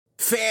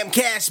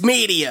Famcast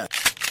Media.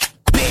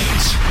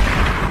 Bitch.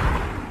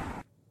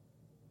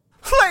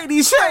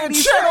 Ladies and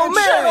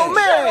gentlemen,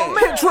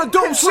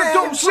 introducing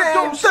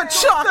the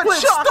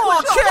Chocolate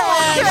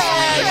Starcast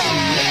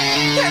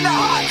and the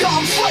hot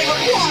dog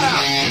flavored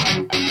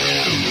water.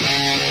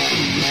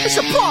 It's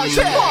a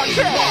podcast.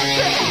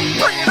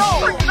 Bring it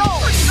on.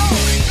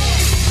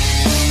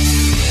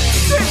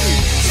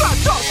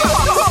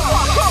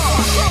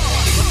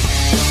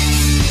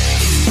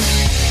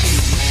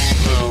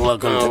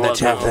 Welcome to the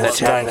Chocolate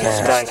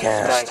Starcast.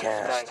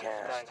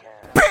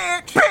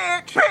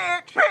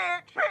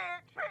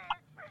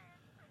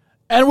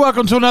 And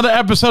welcome to another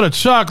episode of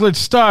Chocolate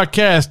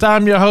Starcast.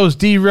 I'm your host,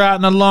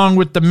 D-Rotten, along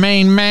with the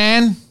main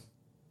man.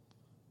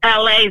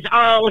 LA's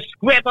own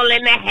Scribble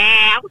in the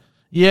house.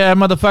 Yeah,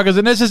 motherfuckers.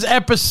 And this is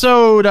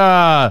episode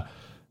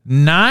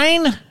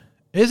 9?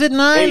 Is it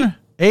 9?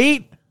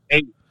 8?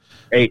 8,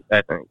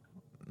 I think.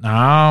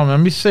 No, let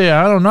me see.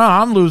 I don't know.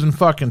 I'm losing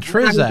fucking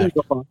Trizak.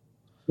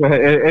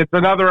 It's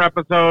another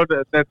episode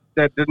that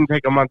didn't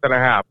take a month and a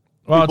half.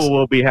 Well, People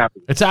will be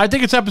happy. I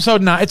think it's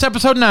episode 9. It's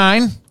episode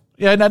 9.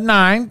 Yeah, not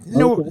 9.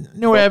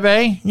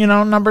 Nueve,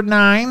 number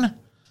 9.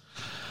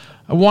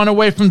 One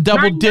away from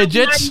double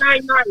digits.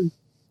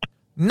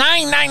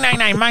 9.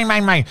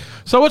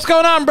 So what's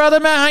going on, brother,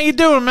 man? How you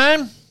doing,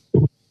 man?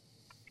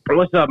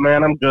 What's up,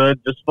 man? I'm good.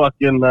 Just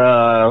fucking,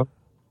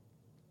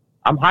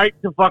 I'm hyped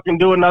to fucking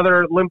do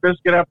another Limp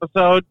Bizkit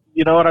episode.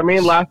 You know what I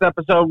mean? Last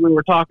episode, we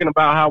were talking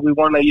about how we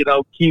want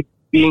to, keep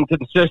being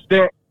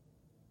consistent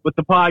with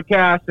the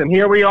podcast. And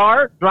here we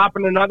are,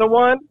 dropping another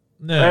one.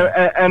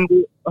 Yeah. And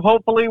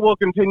hopefully we'll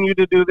continue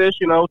to do this,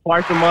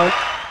 twice a month.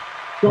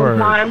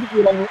 Sometimes,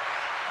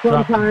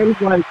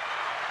 like,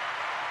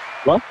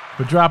 what?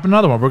 We're dropping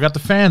another one. We got the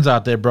fans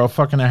out there, bro.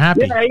 Fucking they're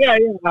happy. Yeah.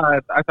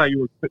 I thought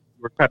you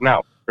were cutting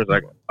out for a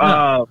second.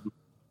 No.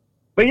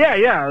 But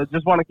yeah, I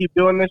just want to keep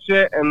doing this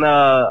shit. And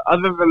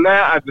other than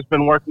that, I've just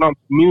been working on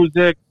some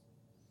music.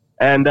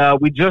 And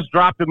we just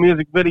dropped a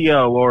music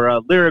video or a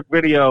lyric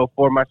video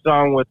for my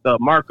song with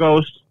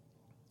Marcos,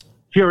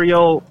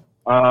 Curiel.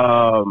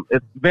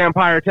 It's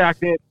Vampire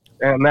Tactics.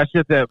 And that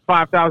shit's at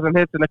 5,000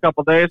 hits in a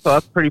couple days. So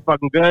that's pretty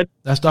fucking good.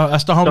 That's the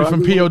homie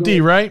from POD,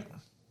 right?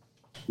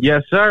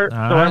 Yes, sir.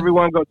 All so right.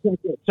 everyone go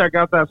check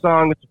out that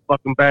song. It's a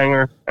fucking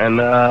banger. And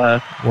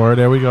Word,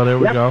 there we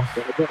go.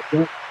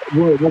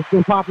 What's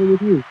been popping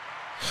with you?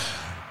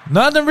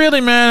 Nothing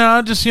really, man.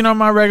 I just,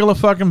 my regular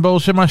fucking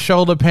bullshit, my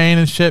shoulder pain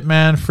and shit,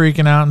 man,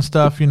 freaking out and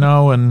stuff,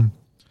 and,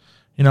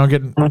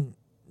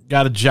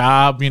 got a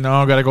job,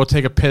 got to go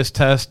take a piss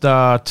test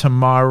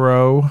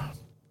tomorrow.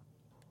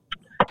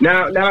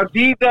 Now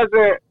D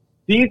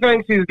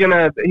thinks he's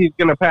gonna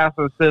pass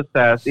his piss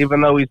test,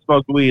 even though he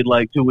smoked weed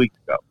like 2 weeks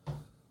ago.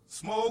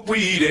 Smoke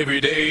weed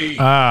every day.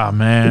 Ah,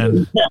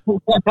 man.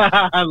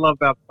 I love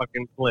that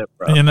fucking clip,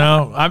 bro.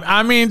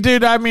 I mean,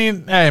 dude,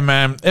 hey,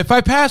 man, if I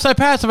pass, I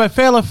pass. If I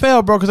fail, I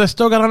fail, bro, because I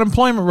still got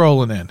unemployment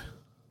rolling in.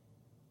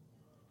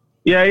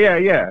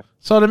 Yeah.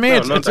 So to me,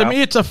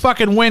 it's a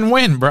fucking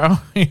win-win, bro.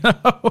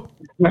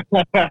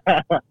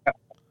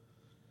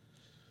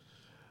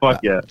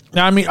 Fuck yeah.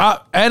 I mean,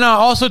 and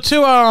also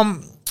too,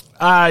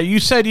 you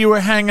said you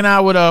were hanging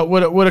out with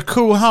a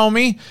cool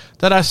homie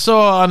that I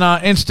saw on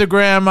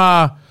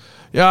Instagram.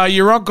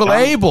 Your Uncle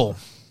Abel.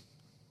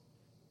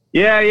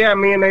 Yeah.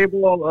 Me and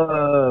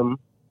Abel.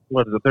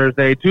 What is it?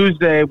 Thursday,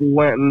 Tuesday. We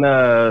went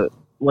to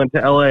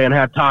LA and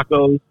had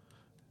tacos.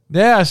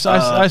 Yeah,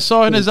 I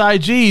saw in his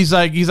IG. He's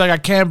like, I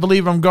can't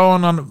believe I'm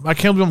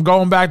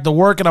going back to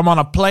work and I'm on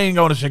a plane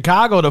going to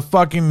Chicago to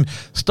fucking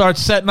start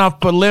setting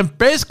up a Limp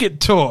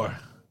Bizkit tour.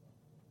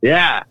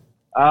 Yeah.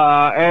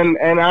 And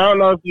I don't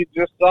know if you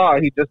just saw,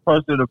 he just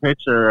posted a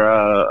picture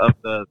of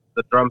the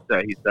drum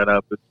set he set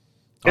up.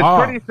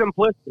 It's pretty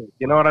simplistic,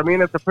 you know what I mean?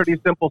 It's a pretty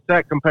simple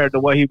set compared to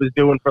what he was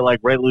doing for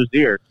like Ray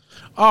Luzier.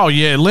 Oh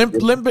yeah, Limp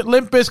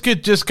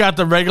Bizkit just got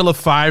the regular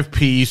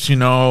 5-piece,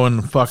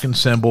 and fucking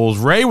cymbals.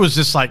 Ray was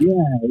just like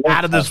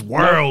out of this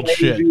world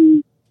shit.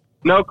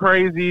 No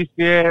crazy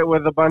shit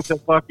with a bunch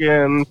of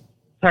fucking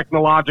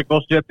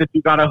technological shit that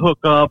you gotta hook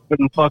up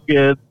and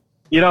fucking,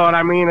 you know what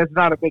I mean? It's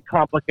not a big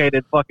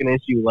complicated fucking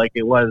issue like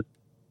it was,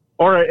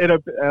 or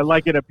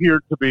like it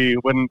appeared to be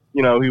when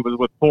he was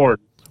with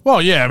Ford. Well,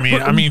 yeah,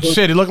 I mean,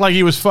 shit. It looked like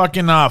he was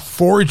fucking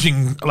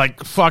forging like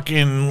a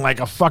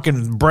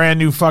fucking brand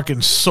new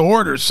fucking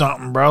sword or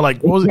something, bro.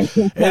 Like, what is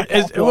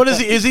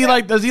he? Is he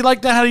like? Does he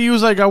like to how to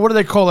use like what do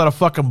they call that? A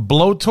fucking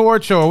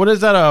blowtorch or what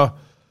is that?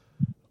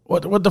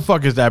 What the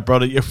fuck is that, bro?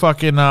 That you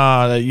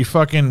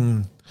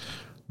fucking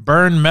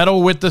burn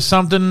metal with the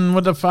something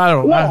with the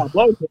fire? Yeah,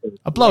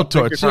 a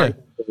blowtorch. Yeah.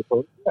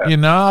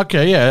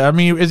 Okay, yeah. I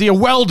mean, is he a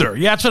welder?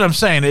 Yeah, that's what I'm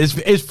saying.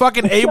 Is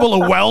fucking Abel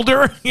a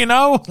welder?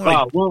 Well,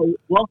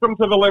 welcome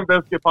to the Limp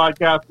Bizkit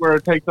podcast, where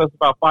it takes us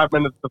about 5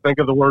 minutes to think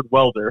of the word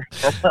welder.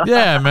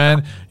 Yeah,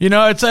 man.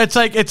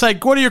 It's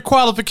like, what are your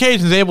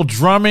qualifications? Abel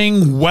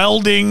drumming,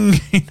 welding.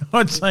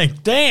 It's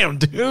like, damn,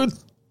 dude.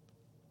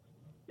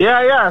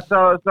 Yeah.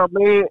 So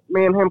me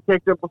and him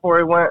kicked it before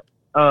he went.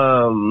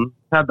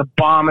 Had the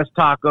bombest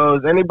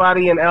tacos.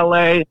 Anybody in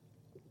LA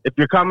if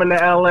you're coming to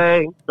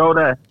LA, go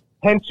to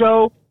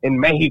Hencho in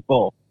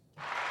Mexico.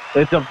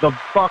 It's the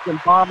fucking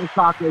bomb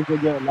tacos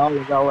again in all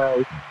of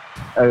LA.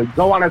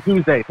 Go on a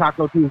Tuesday,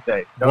 Taco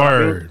Tuesday. You know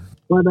Word.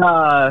 what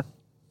I mean? But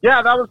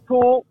yeah, that was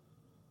cool.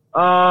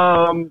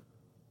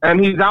 And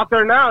he's out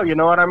there now, you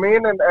know what I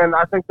mean? And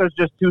I think there's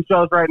just 2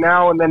 shows right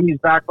now, and then he's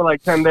back for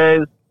like 10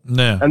 days.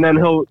 Yeah. And then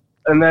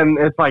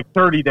it's like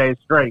 30 days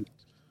straight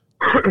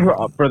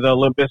for the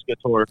Limp Bizkit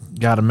tour.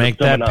 Got to make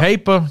that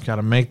paper. Got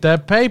to make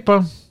that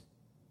paper.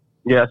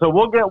 Yeah, so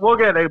we'll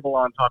get Abel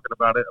on talking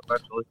about it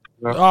eventually.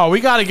 You know? Oh,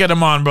 we got to get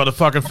him on, bro, to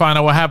fucking find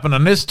out what happened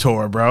on this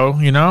tour, bro.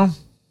 You know?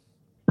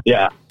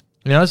 Yeah.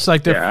 You know, it's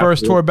like their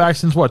first tour back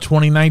since, what,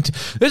 2019?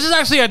 This is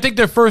actually, I think,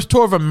 their first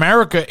tour of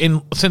America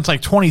since,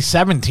 like,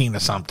 2017 or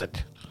something.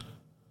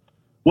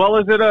 Well,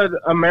 is it an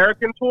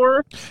American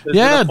tour? Is it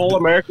a full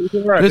American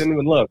tour? I didn't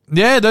even look.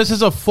 Yeah, this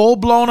is a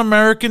full-blown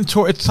American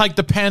tour. It's like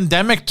the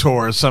pandemic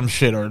tour or some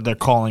shit, or they're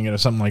calling it or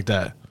something like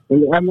that.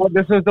 And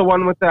this is the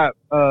one with that,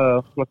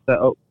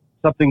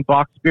 something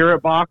box,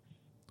 Spirit Box?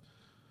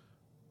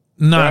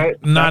 Right?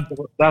 That's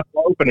the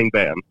opening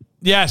band.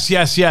 Yes.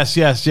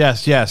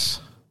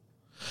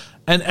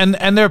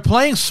 And they're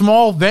playing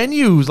small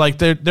venues, like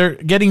they're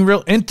getting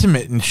real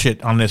intimate and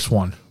shit on this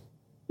one.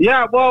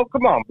 Yeah, well,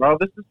 come on, bro.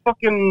 This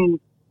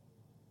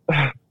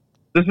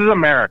is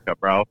America,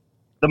 bro.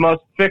 The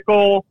most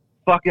fickle,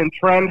 fucking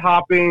trend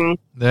hopping,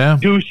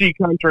 douchey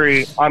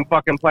country on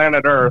fucking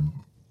planet Earth.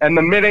 And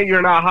the minute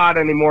you're not hot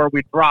anymore,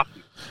 we drop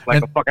you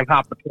like a fucking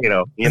hot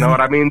potato. You know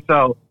what I mean?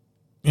 So,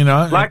 you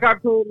know, like I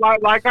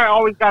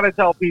always got to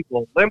tell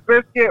people, Limp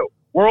Bizkit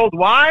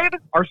worldwide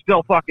are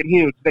still fucking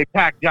huge. They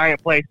pack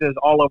giant places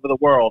all over the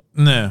world.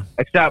 Yeah.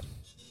 Except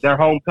their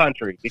home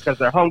country, because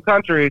their home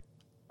country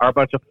are a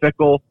bunch of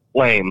fickle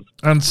lames.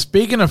 And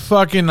speaking of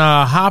fucking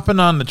hopping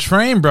on the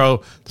train,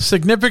 bro,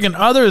 Significant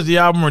Other is the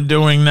album we're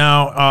doing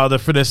now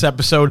for this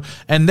episode,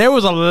 and there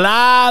was a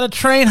lot of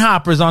train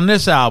hoppers on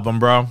this album,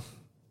 bro.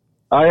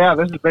 Oh yeah,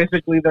 this is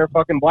basically their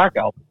fucking Black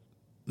album.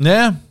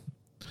 Yeah.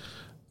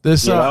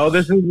 This is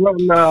when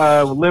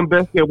Limp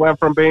Bizkit went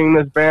from being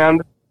this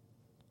band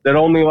that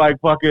only like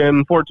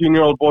fucking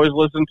 14-year-old boys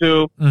listen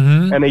to,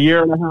 and a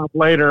year and a half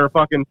later,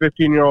 fucking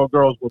 15-year-old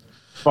girls were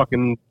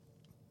fucking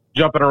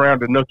jumping around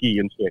to Nookie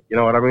and shit. You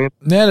know what I mean?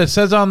 Yeah, it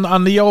says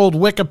on the old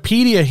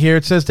Wikipedia here,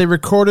 it says they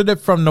recorded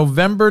it from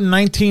November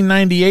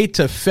 1998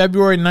 to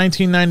February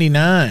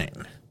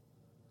 1999.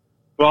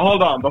 Well,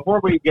 hold on. Before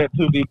we get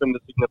too deep into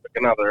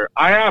Significant Other,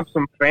 I have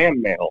some fan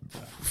mail.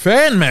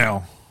 Fan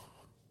mail?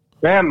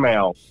 Fan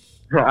mail.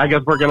 I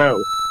guess we're gonna.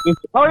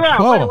 Oh yeah!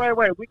 Oh.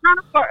 Wait! We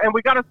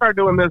gotta start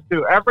doing this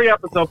too. Every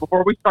episode,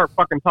 before we start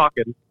fucking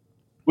talking,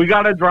 we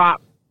gotta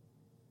drop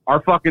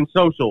our fucking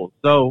socials.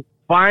 So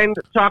find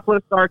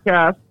Chocolate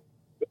Starcast.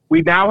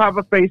 We now have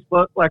a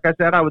Facebook. Like I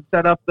said, I would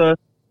set up the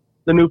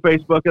new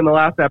Facebook in the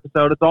last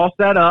episode. It's all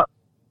set up.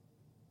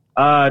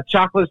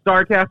 Chocolate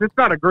Starcast. It's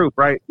not a group,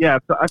 right? Yeah,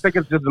 I think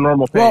it's just a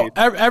normal page.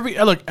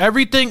 Well,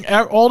 everything,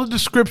 all the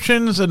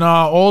descriptions and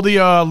all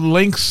the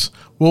links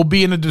will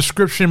be in the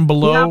description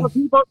below. Yeah,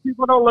 but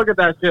people don't look at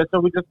that shit, so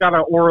we just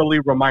gotta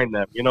orally remind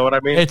them. You know what I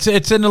mean? It's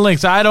in the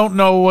links. I don't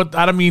know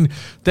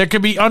there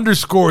could be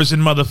underscores in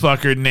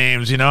motherfucker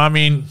names. You know, I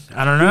mean,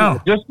 I don't know.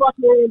 Just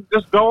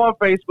go on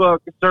Facebook,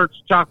 search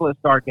Chocolate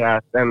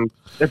Starcast, and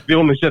it's the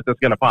only shit that's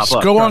gonna pop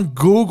up. Go on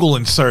Google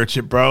and search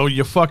it, bro.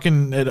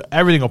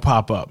 Everything will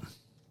pop up.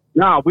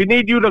 No, we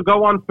need you to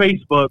go on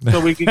Facebook so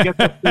we can get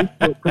the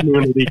Facebook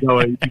community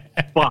going.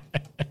 Fuck.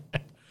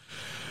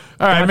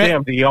 All right,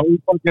 damn, you always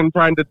fucking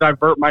trying to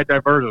divert my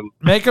diversion.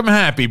 Make them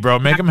happy, bro.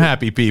 Make them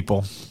happy,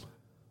 people.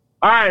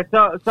 All right,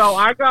 so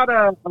I got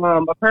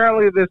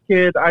apparently this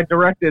kid, I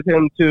directed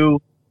him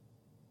to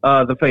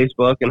the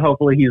Facebook, and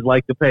hopefully he's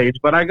liked the page,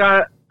 but I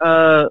got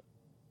a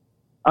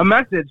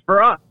message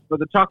for us, for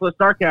the Chocolate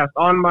Starcast,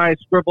 on my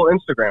Scribble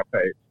Instagram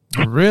page.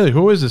 Really?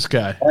 Who is this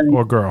guy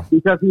or girl?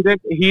 Because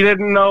he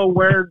didn't know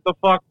where the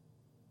fuck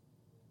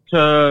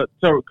to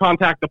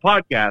contact the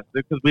podcast,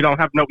 because we don't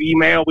have no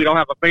email, we don't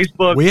have a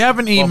Facebook. We have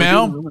an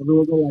email.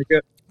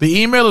 The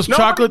email is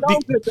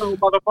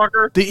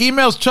motherfucker. The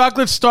email is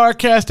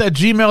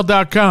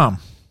chocolatestarcast@gmail.com.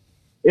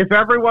 If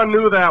everyone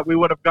knew that, we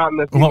would have gotten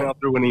this email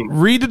through an email.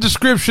 Read the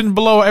description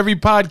below every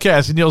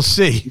podcast and you'll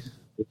see.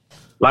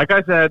 Like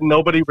I said,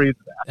 nobody reads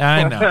that.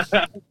 I know.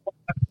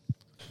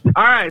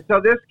 All right,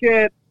 so this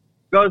kid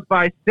goes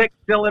by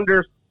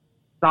 6-cylinder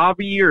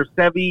Savi or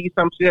Sevi,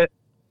 some shit,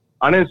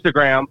 on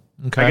Instagram.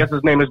 Okay. I guess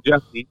his name is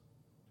Jesse.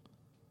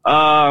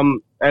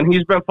 And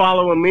he's been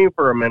following me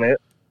for a minute.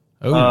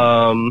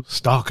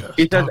 Stalker.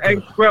 He says,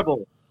 "Hey,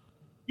 Scribble,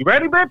 you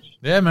ready, bitch?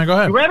 Yeah, man, go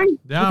ahead. You ready?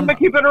 Yeah, you gonna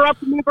keep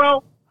interrupting me,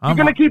 bro? You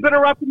gonna keep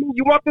interrupting me?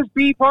 You want this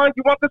beef, huh?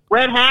 You want this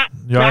red hat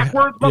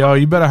backwards? Yo,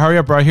 you better hurry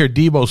up right here.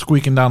 Debo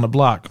squeaking down the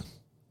block."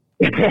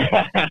 All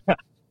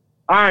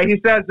right,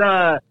 he says,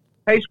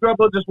 "Hey,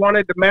 Scribble, just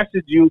wanted to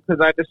message you because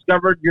I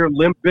discovered your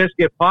Limp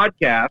Bizkit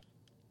podcast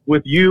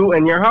with you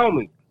and your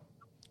homie.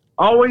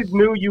 Always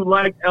knew you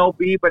liked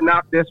LB, but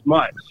not this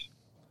much.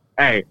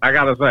 Hey, I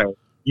gotta say,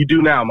 You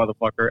do now,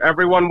 motherfucker.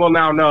 Everyone will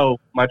now know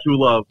my true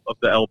love of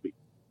the LP.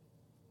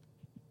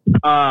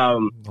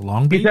 The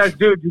Long Beach? He says,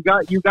 dude, you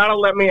got to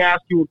let me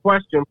ask you a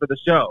question for the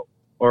show,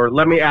 or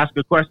let me ask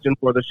a question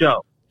for the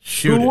show.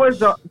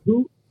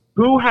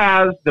 Who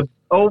has the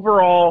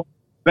overall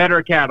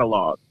better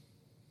catalog?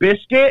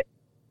 Bizkit,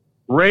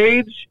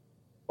 Rage,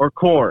 or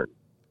Korn?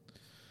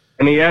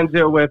 And he ends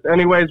it with,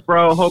 anyways,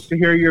 bro, hope to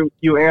hear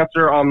you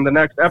answer on the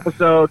next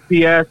episode.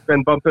 P.S.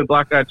 Been bumping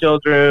Black Eyed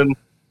Children,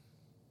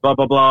 blah,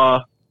 blah,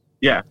 blah.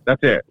 Yeah,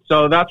 that's it.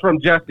 So that's from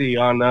Jesse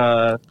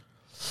on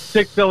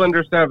 6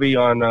 Cylinder Sevy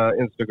on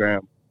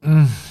Instagram.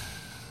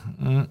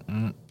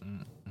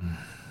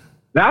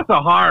 That's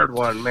a hard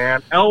one,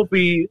 man.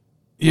 LB,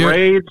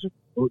 Rage,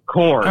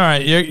 Korn. All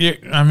right,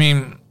 I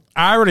mean,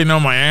 I already know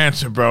my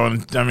answer, bro.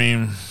 And I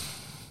mean,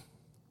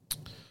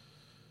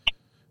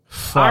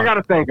 fuck. I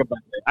gotta think about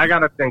it. I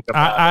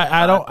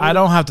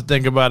don't have to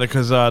think about it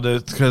because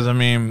I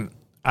mean,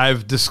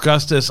 I've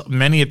discussed this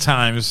many a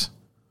times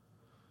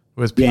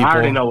with people. Yeah, I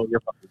already know what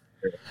you're fucking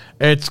saying.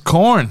 It's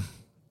Korn.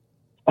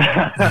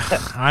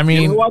 I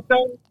mean,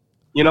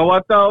 you know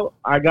what though?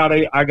 I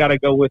gotta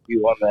go with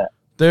you on that.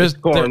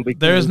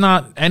 There's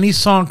not any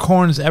song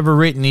Korn's ever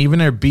written, even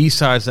their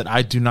B-sides, that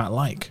I do not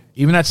like.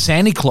 Even that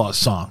Santa Claus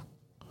song.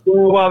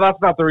 Well, that's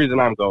not the reason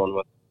I'm going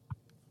with.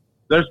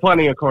 There's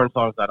plenty of Korn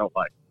songs I don't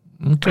like.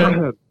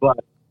 Okay. But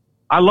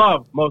I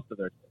love most of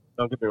their shit.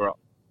 Don't get me wrong.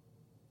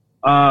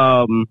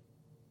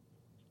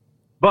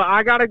 But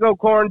I gotta go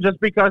Korn just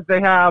because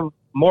they have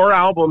more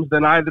albums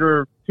than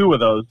either two of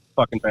those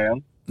fucking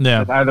bands.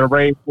 Yeah. Either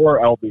Ray or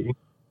LB.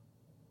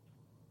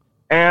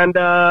 And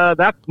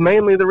that's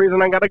mainly the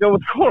reason I got to go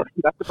with Korn.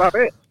 That's about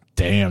it.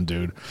 Damn,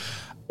 dude.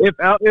 If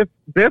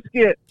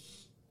Bizkit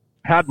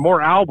had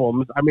more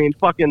albums, I mean,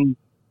 fucking,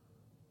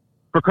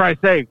 for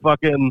Christ's sake,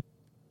 fucking,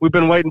 we've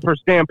been waiting for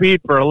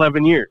Stampede for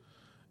 11 years.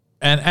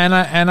 And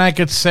I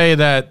could say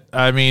that,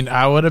 I mean,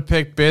 I would have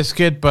picked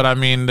Bizkit, but I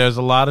mean, there's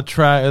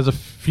a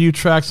few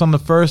tracks on the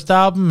first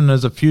album, and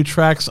there's a few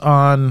tracks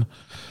on.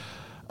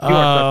 You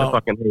are such a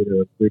fucking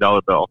hater of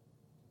 $3 Bill.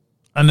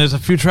 And there's a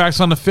few tracks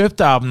on the fifth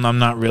album I'm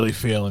not really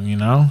feeling, you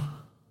know?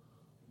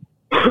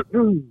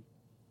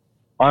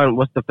 On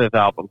what's the fifth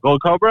album?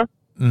 Gold Cobra?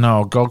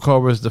 No, Gold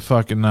Cobra is the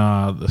fucking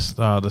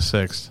the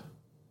sixth.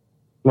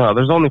 No,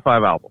 there's only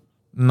 5 albums.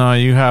 No,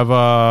 you have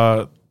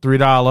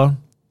 $3,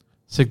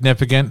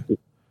 Significant,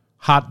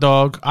 Hot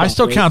Dog. I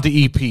still count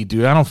the EP,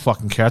 dude. I don't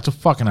fucking care. It's a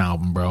fucking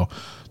album, bro.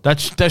 That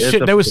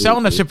shit. They were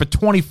selling that shit for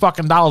 $20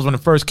 fucking when it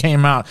first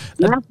came out.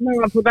 That's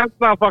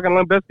not fucking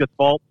Limp Bizkit's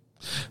fault.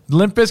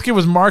 Limp Bizkit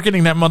was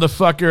marketing that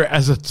motherfucker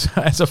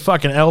as a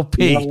fucking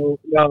LP. No,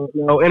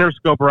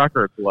 Interscope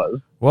Records was.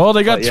 Well,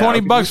 they got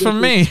 $20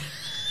 from me.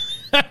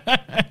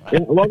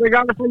 Well, they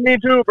got it from me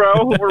too,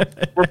 bro.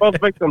 We're both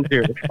victims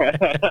here.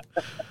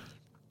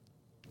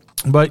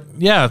 But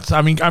yeah,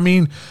 I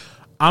mean,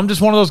 I'm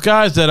just one of those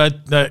guys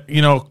that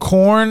you know,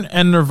 Korn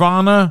and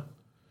Nirvana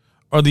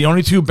are the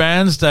only two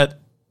bands that,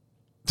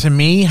 to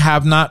me,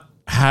 have not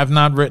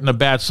written a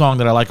bad song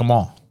that I like them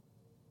all.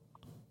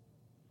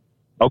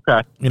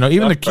 Okay. You know,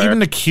 even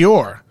the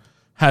Cure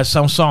has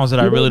some songs that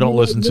I really don't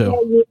listen to.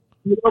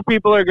 You know,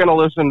 people are going to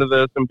listen to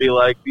this and be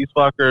like, these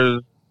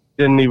fuckers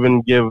didn't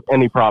even give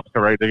any props to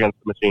Rage Against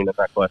the Machine in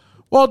that question.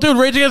 Well, dude,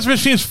 Rage Against the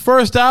Machine's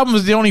first album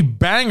was the only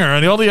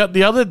banger.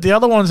 The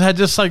other ones had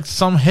just like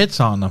some hits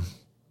on them.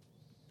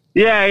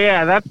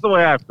 Yeah, that's the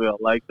way I feel.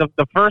 Like the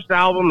first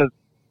album is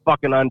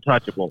fucking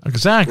untouchable.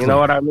 Exactly. You know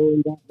what I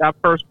mean? That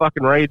first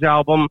fucking Rage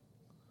album.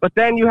 But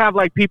then you have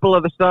like People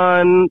of the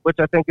Sun, which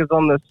I think is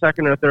on the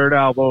second or third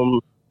album,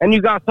 and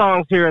you got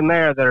songs here and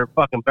there that are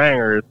fucking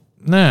bangers.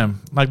 Yeah,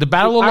 like the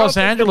Battle of Los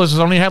Angeles has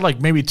only had like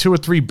maybe 2 or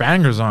 3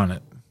 bangers on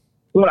it.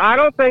 But I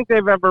don't think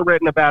they've ever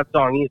written a bad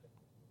song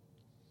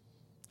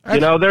either. You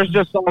know, there's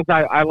just songs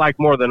I like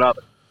more than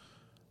others.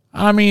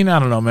 I mean, I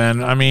don't know,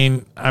 man. I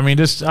mean,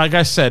 just like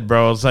I said,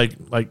 bro, it's like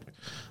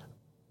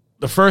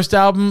the first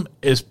album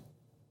is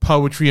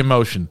poetry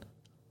emotion.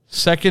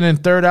 Second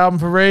and third album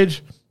for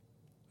Rage,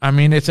 I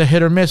mean, it's a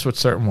hit or miss with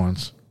certain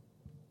ones.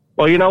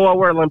 Well, you know what?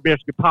 We're a Limp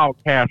Bizkit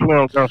podcast. We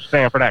don't gonna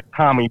stand for that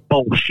Tommy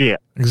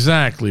bullshit.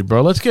 Exactly,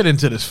 bro. Let's get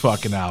into this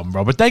fucking album,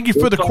 bro. But thank you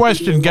for the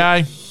question,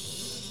 guy.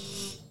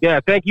 Yeah,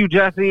 thank you,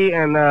 Jesse.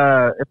 And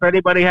if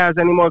anybody has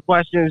any more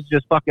questions,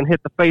 just fucking hit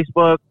the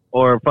Facebook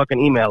or fucking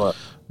email us.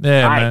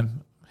 Yeah,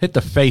 man. Hit the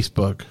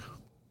Facebook.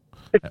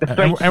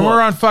 And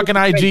we're on fucking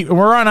IG.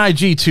 We're on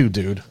IG too,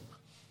 dude.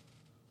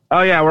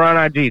 Oh, yeah, we're on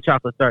IG,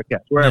 Chocolate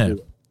Starcast. We're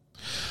everywhere.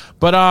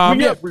 But,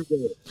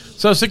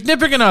 so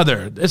Significant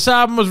Other. This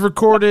album was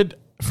recorded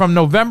from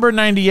November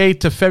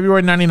 98 to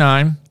February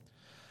 99.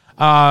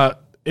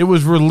 It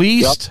was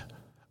released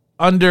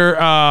under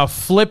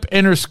Flip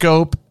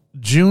Interscope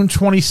June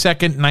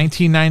 22nd,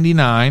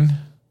 1999.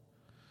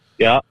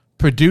 Yeah.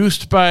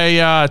 Produced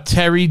by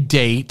Terry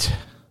Date.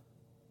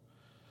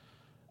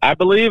 I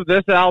believe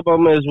this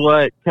album is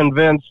what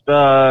convinced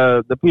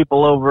the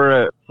people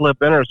over at Flip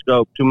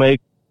Interscope to make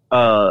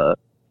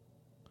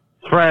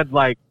Fred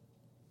like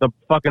the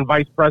fucking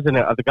vice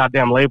president of the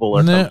goddamn label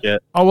or some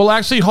shit. Oh, well,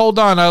 actually, hold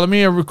on. Let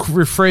me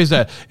rephrase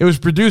that. It was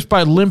produced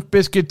by Limp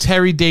Bizkit,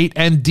 Terry Date,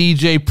 and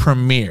DJ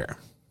Premier.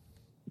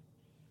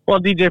 Well,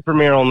 DJ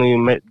Premier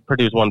only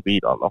produced one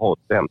beat on the whole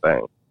damn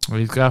thing. Well,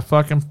 he's got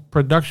fucking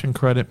production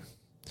credit.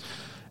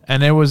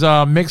 And it was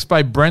mixed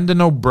by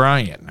Brendan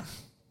O'Brien.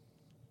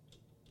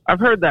 I've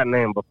heard that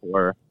name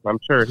before. I'm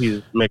sure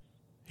he's mixed.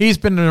 He's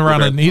been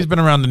around. He's been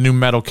around the new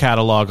metal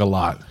catalog a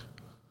lot.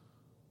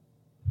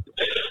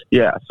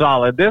 Yeah,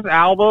 solid. This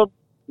album,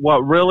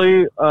 what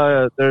really?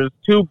 There's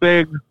two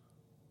big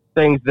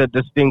things that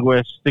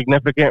distinguish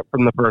Significant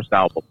from the first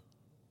album.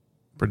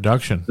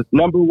 Production.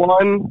 Number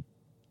one,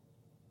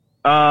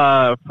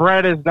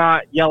 Fred is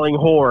not yelling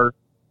 "whore"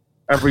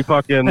 every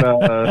fucking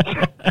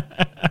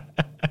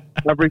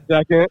every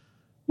second,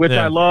 which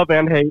I love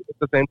and hate at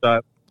the same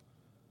time.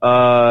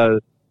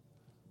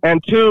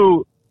 And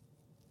two,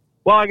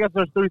 well, I guess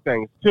there's three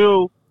things.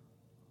 Two,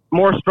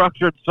 more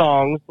structured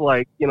songs,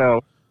 like, you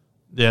know.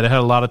 Yeah, they had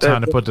a lot of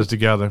time to put this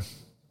together.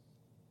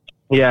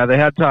 Yeah, they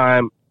had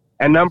time.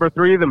 And number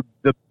three, the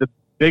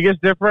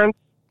biggest difference,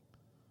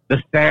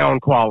 the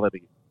sound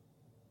quality.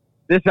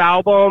 This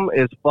album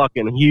is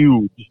fucking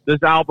huge.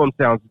 This album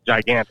sounds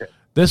gigantic.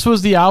 This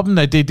was the album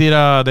that they did.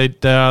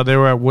 They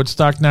were at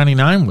Woodstock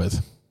 '99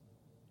 with.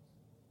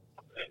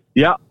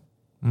 Yep.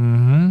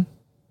 Mm-hmm.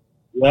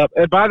 Yep.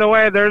 And by the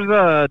way, there's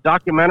a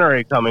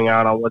documentary coming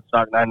out on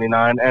Woodstock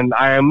 '99, and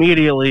I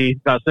immediately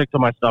got sick to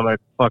my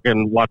stomach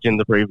fucking watching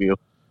the preview.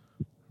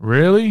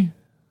 Really?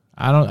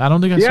 I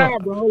don't think I saw. Yeah,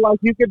 bro. Like,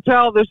 you could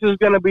tell this is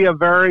going to be a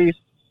very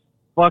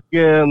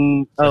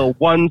fucking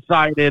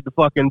one-sided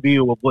fucking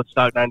view of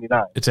Woodstock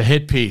 '99. It's a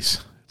hit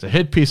piece. It's a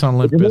hit piece on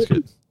Limp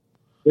Bizkit.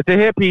 It's a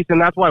hit piece,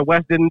 and that's why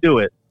Wes didn't do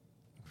it.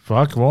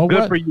 Fuck. Well,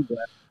 good for you,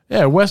 Wes.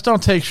 Yeah, Wes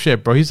don't take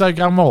shit, bro. He's like,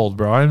 I'm old,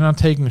 bro. I'm not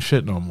taking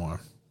shit no more.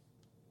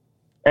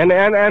 And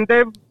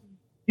they've,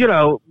 you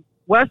know,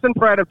 Wes and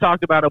Fred have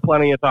talked about it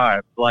plenty of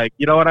times. Like,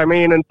 you know what I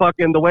mean? And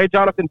fucking the way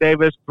Jonathan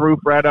Davis threw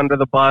Fred under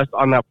the bus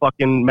on that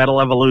fucking Metal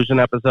Evolution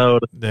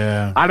episode.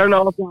 Yeah. I don't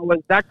know if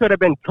that could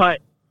have been cut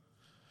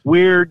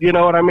weird, you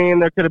know what I mean?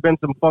 There could have been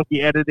some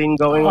funky editing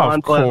going on.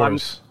 Of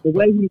course. But the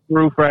way he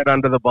threw Fred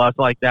under the bus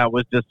like that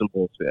was just some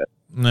bullshit.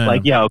 Yeah.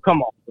 Like, yo,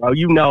 come on, bro.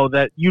 You know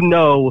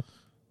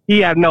he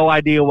had no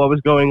idea what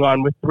was going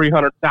on with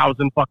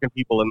 300,000 fucking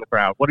people in the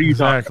crowd. What are you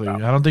talking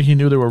about? I don't think he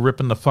knew they were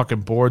ripping the fucking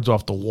boards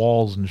off the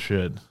walls and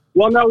shit.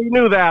 Well, no, he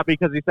knew that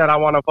because he said, I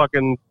want to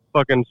fucking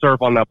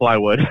surf on that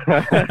plywood. All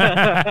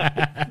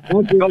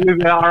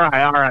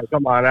right,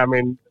 come on. I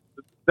mean,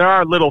 there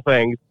are little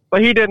things.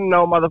 But he didn't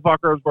know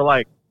motherfuckers were,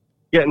 like,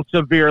 getting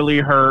severely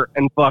hurt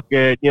and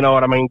fucking, you know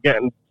what I mean,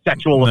 getting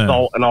sexual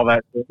assault and all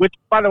that shit. Which,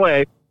 by the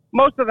way,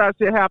 most of that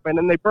shit happened,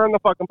 and they burned the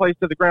fucking place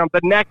to the ground the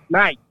next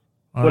night.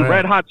 When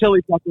Red Hot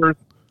Chili Peppers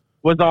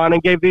was on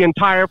and gave the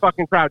entire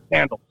fucking crowd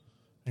candles.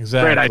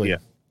 Exactly. Great idea.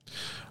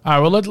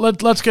 All right, well,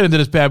 let's get into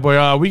this bad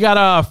boy. We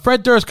got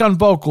Fred Durst on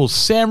vocals,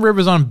 Sam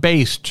Rivers on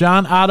bass,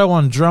 John Otto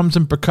on drums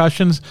and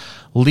percussions,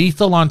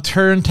 Lethal on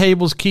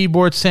turntables,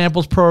 keyboards,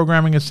 samples,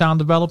 programming, and sound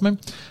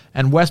development,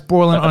 and Wes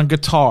Borland on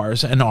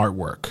guitars and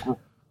artwork.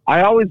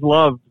 I always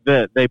loved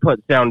that they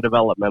put sound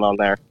development on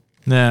there.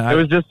 Yeah, it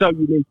was just so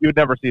unique. You'd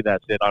never see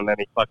that shit on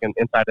any fucking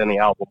inside any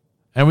album.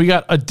 And we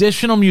got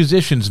additional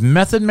musicians.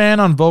 Method Man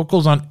on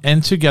vocals on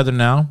And Together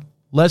Now.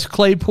 Les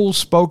Claypool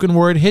spoken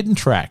word hidden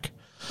track.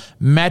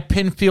 Matt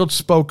Pinfield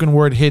spoken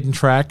word hidden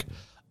track.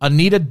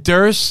 Anita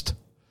Durst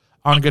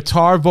on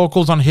guitar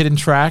vocals on hidden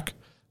track.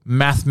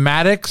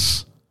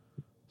 Mathematics.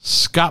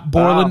 Scott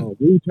Borland.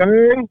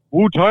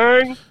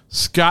 Wu-Tang.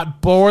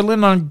 Scott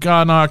Borland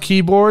on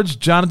keyboards.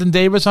 Jonathan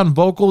Davis on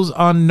vocals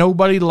on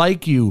Nobody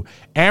Like You.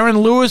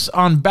 Aaron Lewis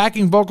on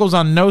backing vocals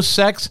on No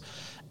Sex.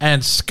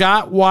 And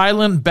Scott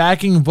Weiland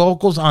backing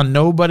vocals on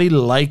Nobody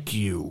Like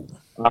You.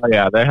 Oh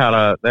yeah, they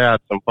had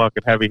some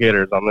fucking heavy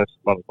hitters on this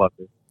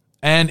motherfucker.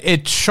 And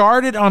it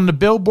charted on the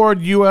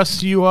Billboard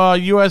US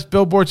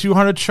Billboard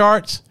 200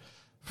 charts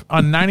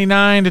on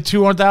 99 to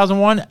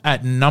 2001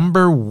 at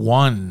number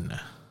 1.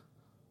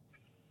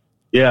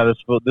 Yeah, this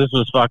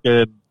was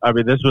fucking. I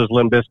mean, this was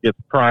Limp Bizkit's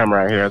prime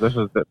right here. This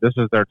is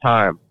their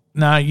time.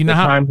 Now you know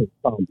how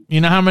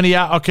many.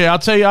 Okay, I'll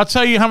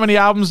tell you how many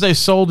albums they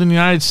sold in the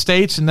United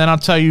States, and then I'll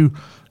tell you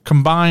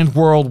combined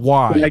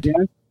worldwide.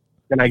 Can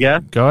I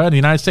guess? Go ahead. The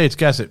United States,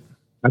 guess it.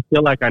 I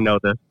feel like I know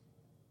this.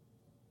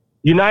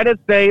 United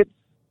States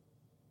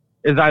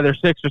is either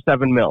 6 or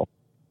 7 mil.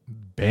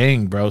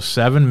 Bang, bro!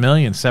 7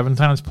 million, 7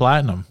 times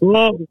platinum.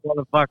 Whoa,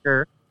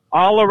 motherfucker!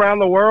 All around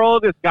the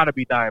world, it's got to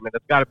be diamond.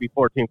 It's got to be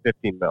 14,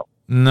 15 mil.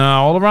 No,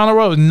 all around the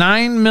world,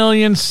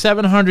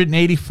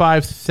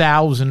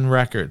 9,785,000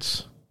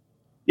 records.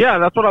 Yeah,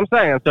 that's what I'm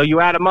saying. So you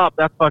add them up,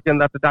 that's a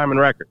diamond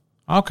record.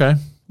 Okay,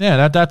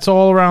 yeah, that's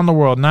all around the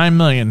world. 9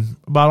 million,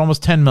 about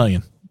almost 10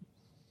 million.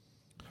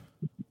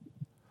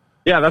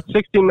 Yeah, that's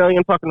 16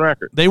 million fucking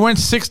records. They went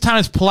 6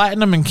 times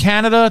platinum in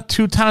Canada,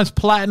 2 times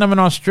platinum in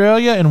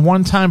Australia, and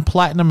 1 time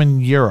platinum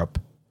in Europe.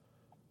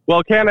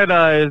 Well,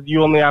 Canada is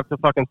you only have to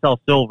fucking sell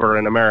silver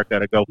in America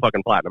to go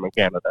fucking platinum in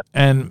Canada.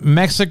 And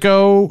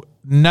Mexico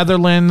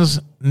Netherlands,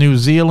 New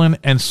Zealand,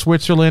 and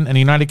Switzerland, and the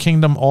United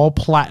Kingdom all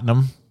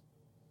platinum.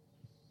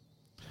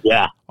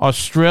 Yeah.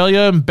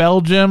 Australia and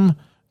Belgium,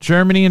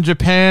 Germany and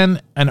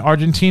Japan, and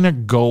Argentina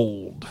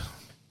gold.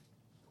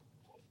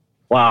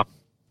 Wow.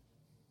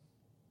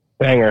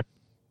 Banger.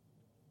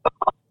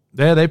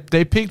 Yeah,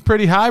 they peaked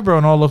pretty high, bro,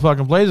 in all the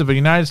fucking places. But the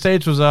United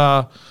States was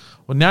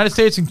United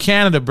States and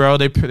Canada, bro,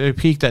 they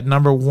peaked at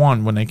number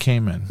 1 when they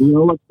came in. You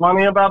know what's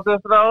funny about this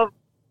though?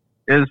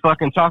 Is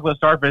fucking Chocolate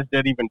Starfish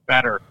did even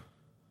better.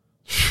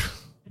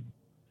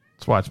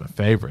 That's why it's my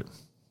favorite.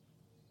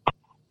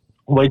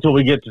 Wait till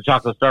we get to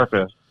Chocolate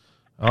Starfish.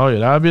 Oh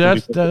yeah,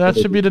 that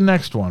should be the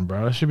next one,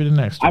 bro. That should be the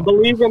next one. I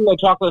believe in the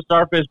Chocolate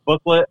Starfish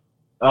booklet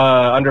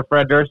under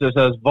Fred Durst. It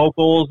says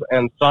vocals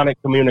and sonic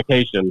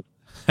communication.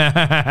 You're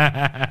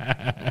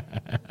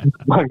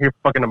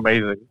fucking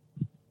amazing.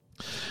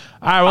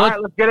 All right,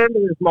 let's get into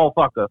this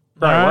motherfucker.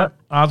 Sorry, what?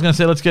 I was gonna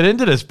say let's get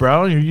into this,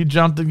 bro. You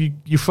jumped,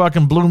 you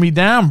fucking blew me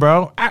down,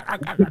 bro.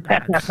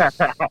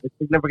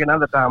 Significant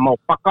other time,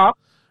 motherfucker. All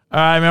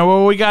right, man.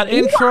 Well, we got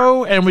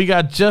intro and we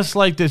got just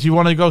like this. You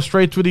want to go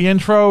straight through the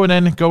intro and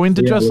then go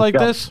into just like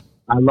this?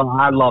 I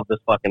love this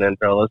fucking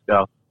intro. Let's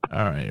go.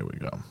 All right, here we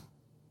go.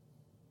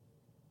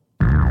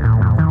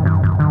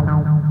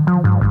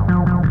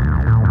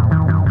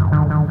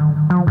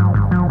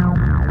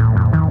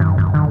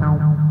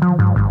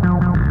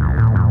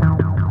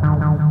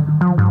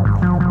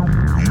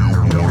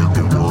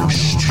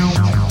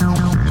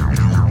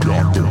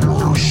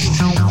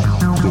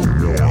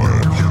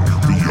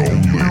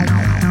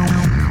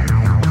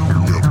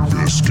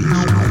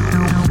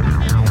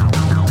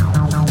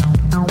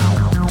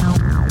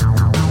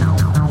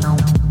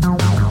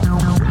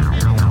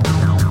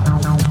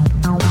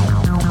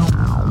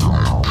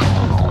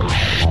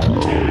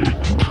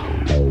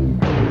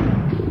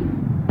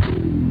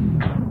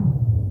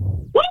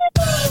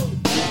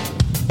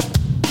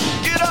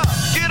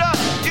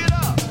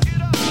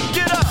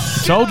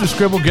 Soldier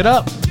Scribble, get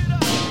up.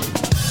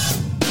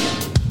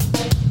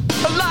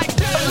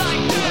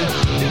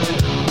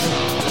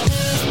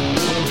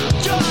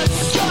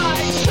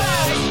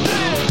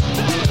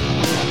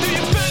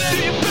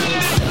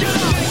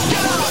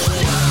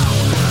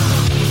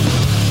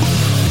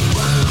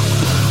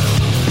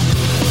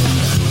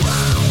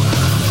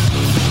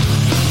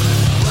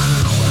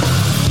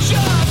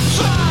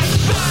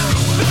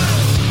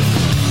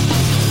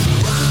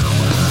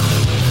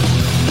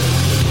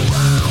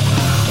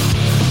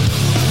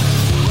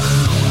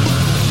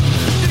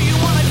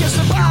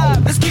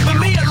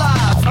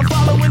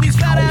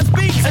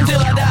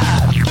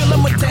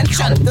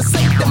 The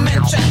same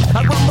dimension.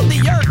 I rumble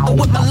the earth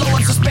with my low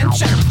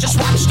suspension. Just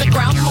watch the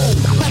ground move,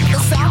 let the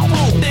sound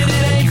move. Then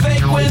it ain't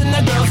fake when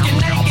the girls get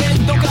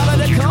naked. Don't call it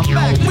a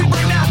comeback. We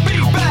bring that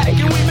beat back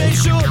and we make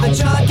sure that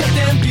y'all get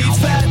them beats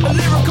fat. A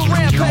lyrical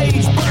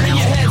rampage, burning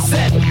your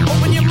headset.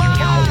 Open your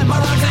mind, my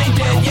rhymes ain't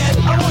dead yet.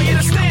 I want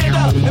you to stand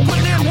up and put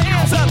them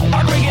hands up.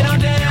 I bring it on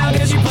down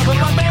cause you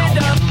pumping my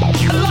band up.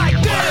 Like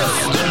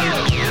this.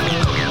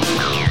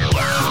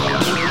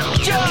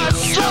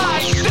 Just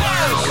like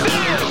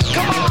this.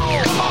 Come on.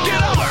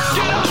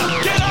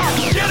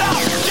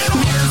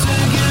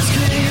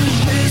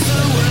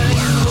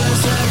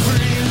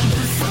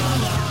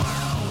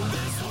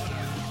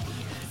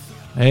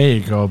 There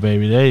you go,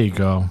 baby. There you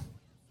go.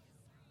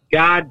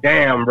 God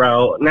damn,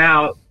 bro.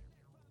 Now,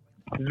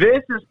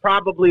 this is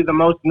probably the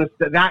most...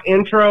 that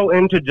intro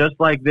into Just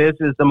Like This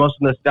is the most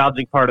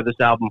nostalgic part of this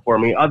album for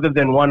me, other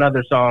than one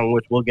other song,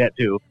 which we'll get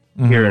to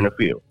here in a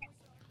few.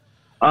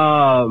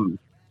 I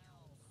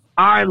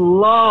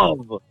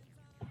love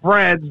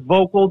Fred's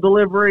vocal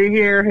delivery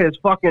here. His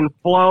fucking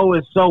flow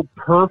is so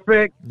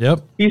perfect.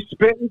 Yep. He's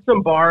spitting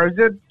some bars.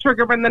 It's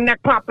triggering the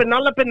neck popping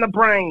all up in the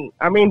brain.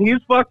 I mean, he's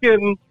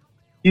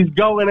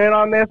going in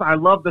on this. I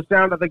love the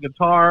sound of the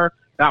guitar.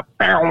 That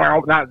all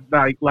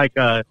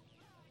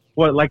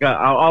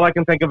I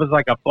can think of is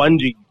like a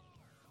bungee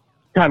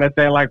kind of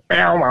thing, like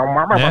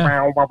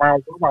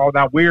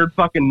that weird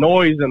fucking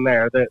noise in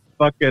there. That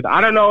fucking,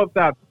 I don't know if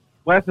that's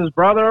Wes's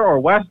brother or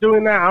Wes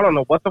doing that. I don't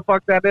know what the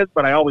fuck that is,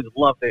 but I always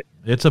loved it.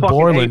 It's a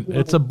Borland.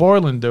 It's a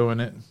Borland doing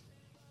it.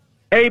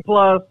 A+,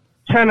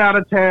 10 out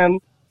of 10,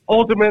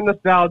 ultimate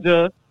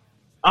nostalgia.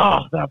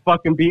 Oh, that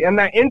fucking beat and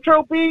that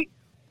intro beat.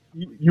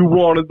 You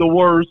wanted the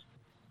worst.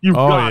 You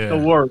got the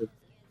worst.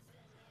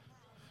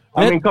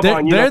 I mean, come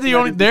on. They're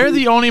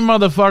the only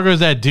motherfuckers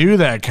that do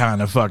that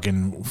kind of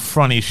fucking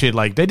funny shit.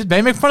 Like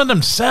they make fun of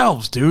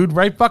themselves, dude.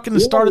 Right, fucking the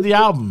start of the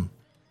album.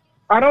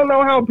 I don't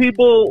know how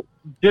people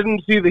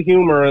didn't see the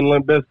humor in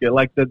Limp Bizkit,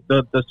 like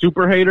the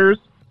super haters.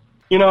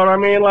 You know what I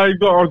mean?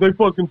 Like, are they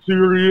fucking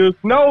serious?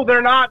 No,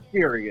 they're not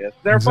serious.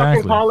 They're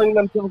fucking calling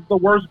themselves the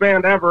worst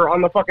band ever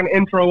on the fucking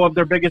intro of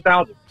their biggest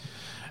album.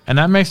 And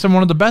that makes them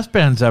one of the best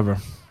bands ever.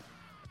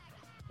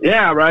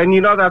 Yeah, right. And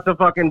you know that's a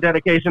fucking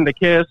dedication to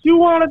Kiss. You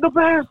wanted the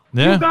best.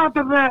 Yeah. You got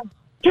the best.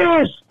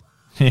 Kiss.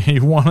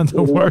 You wanted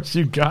the worst.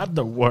 You got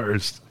the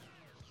worst.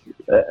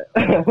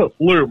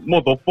 Limp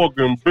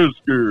motherfucking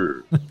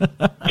Bizkit.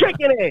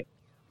 Kicking it.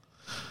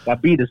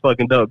 That beat is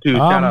fucking dope too.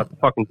 Shout out to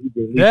fucking DJ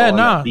Lethal. Yeah, on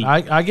no, that beat.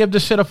 I give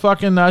this shit a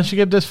fucking. I should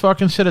give this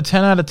fucking shit a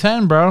 10 out of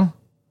 10, bro.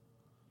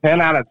 10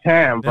 out of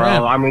 10, bro.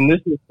 Damn. I mean, this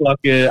is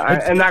fucking.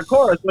 And that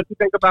chorus, what you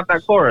think about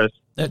that chorus?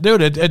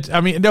 Dude, I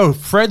mean, no,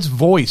 Fred's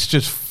voice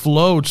just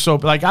flowed so.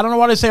 Like, I don't know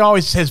why they say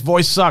always his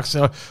voice sucks.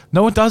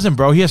 No, it doesn't,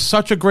 bro. He has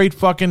such a great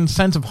fucking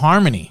sense of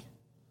harmony.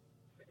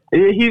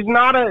 He's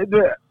not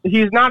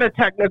a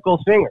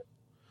technical singer.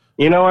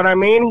 You know what I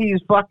mean?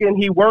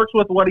 He works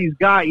with what he's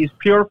got. He's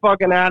pure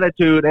fucking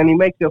attitude, and he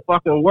makes it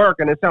fucking work,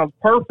 and it sounds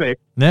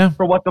perfect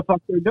for what the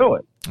fuck they're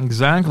doing.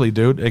 Exactly,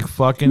 dude.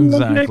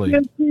 Exactly.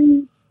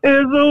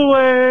 Is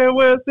away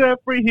with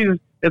every.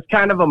 It's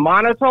kind of a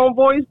monotone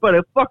voice, but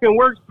it fucking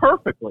works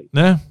perfectly.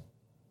 Yeah.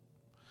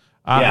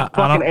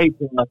 Fucking A+.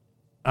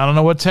 I don't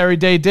know what Terry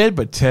Day did,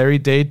 but Terry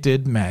Day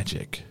did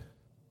magic.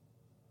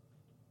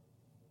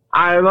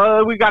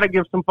 We got to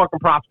give some fucking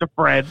props to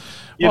Fred.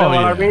 You know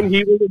what I mean?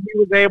 He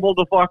was able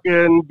to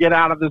fucking get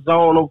out of the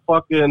zone of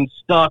fucking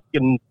stuck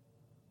and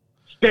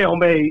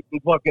stalemate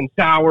and fucking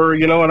sour.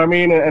 You know what I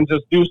mean? And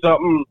just do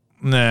something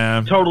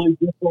totally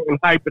different and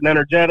hype and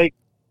energetic.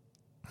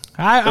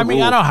 I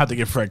mean, I don't have to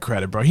give Fred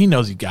credit, bro. He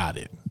knows he got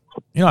it.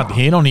 He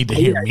don't need to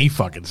hear me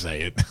fucking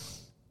say it. This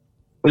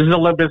is a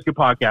Limp Bizkit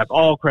podcast.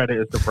 All credit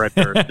is to Fred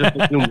Durst. Just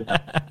assume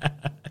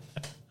that.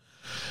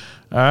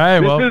 All right,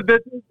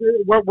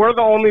 we're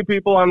the only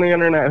people on the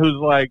internet who's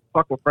like,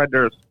 fucking Fred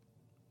Durst.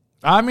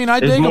 I mean, I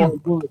dig him.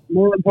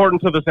 More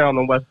important to the sound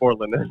than West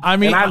Portland is. I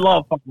mean, and I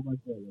love fucking West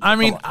Portland. I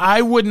mean,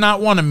 I would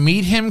not want to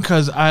meet him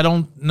because I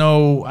don't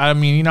know. I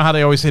mean, you know how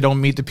they always say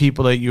don't meet the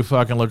people that you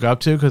fucking look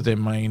up to because they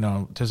might,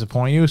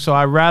 disappoint you. So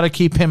I'd rather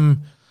keep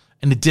him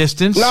in the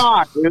distance.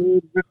 Nah,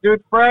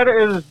 dude, Fred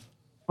is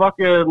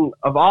fucking,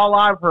 of all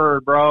I've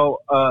heard, bro,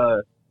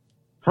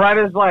 Fred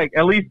is like,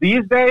 at least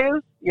these days,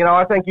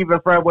 I think even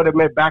Fred would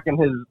admit back in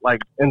his,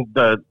 like, in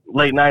the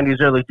late 90s,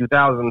 early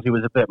 2000s, he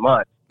was a bit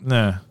much.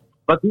 Yeah.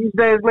 But these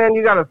days, man,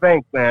 you got to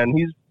think, man,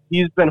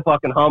 he's been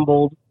fucking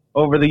humbled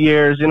over the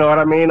years, you know what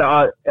I mean?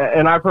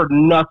 And I've heard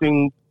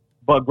nothing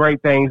but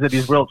great things, that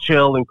he's real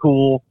chill and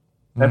cool,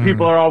 and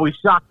people are always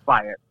shocked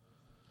by it.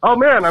 Oh,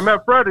 man, I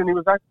met Fred, and he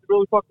was actually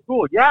really fucking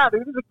cool. Yeah,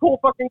 dude, he's a cool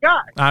fucking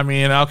guy. I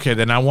mean, okay,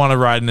 then I want to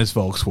ride in this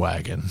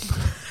Volkswagen.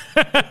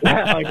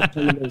 Like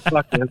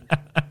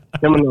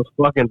him and those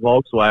fucking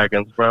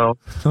Volkswagens, bro.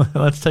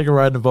 Let's take a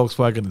ride in the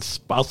Volkswagen and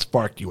I'll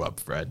spark you up,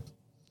 Fred.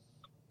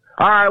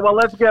 All right, well,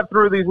 let's get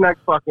through these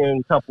next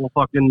fucking couple of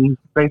fucking,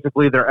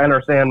 basically, they're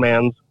Enter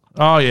Sandmans.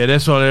 Oh, yeah,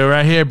 this one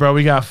right here, bro.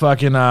 We got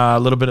fucking a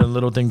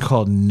little thing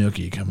called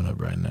Nookie coming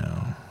up right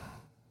now.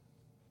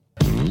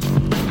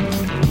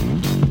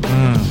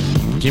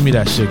 Give me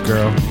that shit,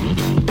 girl.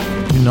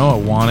 You know I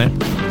want it.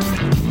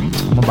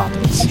 I'm about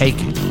to take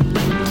it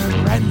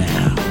right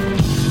now.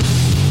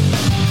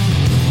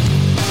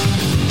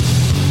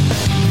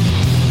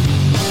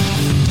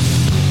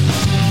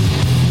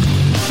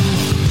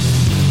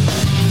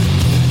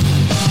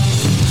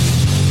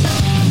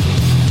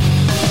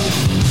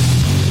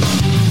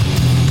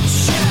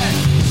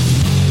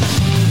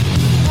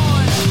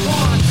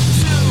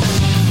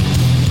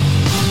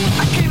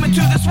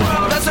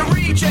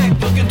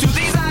 Look into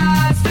these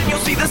eyes, then you'll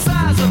see the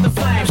size of the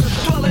flames.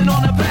 Dwelling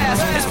on the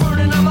past, it's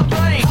burning on my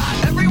brain.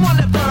 Everyone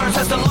that burns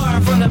has to learn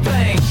from the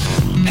pain.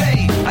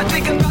 Hey, I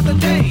think about the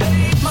day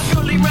my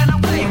girlie ran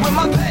away with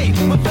my pay.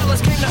 When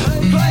fellas came to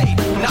play,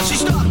 now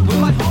she's stuck with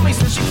my homies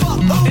that she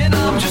fucked. And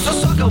I'm just a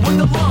sucker with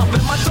a lump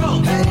in my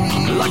throat.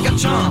 Like a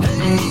chump,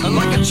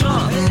 like a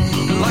chump,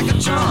 like a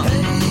chump,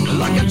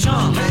 like a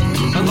chump,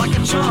 like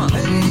a chump,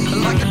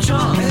 like a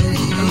chump,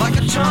 like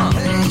a chump.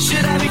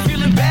 Should I be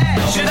feeling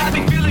bad? Should I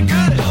be feeling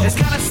good? It's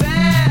kinda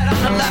sad,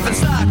 I'm the laughing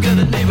stock of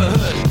the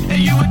neighborhood.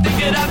 And you would think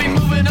that I'd be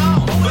moving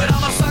on, but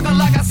I'm a sucker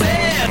like I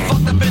said,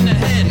 fucked up in the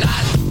head.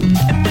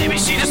 And maybe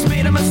she just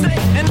made a mistake,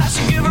 and I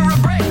should give her a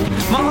break.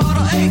 My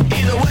heart'll ache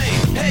either way.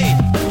 Hey,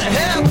 what the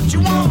hell, what you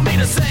want me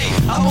to say?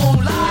 I won't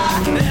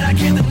lie, that I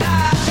can't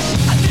deny.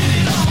 I did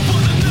it all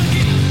for the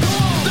nookie. Come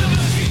on, the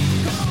nookie.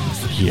 Come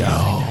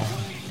on,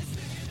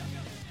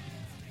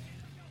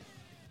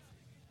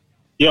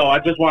 Yo, I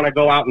just want to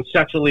go out and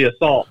sexually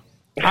assault.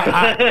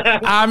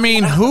 I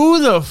mean,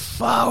 who the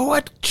fuck?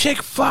 What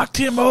chick fucked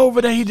him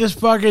over that he just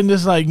fucking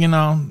that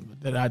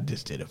I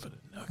just did it for the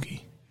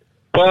nookie?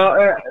 Well,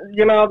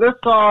 this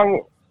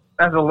song,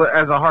 as a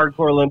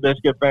hardcore Limp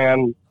Bizkit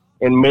fan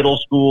in middle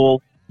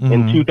school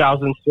in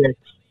 2006,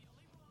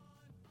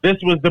 this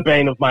was the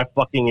bane of my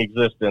fucking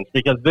existence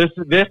because this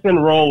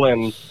and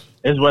Rollin'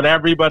 is what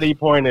everybody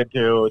pointed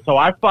to. So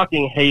I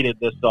fucking hated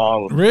this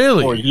song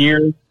for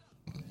years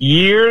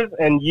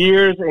and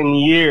years and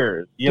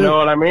years. You know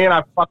what I mean?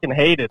 I fucking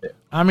hated it.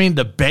 I mean,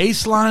 the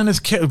bass line is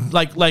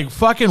like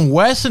fucking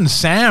Wes and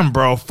Sam,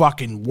 bro,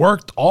 fucking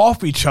worked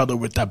off each other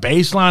with the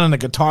bass line and the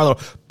guitar,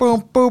 little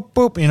boom, boop,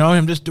 boop.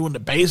 Him just doing the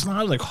bass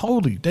line. Like,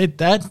 holy,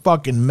 that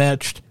fucking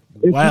matched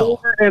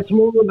well. It's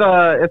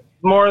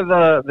more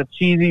the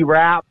cheesy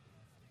rap.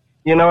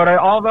 You know what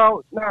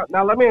Although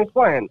now let me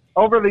explain.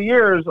 Over the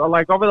years,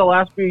 like over the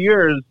last few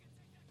years,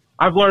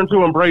 I've learned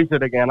to embrace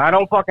it again. I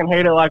don't fucking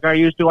hate it like I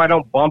used to. I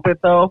don't bump it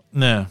though.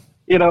 Yeah.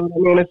 You know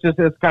what I mean?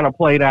 It's kind of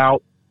played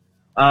out.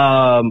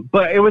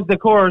 But it was the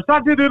chorus. I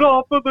did it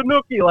all for the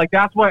Nookie. Like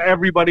that's what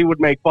everybody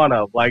would make fun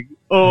of. Like,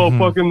 oh,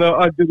 fucking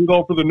I did it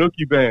all for the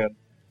Nookie band.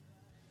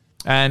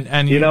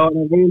 And you know what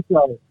I mean?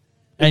 So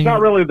it's not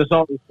really the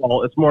song's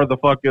fault. It's more the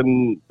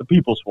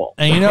people's fault.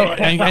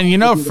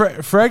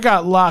 And Fred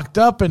got locked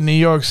up in New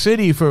York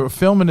City for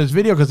filming this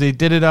video because they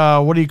did it.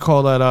 What do you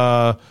call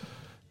that?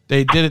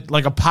 They did it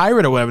like a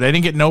pirate or whatever. They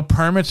didn't get no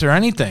permits or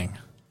anything.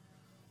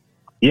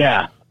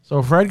 Yeah.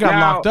 So Fred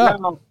got locked up.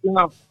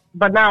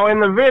 But now in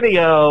the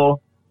video,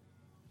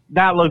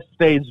 that looks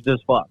staged as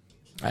fuck.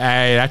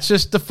 Hey, that's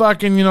just the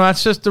fucking,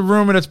 that's just the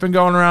rumor that's been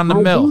going around the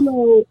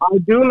mill. I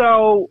do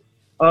know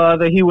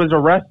that he was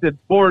arrested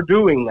for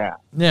doing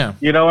that. Yeah.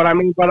 You know what I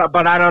mean?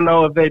 But I don't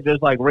know if they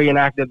just like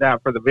reenacted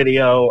that for the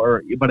video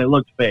but it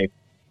looked fake.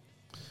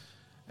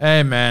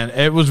 Hey, man,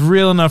 it was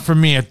real enough for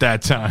me at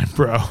that time,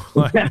 bro.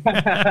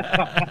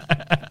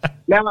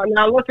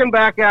 Now looking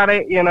back at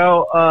it,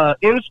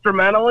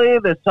 instrumentally,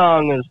 the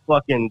song is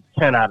fucking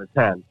 10 out of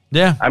 10.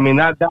 Yeah. I mean,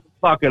 that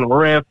fucking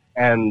riff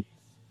and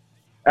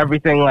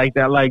everything like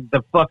that, like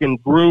the fucking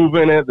groove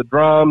in it, the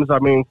drums, I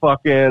mean,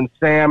 fucking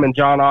Sam and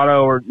John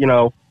Otto are,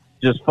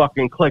 just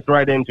fucking clicked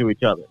right into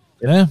each other.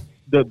 Yeah.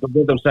 The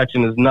rhythm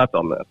section is nuts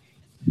on this.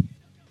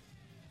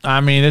 I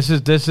mean, this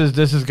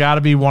has got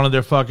to be one of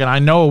their fucking. I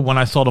know when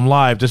I saw them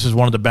live, this is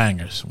one of the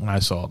bangers when I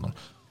saw them.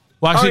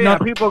 Well, actually,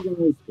 people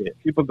go ape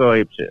shit. People go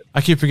ape shit.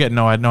 I keep forgetting.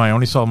 No, I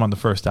only saw them on the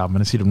first album. I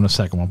didn't see them on the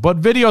second one. But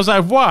videos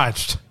I've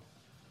watched,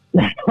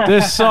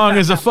 this song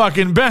is a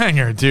fucking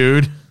banger,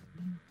 dude.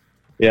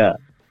 Yeah.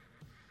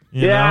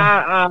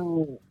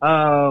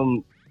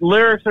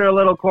 Lyrics are a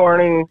little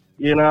corny,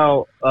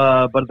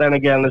 but then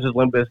again, this is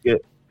Limp Bizkit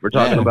we're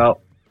talking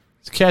about.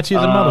 It's catchy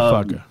as a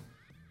motherfucker.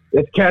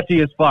 It's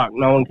catchy as fuck.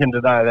 No one can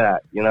deny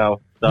that, So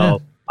Yeah.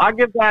 I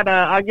give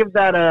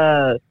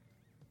that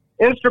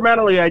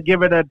instrumentally, I'd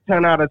give it a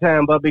 10 out of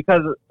 10. But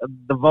because of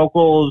the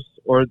vocals,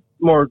 or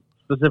more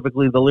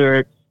specifically the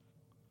lyrics,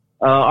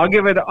 I'll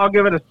give it a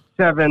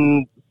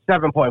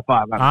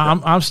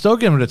 7.5. I'm still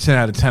giving it a 10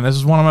 out of 10. This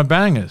is one of my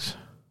bangers.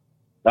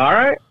 All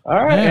right.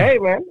 Yeah. Hey,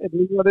 man, it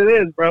is what it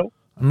is, bro.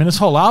 I mean, this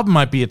whole album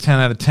might be a 10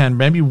 out of 10.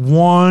 Maybe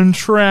one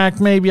track,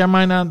 maybe I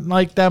might not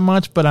like that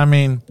much, but I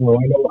mean... Well,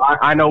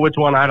 I know which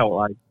one I don't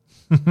like.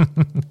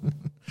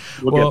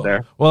 We'll get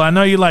there. Well, I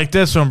know you like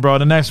this one, bro.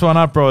 The next one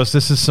up, bro,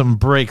 this is some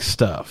break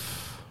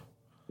stuff.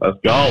 Let's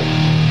go.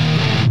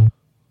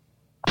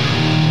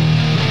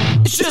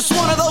 It's just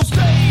one of those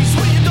days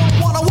where you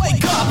don't want to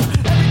wake up.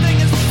 Everything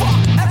is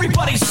fucked.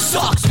 Everybody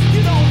sucks.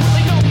 You don't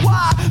really know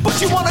why, but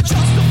you want to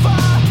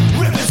justify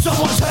ripping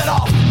someone's head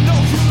off. No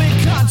human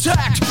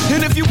contact.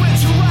 And if you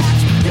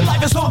interact, your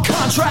life is on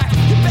contract.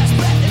 Your best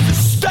bet is to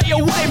stay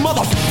away,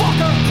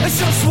 motherfucker. It's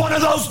just one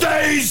of those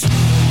days.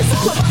 It's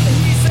all about the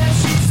he said,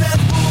 she said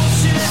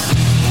bullshit.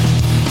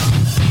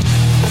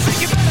 I think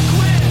you better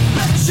quit.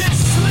 Let the shit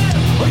slip,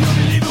 or you'll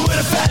be leaving with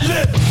a fat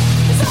lip.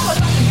 It's all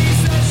about the he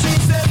said, she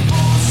said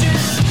bullshit.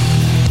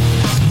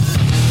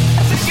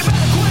 I think you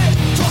better quit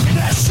talking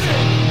that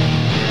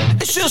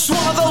shit. It's just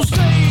one of those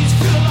days,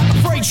 feeling like a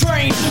freight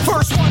train.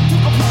 First one to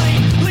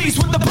complain, leaves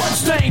with the blood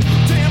stain.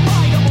 Damn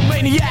right, I'm a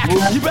maniac.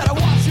 You better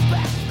watch your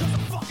back, cause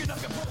I'm fucking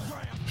up your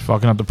program.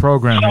 Fucking up the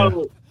program here.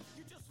 So,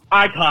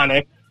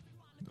 iconic.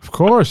 Of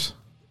course.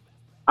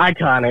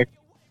 Iconic.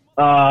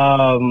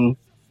 I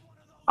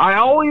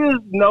always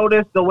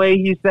noticed the way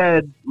he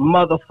said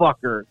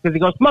motherfucker, because he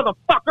goes,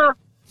 motherfucker!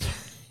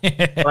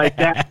 Like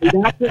that.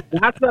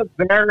 That's a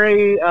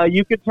very,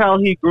 you could tell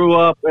he grew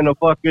up in a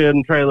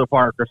fucking trailer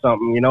park or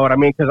something, you know what I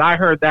mean? Because I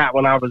heard that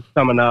when I was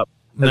coming up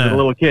as a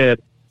little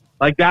kid.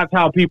 Like, that's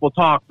how people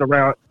talked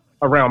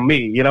around me,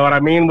 you know what I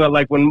mean? But,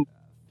 like, when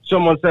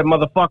someone said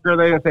motherfucker,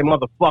 they didn't say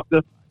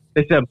motherfucker.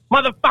 They said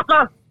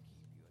motherfucker!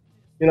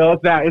 You know,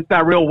 it's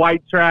that real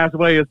white trash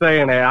way of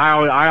saying it.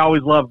 I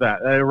always love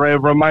that. It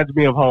reminds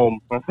me of home.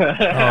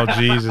 Oh,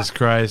 Jesus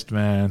Christ,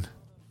 man.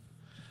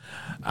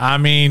 I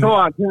mean... Come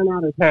on, 10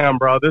 out of 10,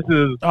 bro. This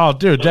is... Oh,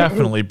 dude,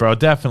 definitely, bro.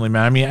 Definitely,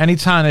 man. I mean,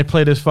 anytime they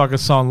play this fucking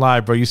song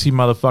live, bro, you see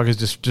motherfuckers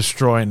just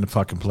destroying the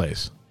fucking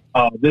place.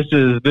 Oh, this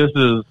is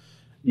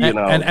you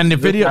know... And the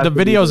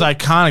video is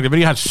iconic. The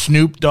video had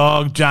Snoop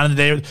Dogg, Jonathan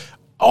Davis...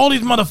 All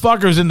these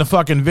motherfuckers in the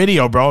fucking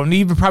video, bro. And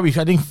even probably,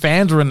 I think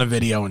fans were in the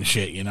video and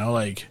shit, you know,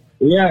 like...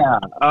 Yeah,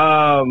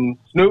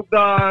 Snoop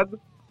Dogg,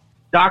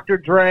 Dr.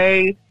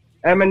 Dre,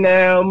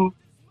 Eminem,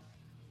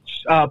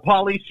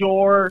 Pauly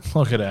Shore.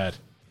 Look at that.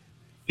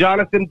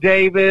 Jonathan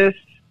Davis,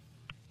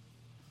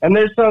 and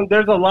there's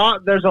a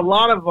lot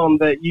of them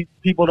that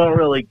people don't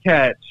really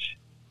catch.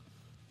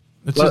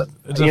 It's a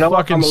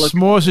fucking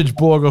sausage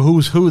board of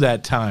who's who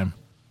that time.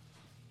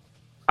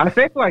 I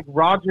think like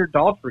Roger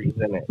Daltrey's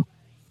in it.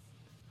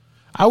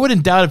 I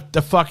wouldn't doubt if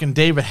the fucking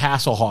David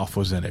Hasselhoff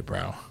was in it,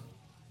 bro.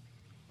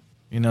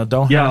 You know,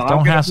 don't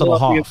hassle the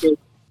Hoff.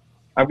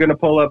 I'm going to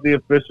pull up the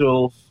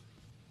official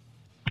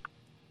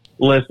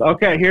list.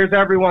 Okay, here's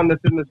everyone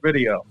that's in this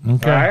video.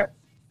 Okay. All right?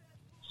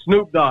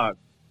 Snoop Dogg,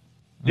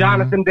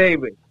 Jonathan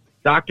Davis,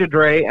 Dr.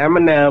 Dre,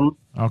 Eminem,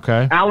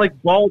 Okay. Alec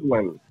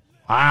Baldwin,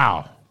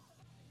 Wow.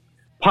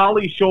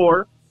 Pauly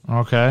Shore,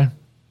 Okay.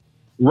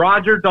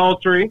 Roger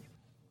Daltrey,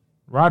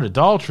 Roger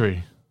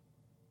Daltrey.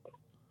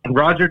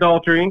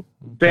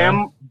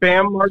 Bam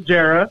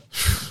Margera,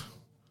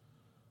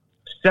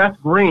 Seth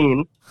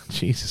Green,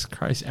 Jesus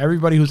Christ.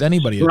 Everybody who's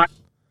anybody.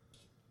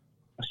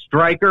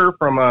 Stryker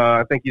from,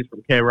 I think he's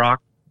from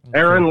K-Rock,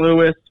 Aaron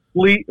Lewis,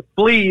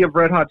 Flea of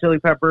Red Hot Chili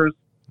Peppers,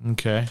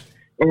 Okay.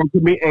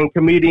 and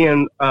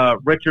comedian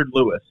Richard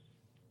Lewis.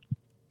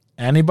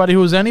 Anybody who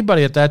was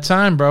anybody at that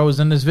time, bro, was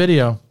in this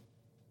video.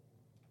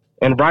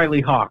 And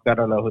Riley Hawk. I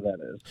don't know who that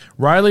is.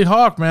 Riley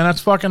Hawk, man.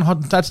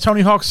 That's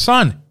Tony Hawk's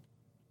son.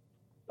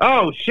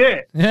 Oh,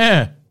 shit.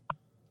 Yeah.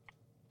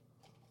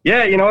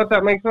 Yeah, you know what?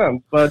 That makes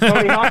sense. But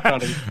Tony Hawk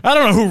on it. I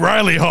don't know who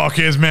Riley Hawk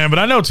is, man, but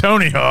I know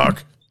Tony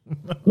Hawk.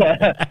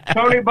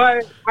 Tony,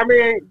 but, I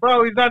mean,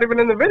 bro, he's not even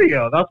in the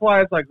video. That's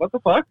why it's like, what the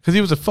fuck? Because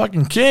he was a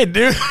fucking kid,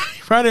 dude. He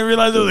probably didn't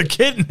realize there was a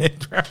kid in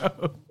it, bro.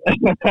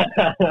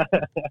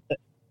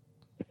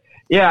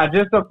 Yeah,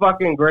 just a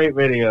fucking great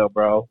video,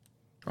 bro.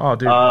 Oh,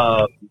 dude.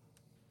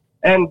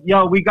 And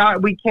yo, we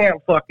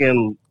can't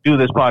fucking do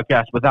this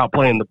podcast without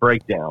playing the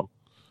breakdown.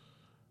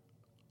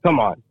 Come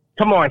on,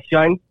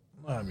 son.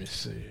 Let me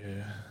see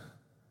here.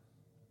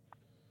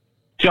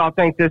 What y'all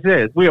think this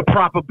is? We a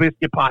proper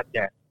Bizkit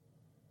podcast.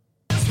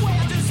 I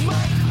swear this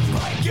might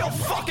break your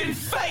fucking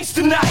face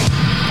tonight.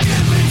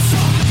 Give me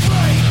something to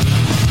break.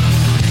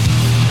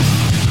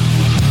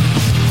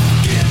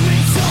 Give me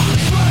something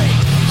to break.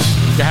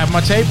 You can have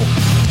my table.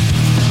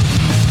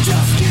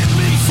 Just give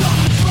me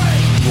something to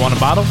break. You want a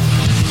bottle?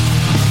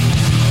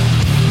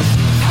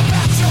 How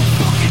about your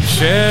fucking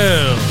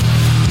Chill.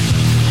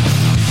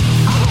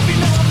 I hope you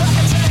know I'm like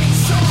a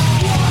chainsaw.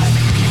 What?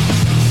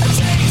 A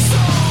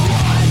chainsaw.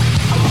 What?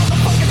 A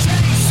motherfucking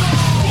chainsaw.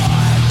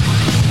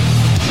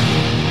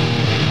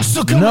 What? So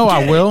You come know and I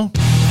get it. will.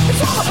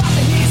 It's all about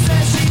the he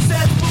said, she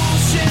said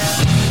bullshit.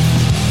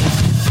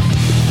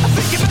 I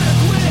think you better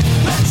quit.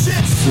 Let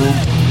shit sit.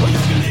 Or you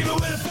can leave it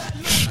with a fat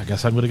lip. I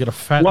guess I'm going to get a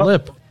fat What?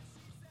 lip.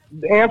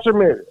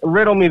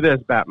 Riddle me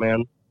this,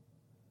 Batman.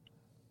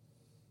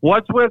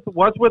 What's with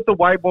the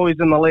white boys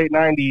in the late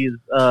 90s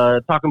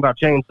talking about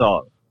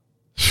chainsaws?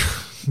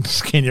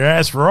 Skin your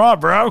ass raw,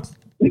 bro.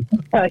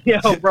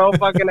 Yo, bro,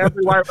 fucking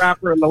every white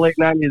rapper in the late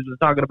 90s was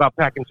talking about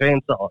packing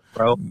chainsaws,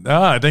 bro.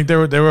 No, I think they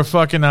were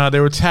fucking they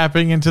were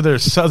tapping into their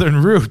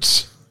southern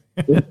roots.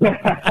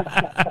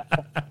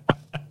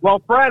 Well,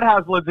 Fred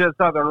has legit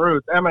southern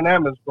roots.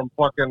 Eminem is from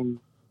fucking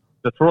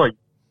Detroit.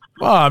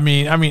 Well, I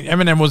mean,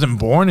 Eminem wasn't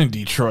born in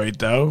Detroit,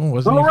 though,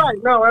 wasn't Oh, he? right.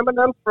 No,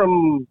 Eminem's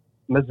from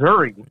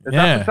Missouri. Is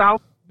that the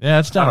South? Yeah,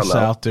 it's down I don't know.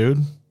 south, dude.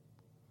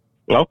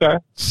 Okay.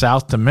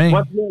 South to me.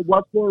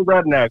 What's more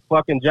redneck?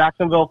 Fucking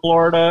Jacksonville,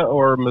 Florida,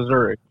 or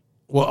Missouri?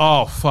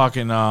 Well,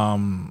 fucking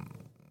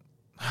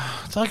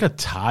it's like a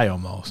tie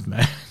almost,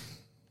 man.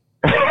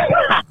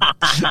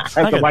 That's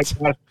like a a white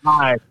guy's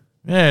tie.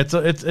 Yeah,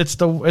 it's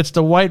the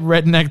white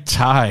redneck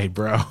tie,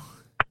 bro.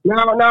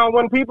 Now,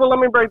 when people, let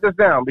me break this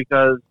down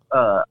because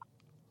I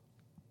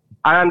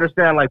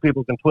understand like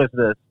people can twist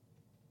this.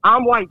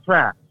 I'm white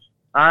trash.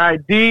 All right,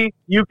 D,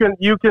 you can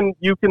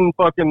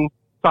fucking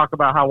talk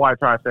about how white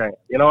trash I am.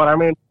 You know what I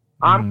mean?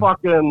 Mm-hmm.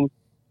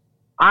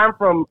 I'm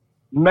from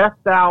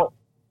messed out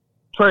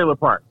trailer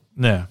park.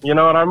 Yeah. You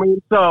know what I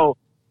mean? So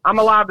I'm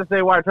allowed to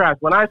say white trash.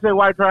 When I say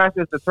white trash,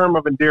 it's a term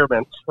of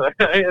endearment.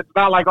 It's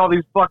not like all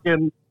these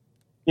fucking,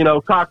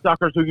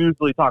 cocksuckers who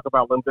usually talk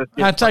about Limp Bizkit.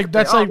 That's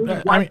like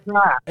I mean,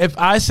 trash. if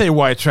I say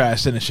white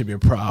trash, then it should be a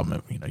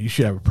problem. You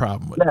should have a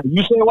problem with Yeah,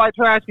 you say white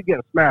trash, you're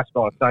getting smashed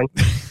on, son.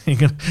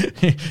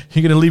 it.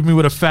 You gonna leave me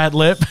with a fat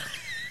lip?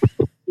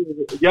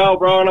 Yo,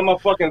 bro, and I'm gonna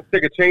fucking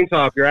stick a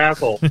chainsaw up your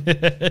asshole.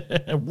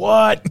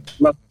 What?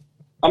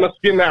 I'm gonna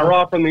skin that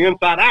raw from the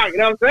inside out. You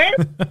know what I'm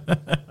saying?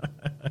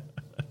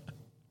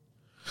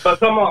 But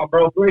come on,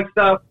 bro, great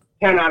stuff.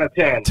 10 out of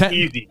 10.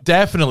 Easy.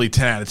 Definitely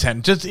 10 out of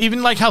 10. Just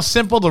even like how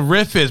simple the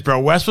riff is, bro.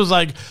 Wes was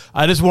like,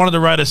 I just wanted to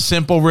write a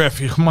simple riff.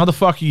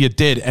 Motherfucker, you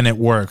did, and it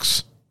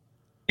works.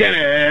 That's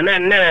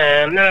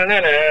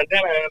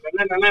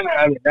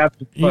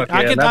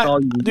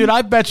all you dude,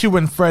 I bet you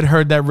when Fred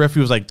heard that riff, he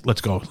was like,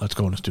 let's go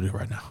in the studio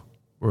right now.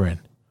 We're in.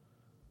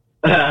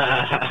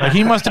 Like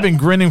he must have been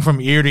grinning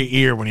from ear to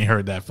ear when he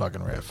heard that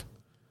fucking riff.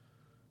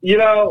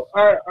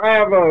 I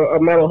have a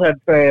metalhead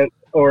fan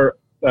or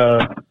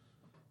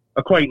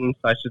acquaintance,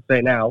 I should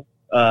say now.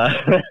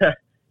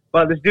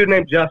 But this dude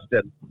named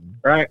Justin,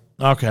 right?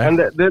 Okay. And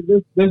this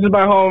is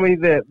my homie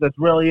that's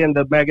really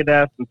into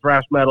Megadeth and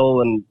thrash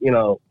metal and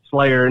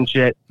Slayer and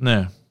shit.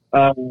 Yeah.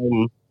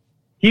 And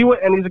he's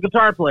a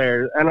guitar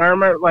player, and I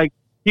remember like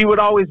he would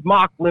always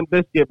mock Limp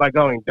Bizkit by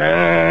going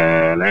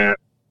 "Da-na."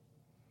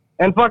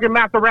 And fucking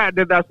Matt the Rat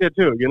did that shit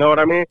too, you know what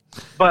I mean?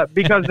 But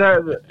because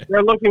they're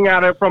looking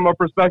at it from a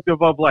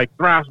perspective of like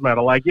thrash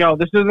metal, like yo,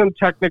 this isn't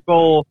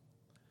technical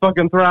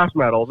fucking thrash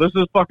metal. This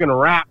is fucking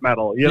rap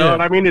metal. You know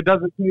what I mean? It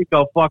doesn't take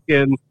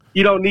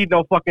you don't need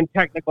no fucking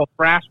technical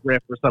thrash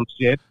riff or some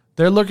shit.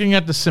 They're looking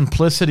at the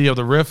simplicity of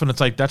the riff, and it's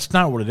like that's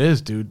not what it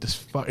is, dude.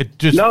 It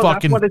just No,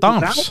 fucking that's what it's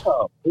thumps.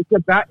 about,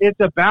 though. It's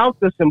about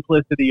the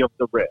simplicity of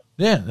the riff.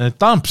 Yeah, and it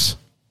thumps.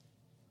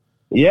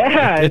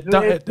 Yeah,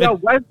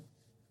 Wes.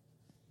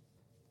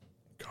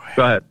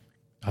 Go ahead.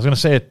 I was gonna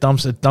say it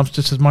thumps. It thumps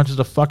just as much as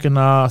a fucking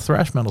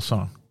thrash metal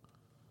song.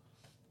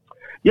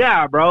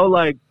 Yeah, bro.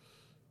 Like,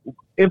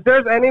 if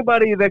there's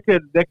anybody that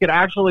could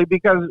actually,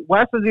 because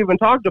Wes has even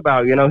talked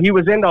about, he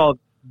was into all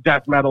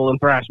death metal and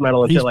thrash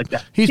metal and shit like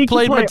that. He's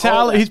played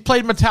Metallica. He's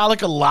played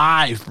Metallica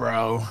live,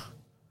 bro.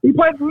 He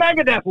played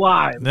Megadeth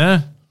live.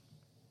 Yeah.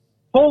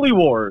 Holy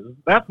Wars.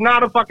 That's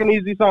not a fucking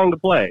easy song to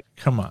play.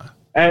 Come on.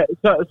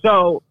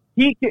 So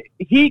he could.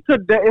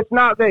 It's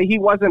not that he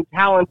wasn't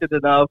talented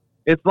enough.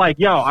 It's like,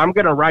 yo, I'm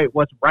gonna write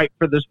what's right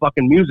for this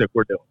fucking music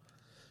we're doing.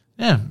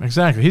 Yeah,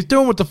 exactly. He's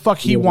doing what the fuck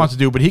he wants to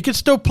do, but he can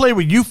still play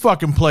what you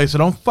fucking play, so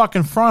don't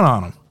fucking front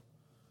on him.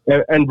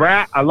 And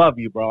Brat, I love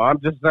you, bro.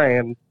 I'm just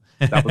saying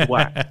that was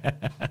whack.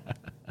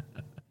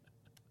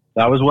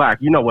 That was whack.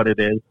 You know what it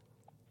is.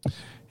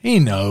 He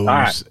knows.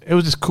 Right. It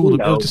was just cool.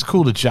 It was just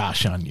cool to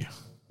josh on you.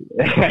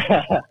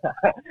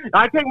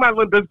 I take my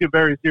Limp Bizkit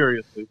very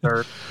seriously,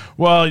 sir.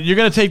 Well, you're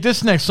gonna take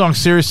this next song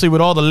seriously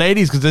with all the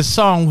ladies because this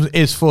song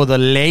is for the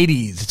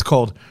ladies. It's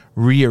called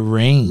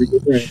Rearrange.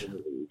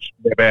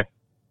 Baby.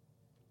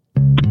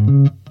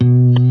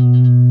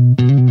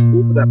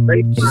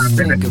 Just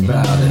think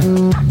about it.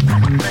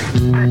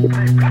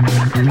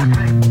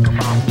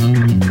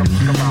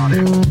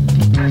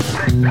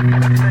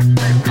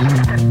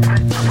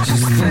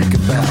 Just think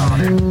about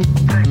it.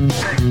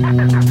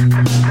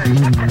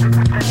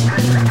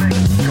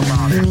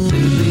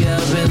 Lately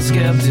I've been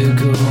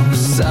skeptical,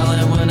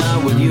 silent when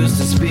I would used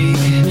to speak,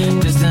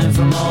 distant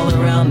from all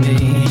around me,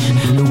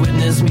 to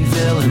witness me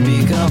fail and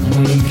become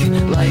weak.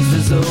 Life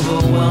is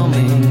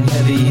overwhelming,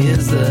 heavy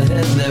is the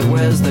head that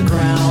wears the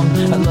crown.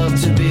 I'd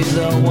love to be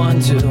the one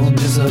to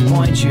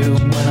disappoint you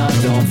when I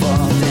don't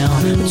fall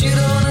down, but you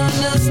don't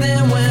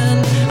understand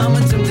when I'm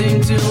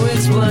attempting to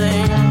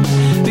explain,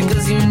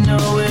 because you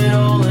know it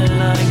all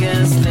and I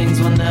guess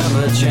things will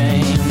never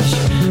change.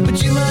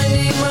 But you might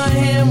need my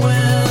hand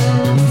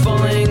when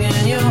falling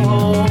in your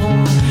hole.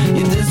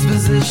 Your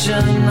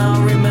disposition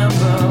I'll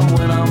remember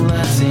when I'm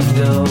letting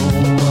go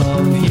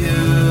of you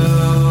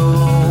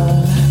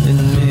and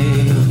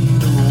me.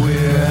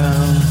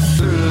 We're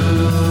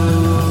through.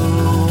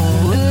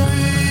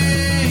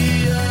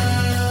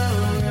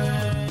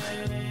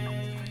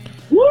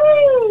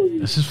 Woo!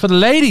 This is for the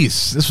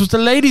ladies. This was the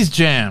ladies'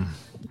 jam.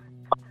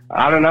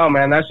 I don't know,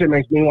 man. That shit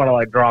makes me want to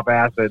like drop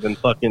acid and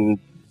fucking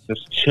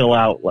just chill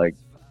out like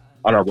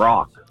on a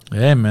rock.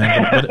 Yeah,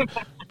 man.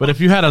 But if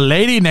you had a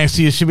lady next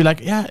to you, she'd be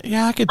like, yeah,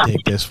 I could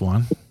take this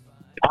one.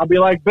 I'll be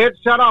like, bitch,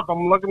 shut up.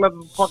 I'm looking at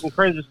the fucking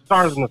crazy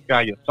stars in the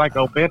sky, you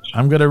psycho bitch.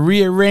 I'm going to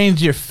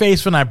rearrange your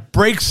face when I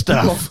break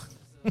stuff.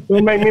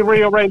 Don't make me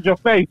rearrange your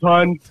face,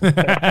 hon.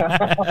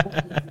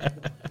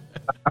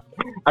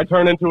 I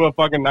turn into a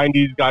fucking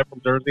 90s guy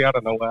from Jersey. I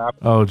don't know what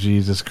happened. Oh,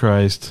 Jesus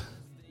Christ.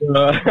 This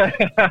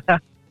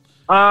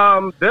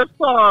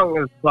song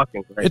is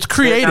fucking great. It's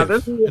creative. Now,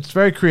 It's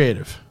very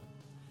creative.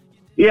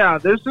 Yeah,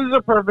 this is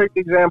a perfect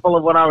example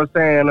of what I was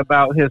saying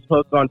about his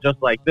hook on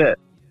Just Like This.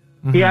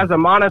 Mm-hmm. He has a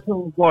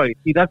monotone voice.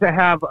 He doesn't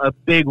have a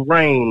big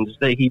range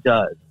that he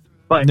does.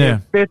 But Yeah.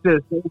 it fits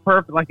it so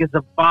perfect, like it's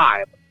a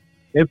vibe.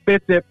 It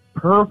fits it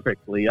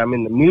perfectly. I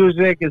mean, the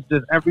music is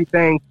just,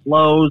 everything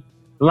flows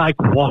like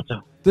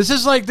water. This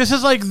is like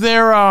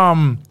their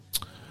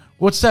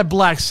what's that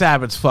Black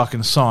Sabbath's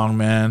fucking song,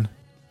 man?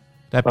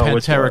 That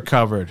which Pantera one?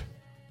 covered.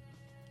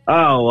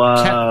 Hole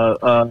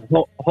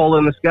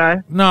in the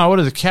Sky? No, what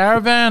is it?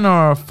 Caravan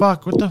or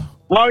fuck? What the?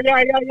 Oh,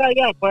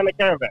 yeah. Planet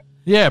Caravan.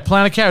 Yeah,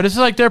 Planet Caravan. This is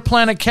like their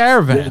Planet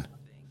Caravan.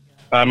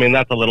 I mean,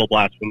 that's a little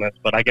blasphemous,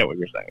 but I get what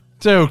you're saying.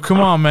 Dude, come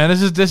on, man.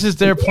 This is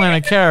their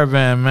Planet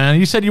Caravan, man.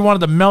 You said you wanted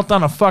to melt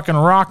on a fucking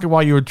rocket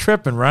while you were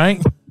tripping,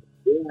 right?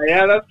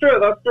 Yeah, that's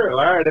true. All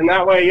right, in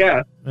that way,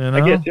 yeah. You know?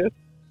 I get you.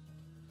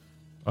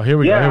 Oh, here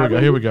we Yeah, go.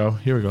 Here we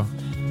go.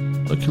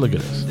 Look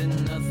at this.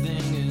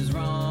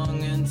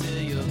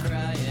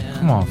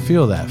 Come on,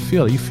 feel that.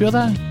 Feel it. You feel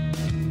that?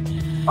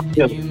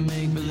 Yeah.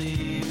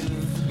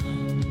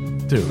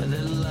 Dude.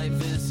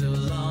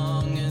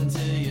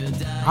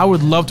 I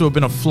would love to have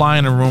been a fly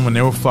in the room when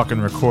they were fucking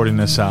recording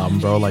this album,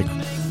 bro. Like,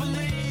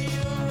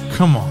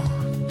 come on.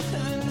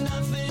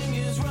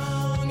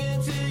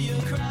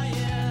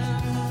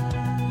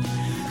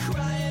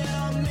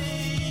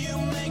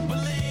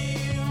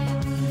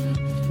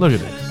 Look at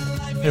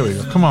this. Here we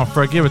go. Come on,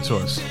 Fred, give it to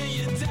us.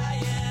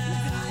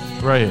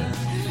 Right here.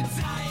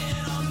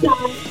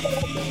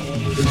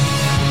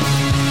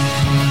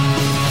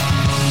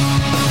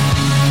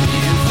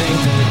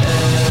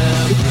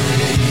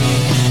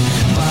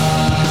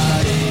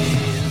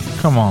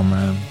 Come on,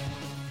 man.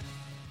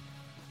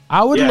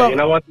 I would love. You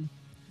know what?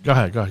 Go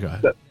ahead.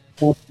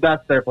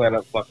 That's their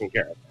Planet fucking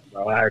Caravan,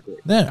 bro. I agree.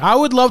 Yeah, I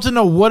would love to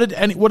know what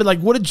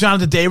did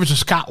Jonathan Davis or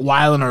Scott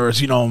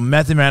Weiland or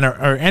Method Man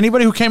or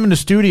anybody who came in the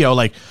studio,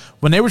 like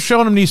when they were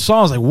showing them these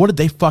songs, like what did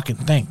they fucking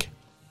think?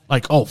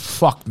 Like, oh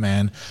fuck,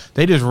 man,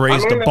 they just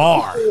raised the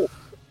bar.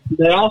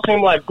 They all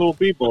seem like cool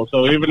people,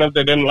 so even if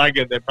they didn't like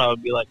it, they'd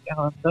probably be like, "Yeah,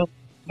 that's dope."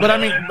 But I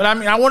mean,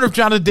 I wonder if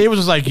Jonathan Davis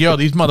was like, "Yo,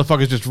 these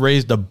motherfuckers just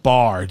raised the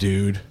bar,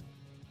 dude."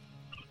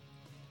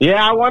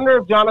 Yeah, I wonder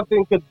if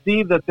Jonathan could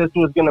see that this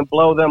was going to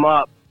blow them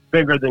up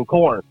bigger than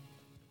Korn.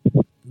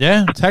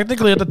 Yeah,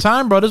 technically at the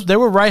time, brothers, they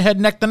were right head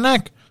neck to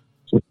neck.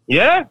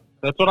 Yeah,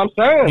 that's what I'm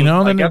saying. You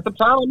know, like at the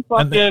time,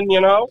 fucking, you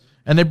know.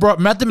 And they brought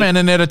Method Man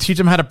in there to teach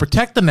him how to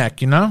protect the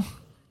neck, you know.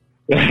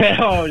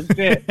 Oh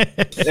shit!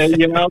 And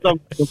you know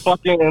the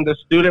fucking and the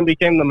student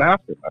became the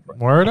master.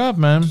 Word up,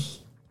 man.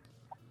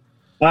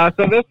 So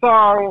this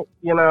song,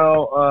 you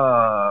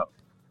know,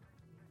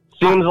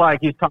 seems like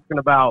he's talking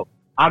about.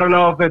 I don't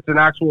know if it's an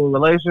actual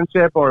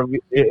relationship or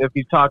if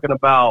he's talking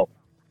about,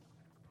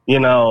 you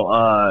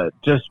know,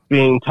 just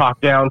being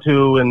talked down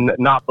to and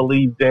not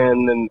believed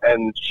in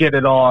and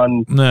shitted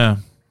on. Yeah.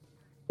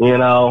 You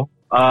know,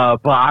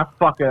 but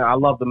I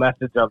love the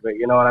message of it.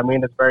 You know what I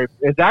mean?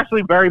 It's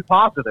actually very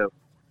positive.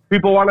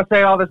 People want to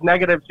say all this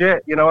negative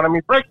shit. You know what I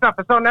mean? Break stuff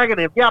is so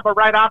negative. Yeah, but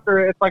right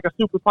after it's like a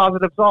super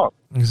positive song.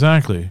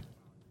 Exactly.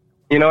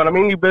 You know what I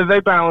mean? They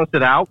balance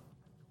it out.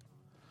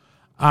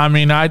 I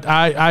mean,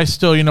 I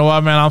still, you know what,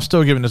 man? I'm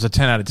still giving this a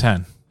 10 out of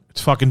 10.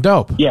 It's fucking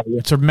dope. Yeah.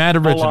 It's a mad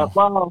original.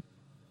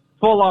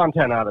 Full on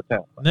 10 out of 10.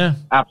 Yeah.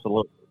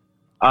 Absolutely.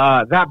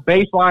 That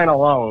bass line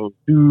alone,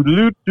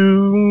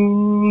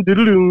 doo-doo-doo,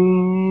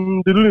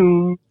 doo-doo-doo,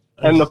 doo-doo-doo,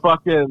 and the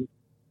fucking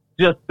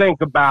Just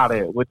Think About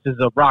It, which is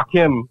a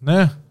Rakim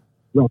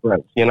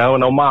reference, you know,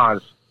 an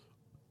homage.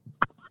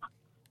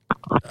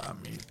 I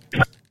mean,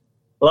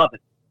 love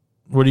it.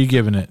 What are you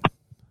giving it?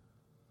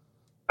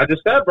 I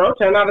just said, bro,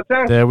 10 out of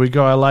 10. There we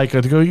go. I like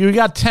it. You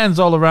got 10s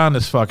all around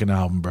this fucking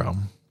album, bro.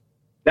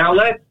 Now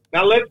let's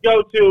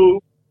go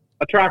to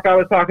a track I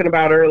was talking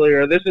about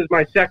earlier. This is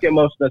my second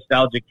most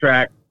nostalgic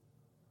track.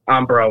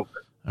 I'm Broke.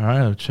 All right,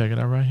 I'll check it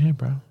out right here,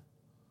 bro.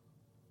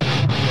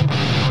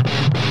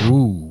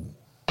 Ooh.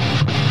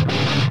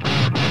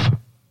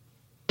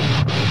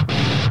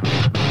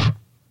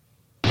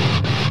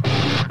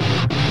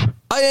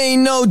 I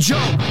ain't no joke,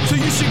 so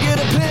you should get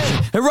a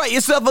pen and write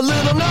yourself a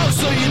little note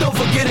so you don't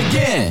forget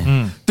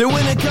again. That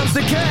when it comes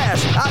to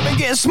cash, I've been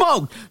getting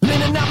smoked,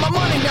 lending out my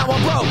money, now I'm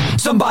broke.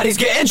 Somebody's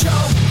getting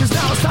choked, cause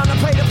now it's time to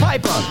pay the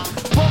piper.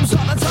 Bums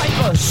on the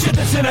typer, shit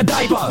that's in a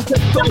diaper.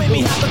 Don't make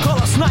me have to call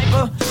a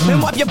sniper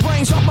and wipe your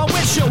brains off my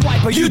windshield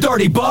wiper, you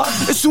dirty bug.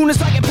 As soon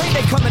as I get paid,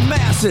 they come in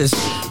masses.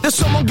 There's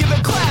someone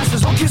giving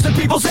classes on kissing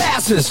people's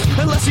asses.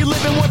 Unless you're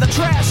living where the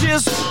trash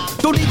is,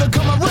 don't even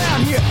come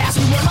around here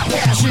asking where my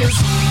cash is.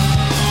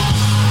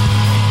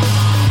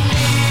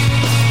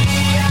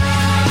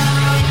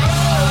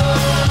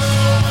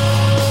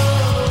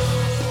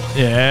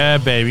 Yeah,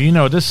 baby. You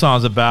know what this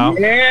song's about.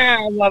 Yeah,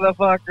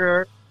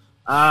 motherfucker.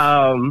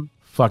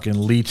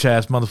 Fucking leech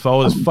ass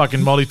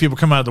motherfucker. All these people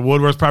come out of the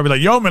woodworks probably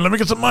like, yo, man, let me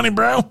get some money,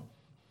 bro.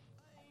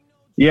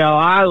 Yo,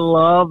 I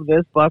love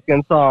this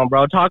fucking song,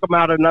 bro. Talk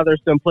about another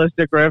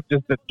simplistic riff,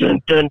 just the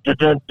dun dun dun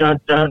dun dun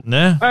dun.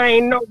 Yeah. I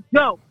ain't no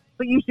joke,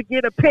 so you should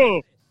get a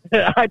pen.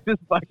 I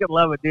just fucking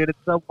love it, dude. It's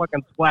so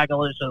fucking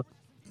swagalicious.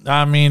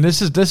 I mean,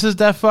 this is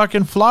that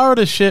fucking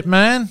Florida shit,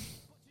 man.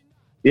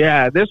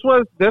 Yeah, this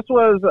was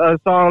a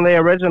song they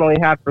originally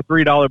had for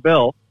 $3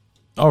 bill.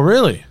 Oh,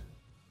 really?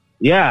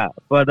 Yeah,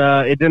 but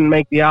it didn't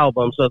make the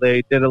album, so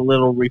they did a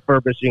little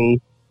refurbishing,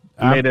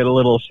 made it a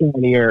little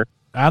shinier.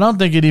 I don't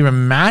think it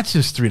even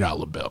matches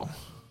 $3 bill.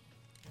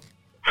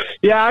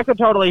 Yeah, I could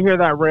totally hear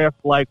that riff,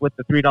 like with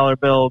the $3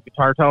 bill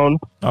guitar tone.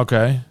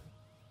 Okay.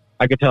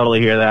 I could totally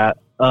hear that.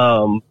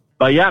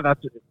 But yeah,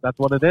 that's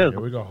what it is.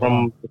 Here we go.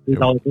 From the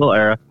 $3 bill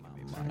era.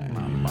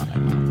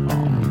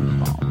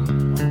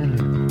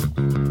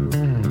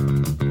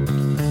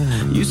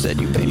 You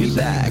said you pay me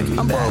back.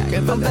 I'm broke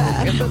and for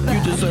that.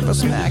 You deserve a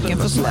smack and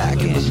for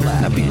slacking.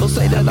 Now people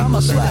say that I'm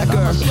a slacker.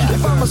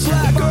 If I'm a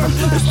slacker,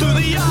 it's through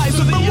the eyes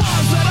of the ones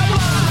that I'm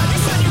blind. You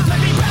said you pay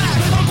me back.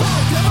 I'm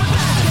broke and for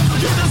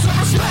that. You deserve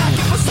a smack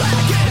and for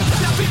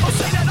slacking. Now people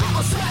say that I'm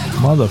a slacker.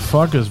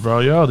 Motherfuckers, bro.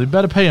 Yo, they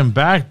better pay him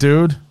back,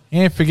 dude. He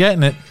ain't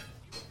forgetting it.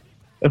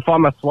 If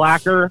I'm a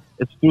slacker,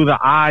 it's through the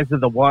eyes of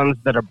the ones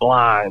that are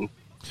blind.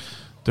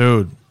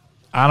 Dude,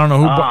 I don't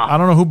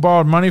know who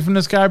borrowed money from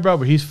this guy, bro,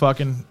 but he's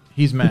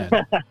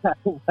mad.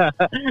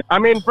 I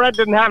mean, Fred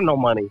didn't have no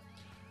money.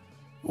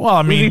 Well,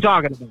 I mean, who's he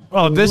talking about?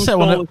 Well, this said,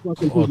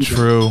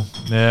 true.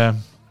 Yeah.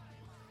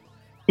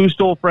 Who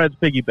stole Fred's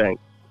piggy bank?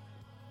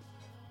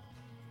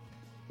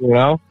 You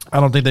know?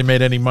 I don't think they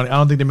made any money. I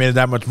don't think they made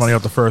that much money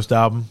off the first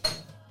album.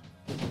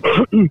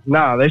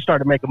 No, they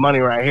started making money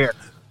right here.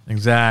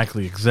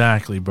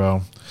 Exactly,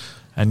 bro.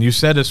 And you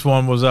said this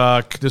one was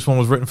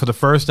written for the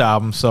first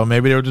album, so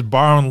maybe they were just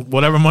borrowing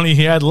whatever money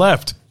he had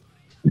left.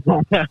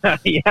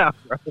 Yeah,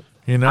 bro.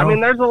 You know? I mean,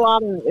 there's a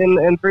lot of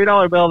in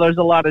 $3 bill. There's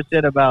a lot of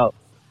shit about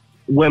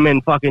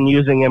women fucking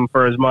using him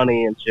for his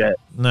money and shit.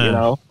 Nah. You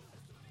know,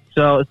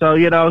 So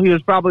you know, he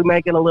was probably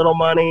making a little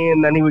money,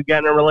 and then he would get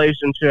in a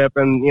relationship,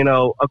 and you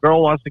know, a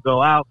girl wants to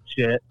go out,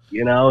 shit.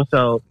 You know,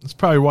 so That's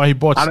probably why he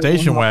bought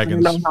station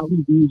wagons. I don't know how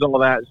he views all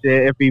that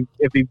shit.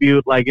 If he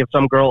viewed like if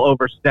some girl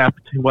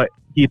overstepped what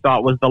he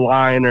thought was the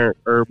line or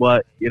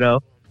what, you know.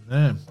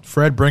 Man,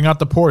 Fred, bring out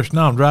the Porsche.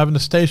 No, I'm driving the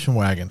station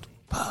wagon.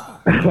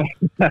 What,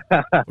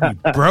 are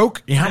you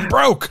broke? Yeah, I'm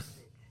broke.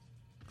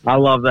 I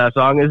love that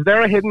song. Is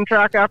there a hidden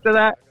track after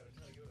that?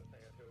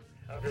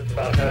 I've just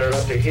about had it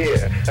up to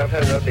here. I've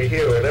had it up to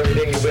here with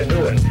everything you've been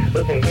doing.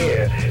 Listen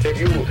here, if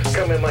you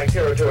come in my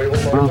territory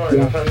one more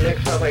time,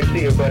 next time I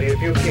see you, buddy,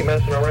 if you keep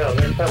messing around,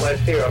 next time I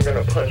see you, I'm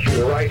going to punch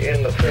you right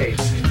in the face.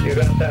 You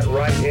got that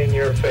right in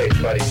your face,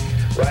 buddy.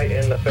 Right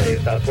in the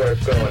face. That's where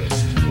it's going.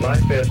 My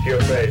fist to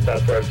your face.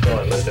 That's where it's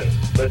going. Listen.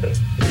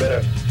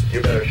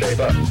 You better shape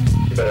up.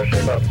 You better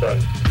shape up, son.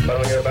 If I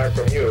don't hear back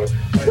from you,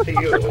 if I see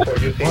you before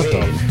you see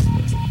me.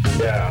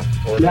 Yeah,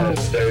 well, then,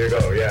 there you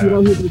go,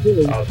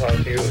 yeah. I'll talk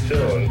to you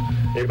soon.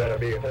 You better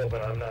be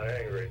hoping I'm not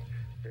angry.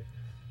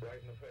 Right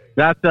in the face.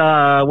 That's,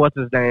 what's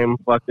his name?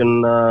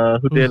 Fucking,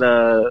 who did,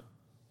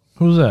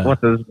 Who's that?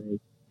 What's his name?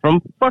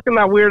 From fucking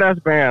that weird-ass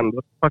band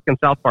with the fucking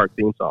South Park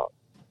theme song.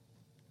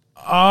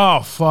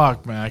 Oh,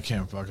 fuck, man. I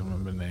can't fucking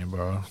remember the name,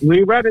 bro.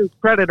 We read his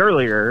credit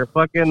earlier.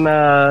 Fucking, you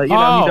know,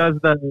 he does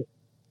the...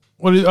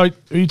 What are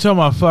you talking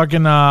about?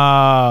 Fucking,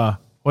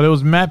 it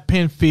was Matt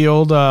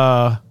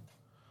Pinfield,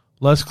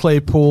 Les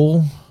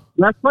Claypool.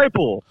 Les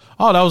Claypool.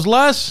 Oh, that was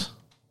Les?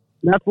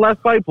 That's Les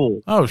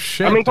Claypool. Oh,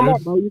 shit, I mean, come dude.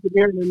 on, bro. You can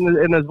hear it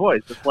in his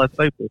voice. It's Les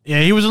Claypool.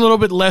 Yeah, he was a little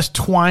bit less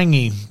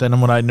twangy than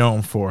what I know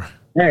him for.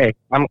 Hey,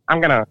 I'm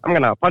gonna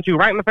punch you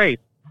right in the face.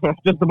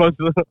 Just the most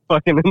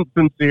fucking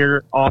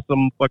insincere,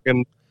 awesome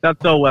fucking...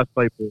 That's so Les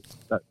Claypool.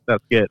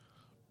 That's good.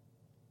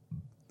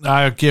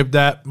 I give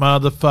that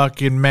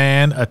motherfucking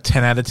man a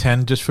 10 out of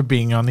 10 just for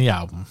being on the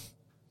album.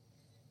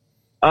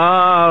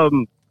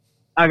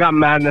 I got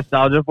mad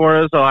nostalgia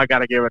for it, so I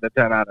gotta give it a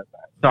 10 out of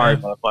 10. Sorry,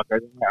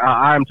 motherfucker.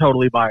 I'm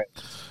totally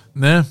biased.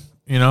 Nah,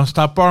 you know,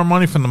 stop borrowing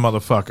money from the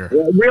motherfucker.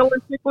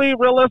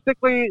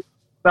 Realistically,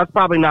 that's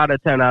probably not a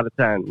 10 out of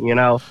 10, you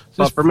know?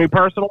 But for me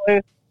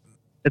personally,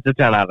 it's a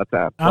 10 out of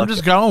 10. I'm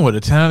just going with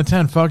it. 10 out of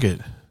 10. Fuck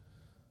it.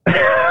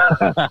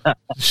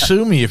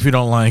 Sue me if you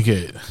don't like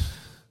it.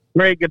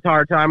 Great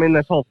guitar timing.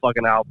 This whole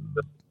fucking album.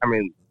 I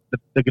mean,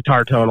 the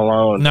guitar tone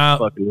alone.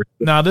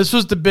 Now this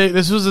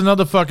was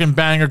another fucking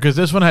banger because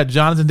this one had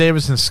Jonathan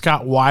Davis and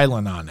Scott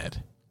Weiland on it.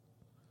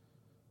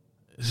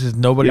 This is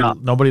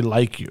Nobody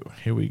Like You.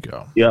 Here we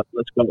go. Yep,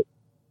 let's go.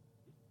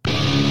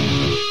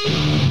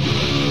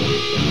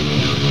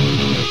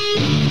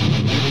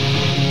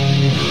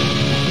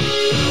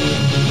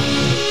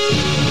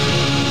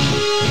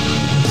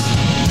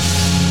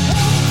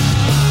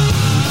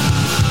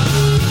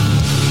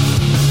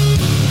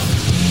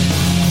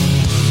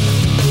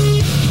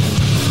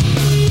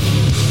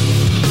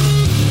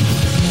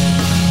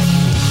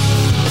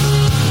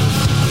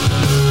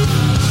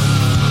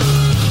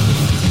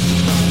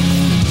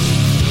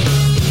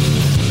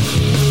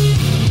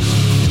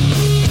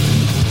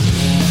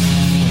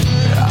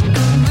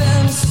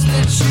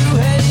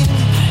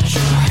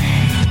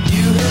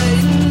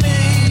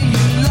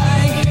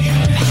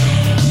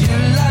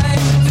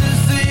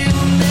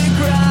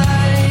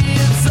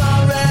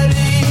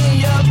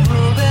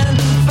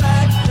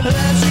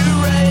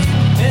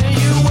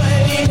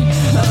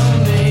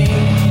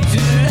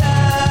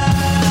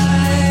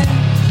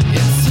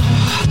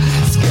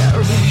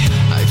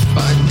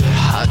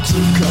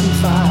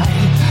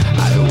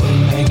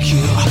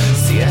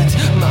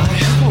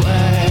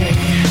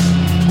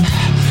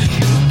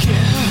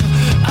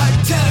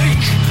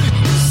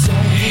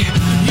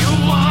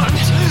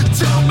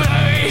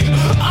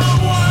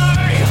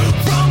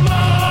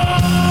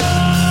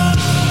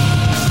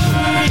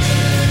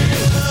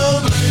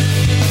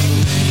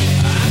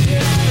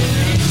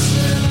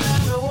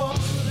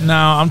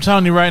 Now, I'm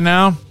telling you right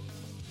now,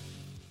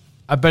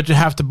 I bet you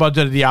half the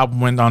budget of the album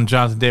went on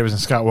Jonathan Davis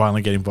and Scott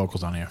Weiland getting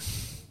vocals on here.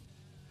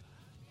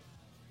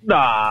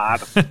 Nah.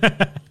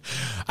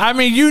 I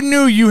mean, you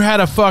knew you had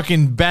a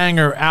fucking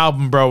banger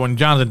album, bro, when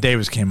Jonathan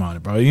Davis came on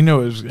it, bro. You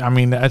knew it was, I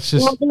mean, that's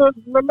just...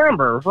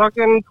 Remember,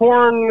 fucking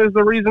Korn is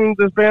the reason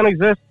this band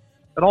exists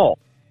at all.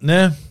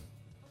 Yeah.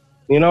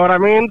 You know what I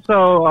mean?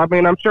 So, I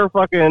mean, I'm sure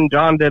fucking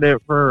John did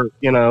it for,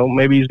 you know,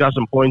 maybe he's got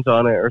some points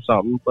on it or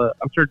something, but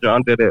I'm sure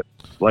John did it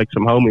like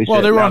some homie shit.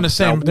 Well, they were on the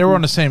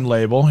same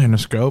label,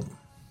 Interscope.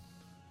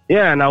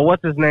 Yeah, now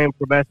what's his name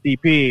from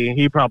SDP?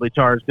 He probably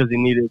charged because he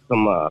needed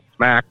some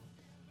smack.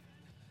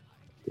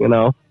 You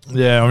know?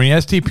 Yeah, I mean,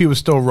 STP was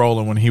still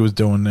rolling when he was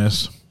doing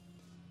this.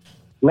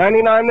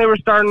 99, they were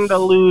starting to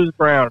lose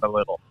ground a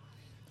little.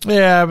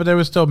 Yeah, but they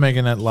were still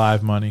making that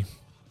live money.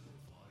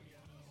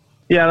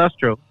 Yeah, that's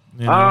true.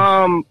 You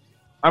know?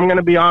 I'm going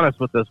to be honest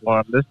with this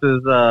one. This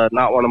is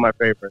not one of my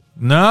favorites.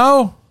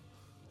 No?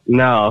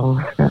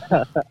 No.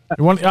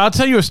 I'll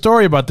tell you a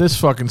story about this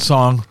fucking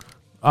song.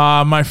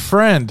 My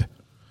friend,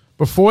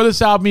 before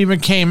this album even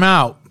came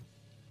out,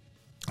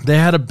 they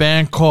had a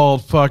band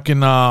called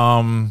fucking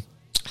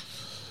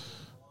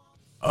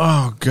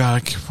Oh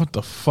God, what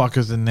the fuck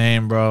is the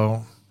name,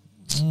 bro?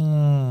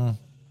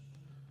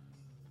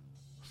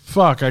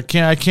 Fuck, I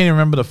can't even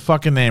remember the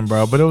fucking name,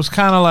 bro. But it was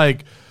kind of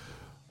like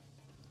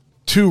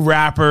two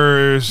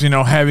rappers,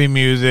 heavy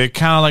music,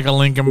 kind of like a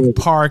Linkin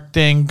Park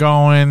thing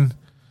going.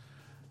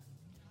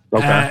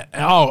 Okay.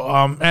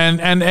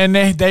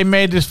 And they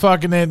made this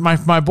fucking.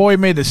 My boy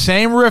made the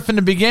same riff in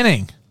the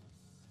beginning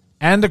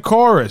and the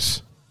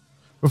chorus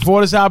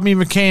before this album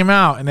even came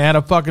out, and they had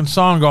a fucking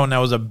song going that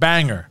was a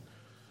banger,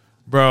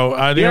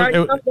 bro.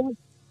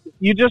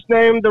 You just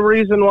named the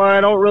reason why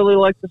I don't really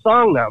like the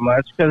song that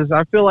much, because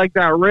I feel like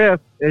that riff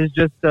is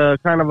just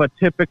kind of a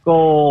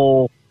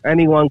typical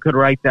anyone could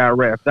write that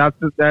riff. That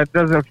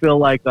doesn't feel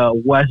like a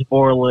Wes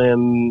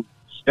Borland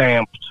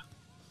stamped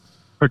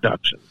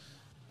production.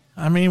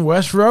 I mean,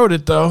 Wes wrote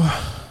it though.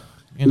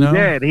 He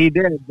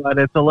did, but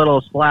it's a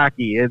little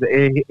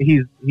slacky.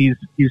 He's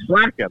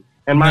slacking,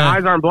 and my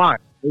eyes aren't blind.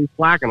 He's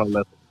slacking on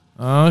this.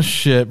 Oh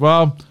shit!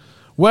 Well,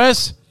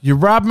 Wes, you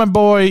robbed my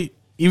boy.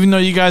 Even though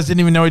you guys didn't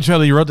even know each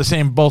other, you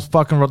both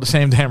fucking wrote the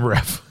same damn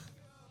riff.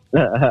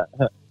 But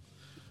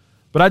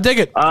I dig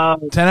it. 10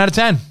 out of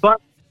 10. But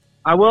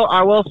I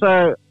will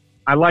say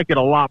I like it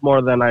a lot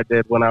more than I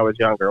did when I was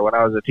younger. When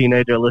I was a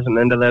teenager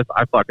listening to this,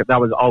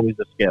 that was always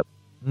a skip.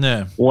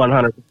 Yeah.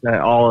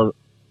 100%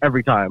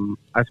 every time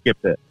I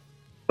skipped it.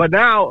 But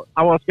now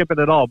I won't skip it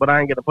at all, but I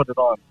ain't going to put it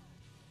on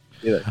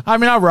either. I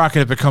mean, I'll rock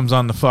it if it comes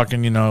on the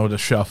fucking, the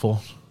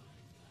shuffle.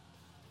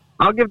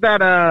 I'll give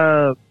that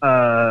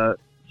a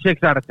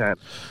 6 out of 10. I'm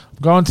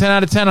going 10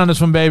 out of 10 on this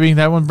one, baby.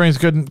 That one brings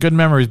good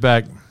memories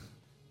back.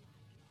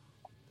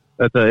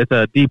 It's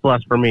a D+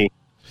 for me.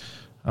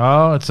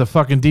 Oh, it's a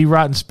fucking D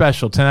rotten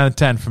special. 10 out of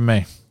 10 for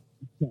me.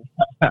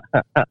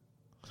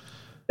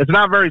 It's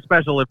not very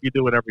special if you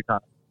do it every time.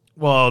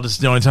 Well, this is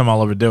the only time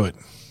I'll ever do it.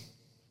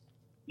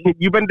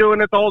 You've been doing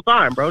it the whole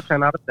time, bro.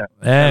 10 out of 10.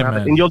 Hey,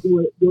 man. And you'll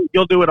do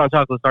it on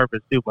Chocolate Starfish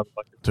too,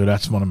 motherfucker. Dude,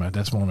 that's one of my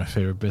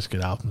favorite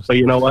Bizkit albums. But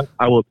you know what?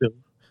 I will too.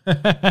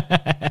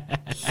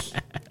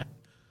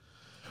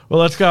 Well,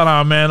 let's go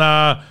on,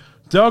 man.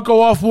 Don't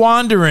go off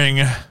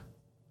wandering.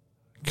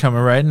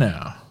 Coming right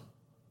now.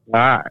 All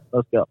right,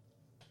 let's go.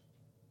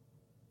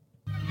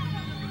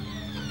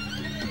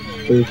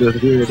 There's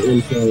this weird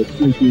intro.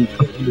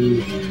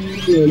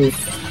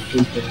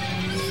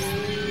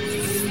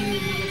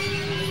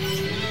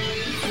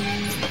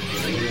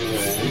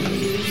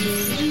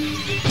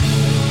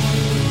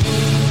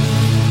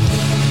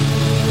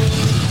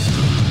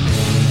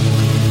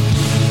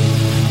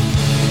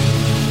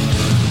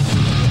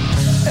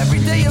 Every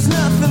day is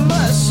nothing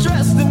but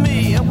stress to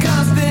me. I'm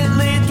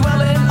constantly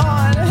dwelling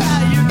on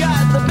how you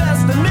got the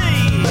best of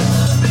me.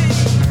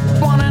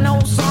 Wanna know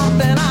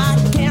something? I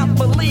can't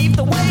believe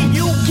the way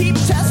you keep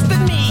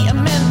testing me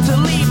and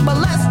mentally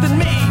molesting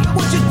me.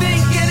 Would you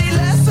think any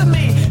less of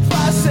me if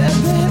I said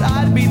that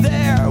I'd be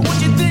there?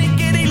 Would you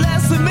think any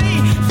less of me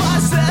if I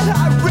said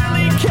I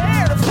really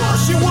cared? Of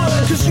course you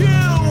would, 'cause you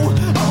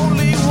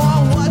only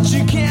want what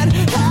you can't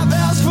have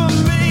else from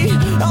me.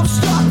 I'm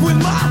stuck with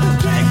my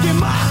dick in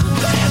my hand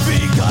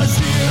because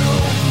you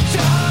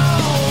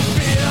don't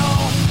feel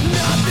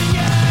nothing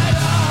at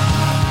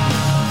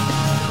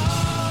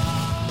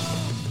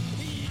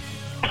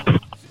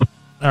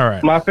all. All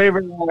right. My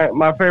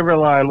favorite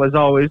line was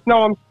always,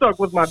 "No, I'm stuck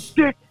with my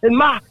dick in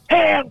my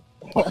hand."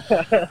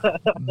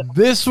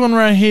 This one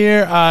right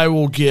here, I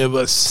will give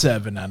a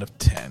 7 out of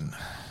 10.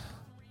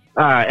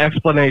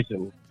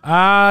 Explanation.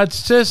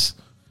 It's just,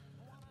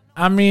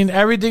 I mean,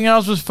 everything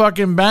else was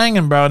fucking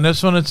banging, bro. And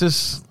this one,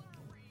 it's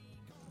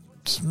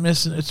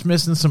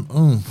missing some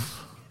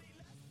oomph.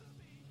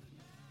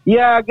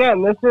 Yeah,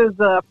 again, this is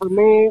for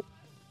me.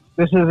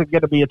 This isn't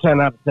going to be a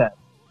 10 out of 10.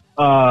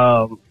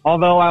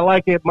 Although I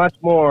like it much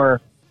more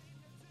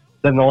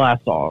than the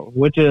last song,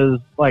 which is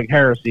like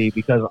heresy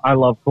because I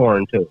love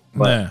Korn too,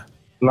 but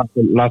not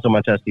so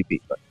much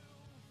STP. But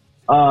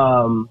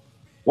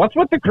what's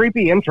with the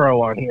creepy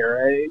intro on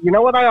here? You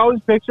know what I always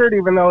pictured,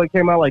 even though it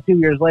came out like 2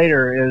 years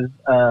later, is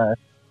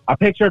I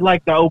pictured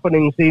like the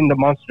opening scene to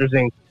Monsters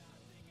Inc.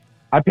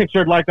 I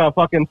pictured like a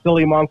fucking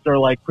silly monster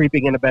like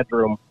creeping in a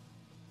bedroom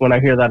when I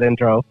hear that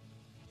intro.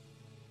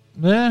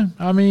 Yeah,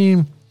 I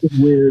mean, It's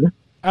weird.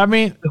 I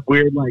mean, It's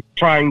weird, like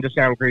trying to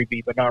sound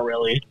creepy, but not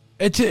really.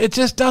 it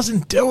just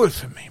doesn't do it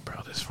for me, bro.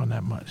 This one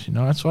that much,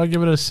 That's why I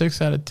give it a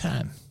 6 out of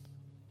 10.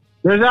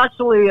 There's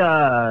actually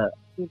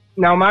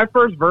now my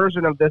first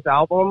version of this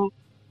album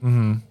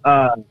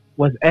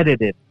was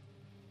edited.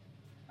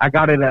 I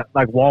got it at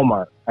like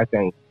Walmart, I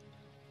think.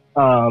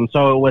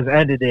 So it was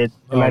edited,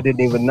 and I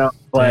didn't even know.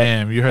 But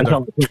damn, you heard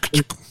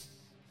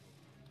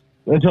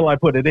until I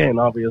put it in,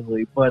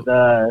 obviously. But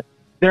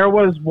there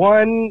was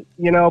one,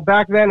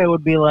 back then it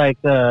would be like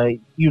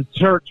you'd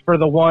search for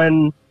the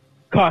one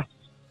cuss,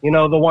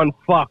 the one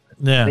fuck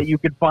that you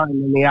could find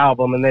in the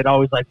album, and they'd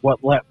always like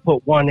put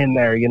one in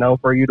there,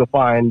 for you to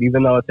find,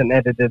 even though it's an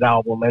edited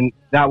album, and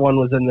that one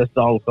was in this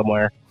song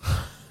somewhere.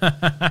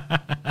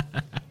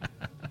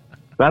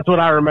 That's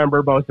what I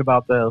remember most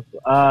about this.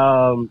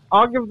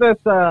 I'll give this.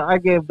 I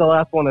gave the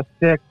last one a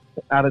 6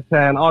 out of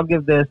 10. I'll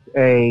give this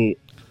a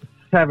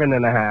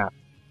 7.5.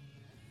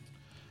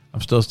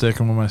 I'm still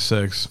sticking with my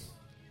 6.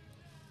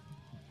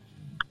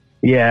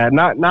 Yeah,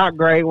 not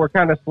great. We're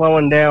kind of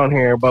slowing down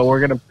here, but we're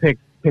gonna pick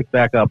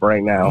back up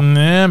right now.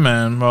 Yeah,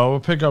 man. Well,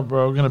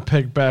 we're gonna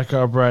pick back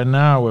up right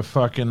now with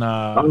fucking.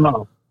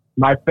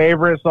 My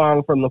favorite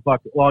song from the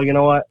fucking. Well, you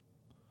know what?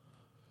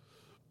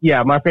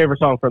 Yeah, my favorite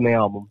song from the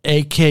album.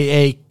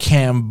 AKA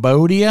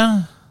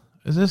Cambodia.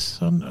 Is this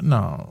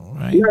no?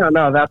 Right?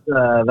 No, that's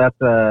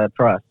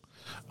Trust.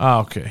 Oh,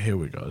 okay. Here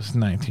we go. It's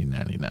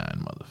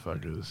 1999,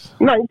 motherfuckers.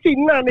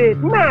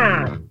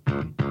 1999.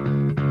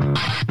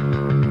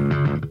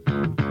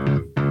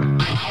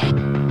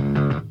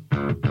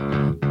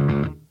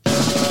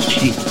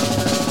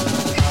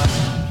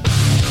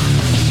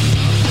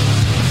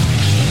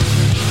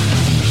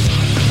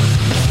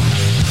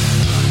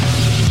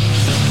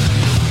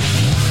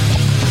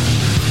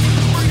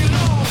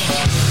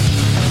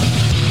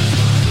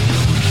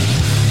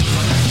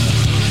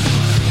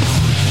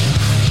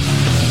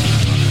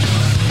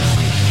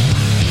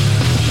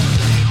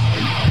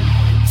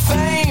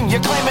 You're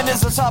claiming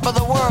is the top of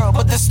the world,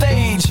 but the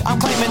stage I'm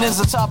claiming is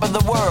the top of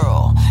the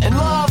world. And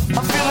love,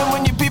 I'm feeling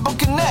when you people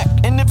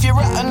connect. And if you're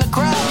out in the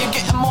crowd, you're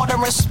getting more than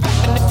respect.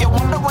 And if you're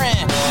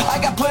wondering, I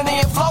got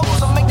plenty of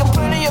flows, I'm making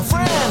plenty of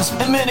friends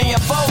and many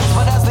of foes.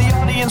 But as the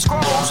audience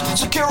grows,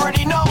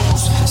 security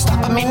knows.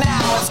 Stopping me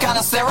now, it's kinda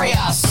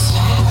serious.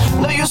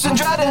 No use in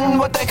dreading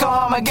what they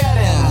call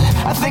Armageddon.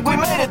 I think we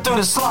made it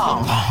through the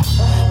slump,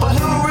 but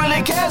who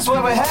really cares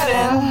where we're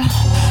heading?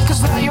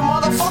 Cause now you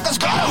motherfuckers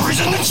got a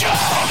reason to jump.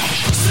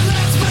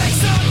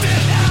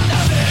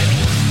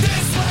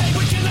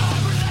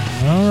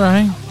 All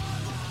right.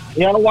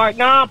 Yeah, white.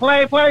 Nah,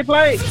 play.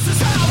 This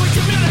is how we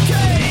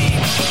communicate.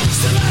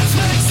 So let's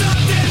make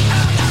something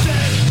out of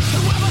it.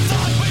 Whoever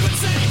thought we would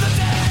save the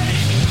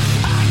day?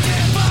 I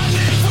can't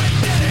believe we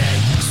did it.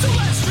 So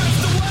let's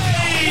drift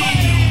away.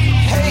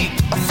 Hey,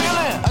 a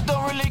feeling I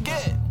don't really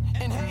get.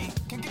 And hey,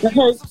 can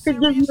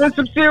give you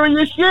Some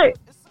serious shit.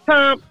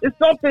 Time is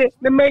something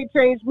that may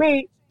change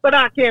me, but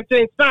I can't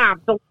change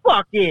time. So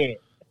fuck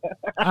it.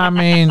 I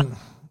mean,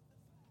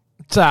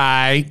 it's all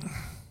right.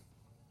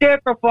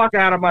 Get the fuck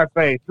out of my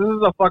face. This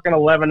is a fucking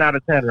 11 out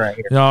of 10 right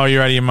here. No,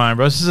 you're out of your mind,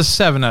 bro. This is a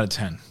 7 out of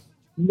 10.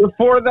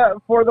 For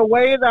the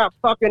way that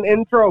fucking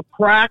intro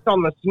cracked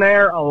on the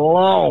snare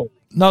alone.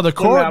 No, the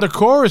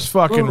chorus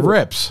fucking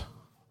rips.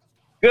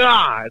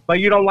 God,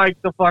 but you don't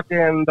like the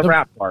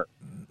rap part.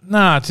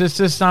 No, it's just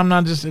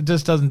it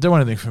just doesn't do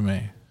anything for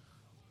me.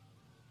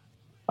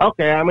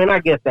 Okay, I mean,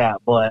 I get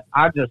that, but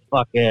I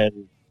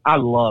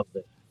love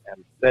this.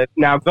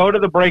 Now go to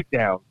the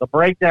breakdown. The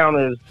breakdown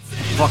is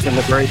fucking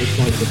the greatest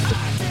thing.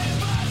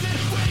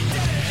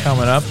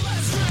 Coming up.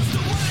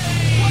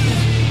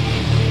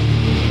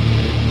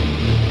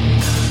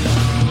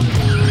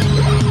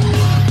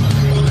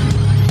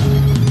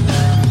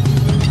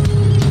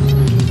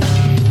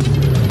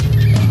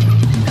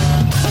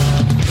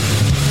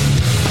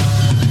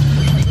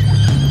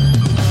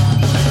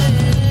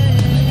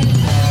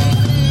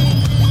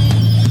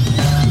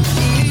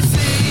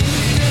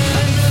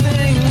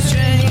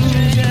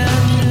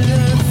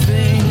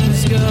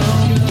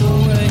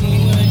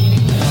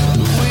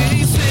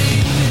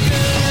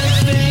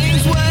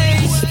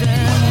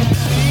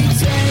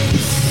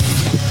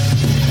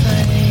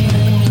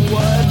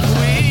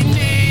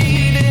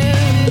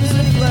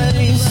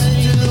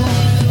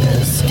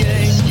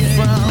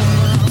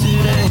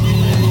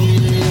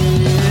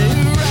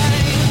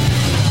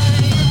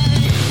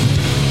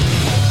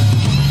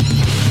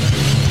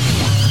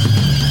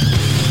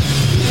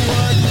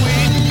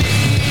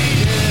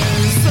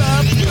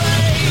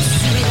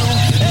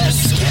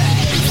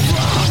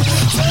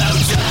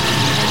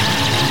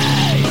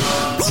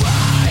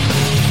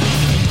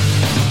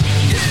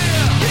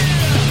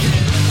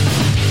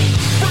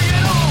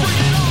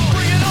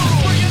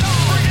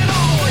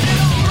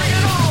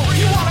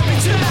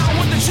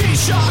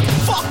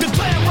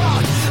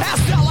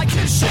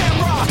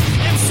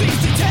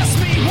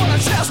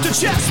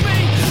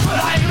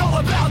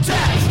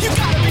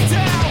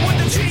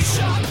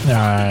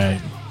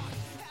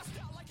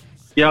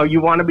 Yo,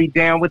 you want to be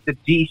down with the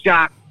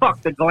G-Shock?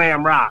 Fuck the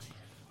glam rock.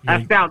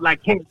 That sounds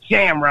like King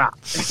Shamrock.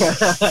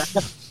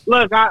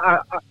 Look,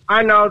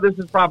 I know this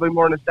is probably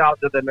more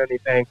nostalgia than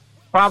anything.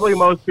 Probably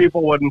most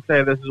people wouldn't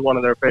say this is one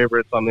of their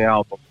favorites on the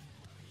album.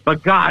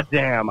 But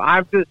goddamn,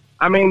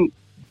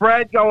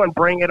 Fred going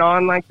Bring It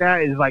On like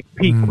that is like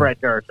peak Fred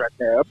Durst right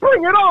there.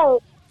 Bring it on!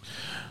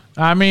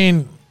 I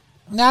mean,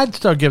 I'd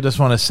still give this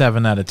one a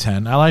 7 out of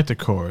 10. I like the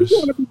chorus. You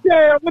want to be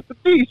down with the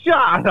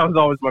G-Shot? That was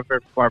always my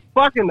favorite part.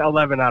 Fucking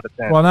 11 out of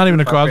 10. Well, not even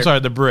the chorus. I'm sorry,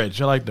 the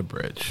bridge. I like the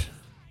bridge.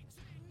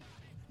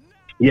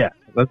 Yeah,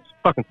 that's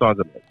fucking songs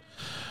of it.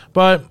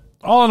 But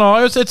all in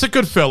all, it's a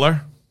good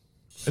filler.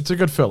 It's a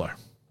good filler.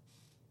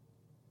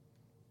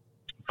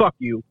 Fuck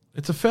you.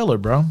 It's a filler,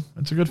 bro.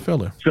 It's a good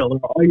filler. Filler.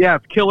 Oh, yeah,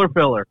 it's killer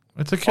filler.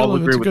 It's a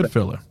killer. It's a good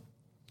filler.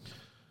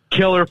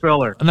 Killer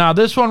filler. Now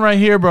this one right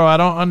here, bro, I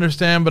don't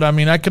understand, but I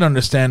mean, I can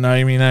understand.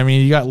 I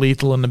mean, you got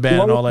Lethal in the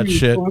band and all that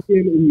shit.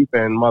 Fucking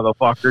even,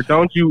 motherfucker.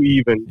 Don't you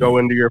even go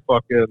into your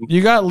fucking...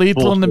 You got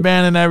Lethal in the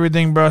band and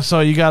everything, bro, so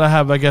you gotta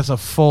have, I guess, a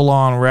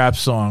full-on rap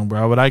song,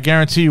 bro. But I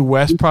guarantee you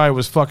Wes probably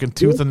was fucking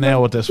tooth and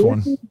nail with this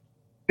one.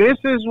 This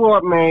is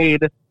what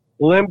made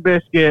Limp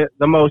Bizkit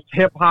the most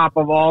hip-hop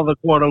of all the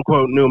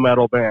quote-unquote new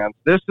metal bands.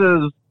 This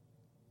is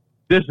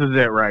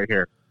it right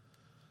here.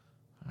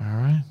 All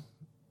right.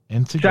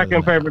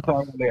 Second favorite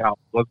song on the album.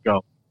 Let's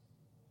go.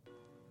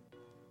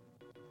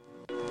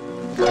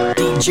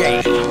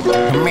 DJ,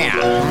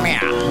 meow,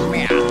 meow,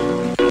 meow.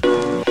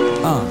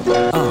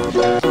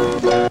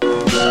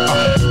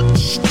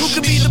 Who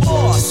could be the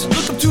boss?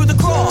 Look up to the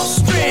cross,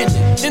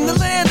 stranded in the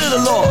land of the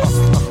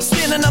lost.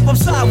 Standing up, I'm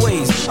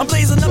sideways. I'm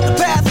blazing up the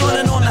path,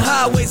 running on the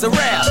highways of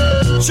rap.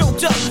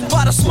 Choked up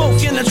by the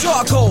smoke and the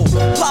charcoal.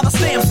 Lava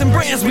stamps and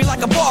brands me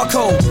like a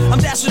barcode. I'm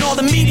dashing all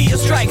the media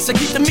strikes. I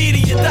keep the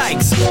media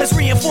dikes. It's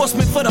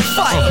reinforcement for the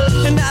fight.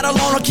 And not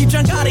alone, I'll keep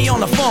John Gotti on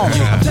the phone.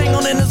 I'm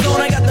tangled in the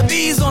zone, I got the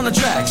bees on the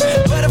track.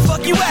 Where the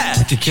fuck you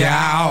at? The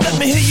cow. Let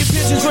me hear your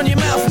pigeons run your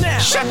mouth now.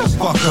 Shut the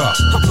fuck up.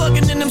 I'm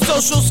plugging in them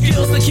social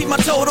skills to keep my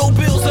total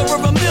bills over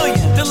 $1 million.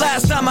 The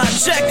last time I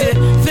checked it,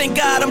 thank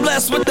God I'm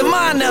blessed with the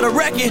mind that'll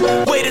wreck it.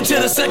 Waited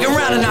till the second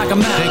round and knock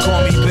 'em out. They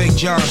call me Big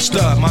John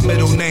Stud, my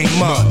middle name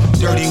Mud.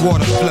 Dirty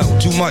water flow,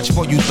 too much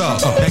for you thug.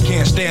 That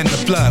can't stand the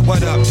flood.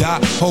 What up,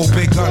 Doc? Hold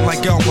big gun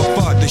like Elmer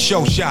Fudd, the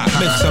show shot.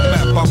 Mr.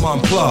 Meth, I'm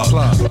unplugged.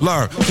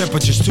 Learn,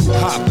 temperature's too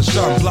hot, the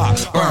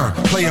sunblock. Burn,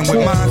 playing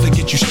with minds to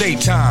get you state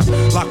time.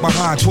 Lock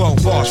behind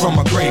 12 bars from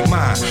a great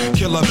mind.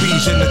 Killer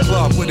bees in the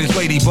club with his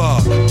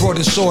ladybug. Brought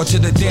his sword to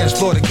the dance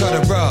floor to cut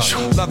a rug.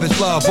 Love is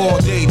love all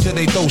day till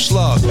they throw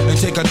slug. And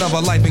take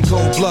another life in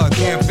cold blood.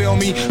 Can't feel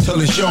me till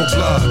it's your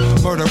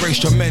blood. Murder race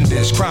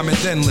tremendous, crime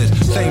is endless.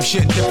 Same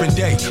shit, different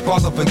day.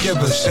 Father forgive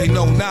us. They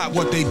know not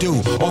what they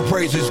do. All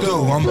praises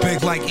due. I'm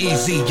big like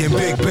Easy and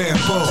Big Bamboo.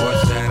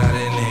 What's that? I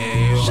didn't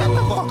hear you. Shut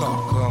the fuck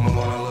up. Come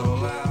on a little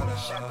louder.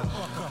 Shut the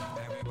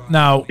fuck up.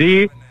 Now,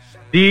 heed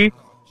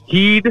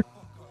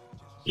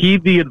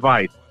the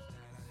advice.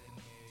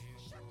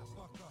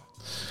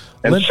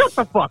 And shut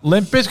the fuck.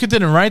 Limp Bizkit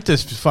didn't write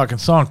this fucking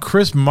song.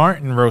 Chris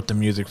Martin wrote the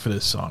music for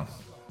this song.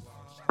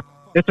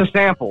 It's a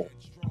sample.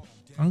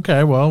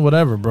 Okay, well,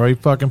 whatever, bro. You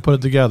fucking put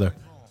it together.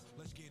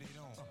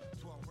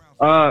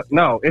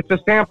 No, it's a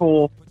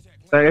sample.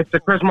 It's a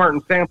Chris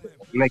Martin sample,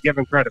 and they give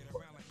him credit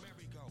for it.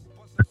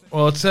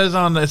 Well, it says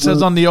on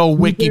the old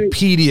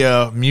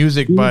Wikipedia,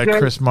 music by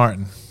Chris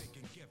Martin.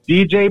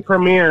 DJ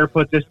Premier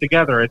put this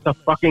together. It's a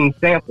fucking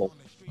sample.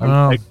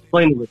 I'm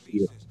explaining it to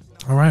you.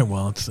 All right,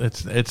 well,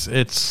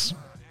 it's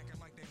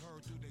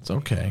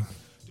okay.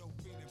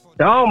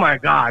 Oh my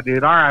god,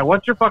 dude! All right,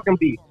 what's your fucking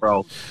beef,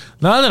 bro?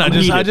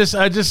 Nothing. I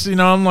just, you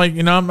know, I'm like,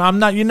 you know, I'm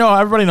not, you know,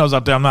 everybody knows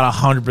out there, I'm not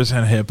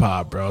 100% hip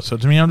hop, bro. So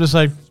to me, I'm just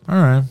like, all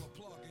right.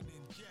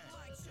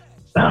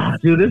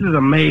 Dude, this is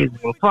amazing.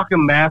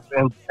 Fucking Math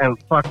and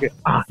fucking,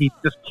 he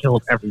just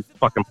killed every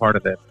fucking part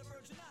of it.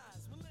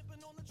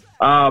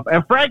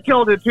 And Fred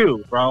killed it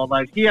too, bro.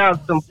 Like, he has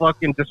some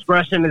fucking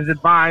discretion is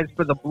advised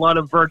for the blood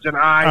of virgin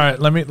eyes.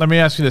 All right, let me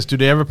ask you this: do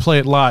they ever play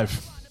it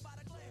live?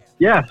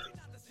 Yes.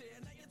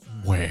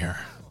 Where?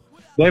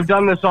 They've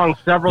done this song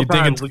several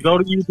times. Go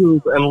to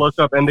YouTube and look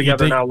up "And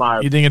Together Now"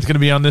 live. You think it's going to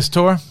be on this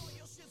tour?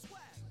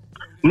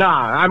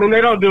 Nah, I mean, they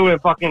don't do it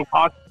fucking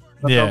constantly,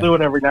 but they'll do it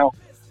every now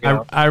and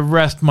then. I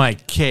rest my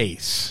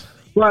case.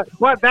 But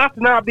that's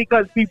not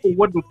because people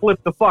wouldn't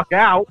flip the fuck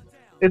out.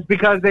 It's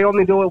because they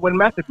only do it when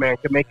Method Man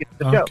can make it to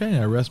the show. Okay,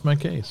 I rest my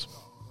case.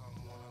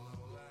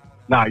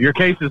 Nah, your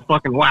case is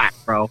fucking whack,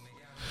 bro.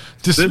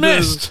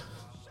 Dismissed.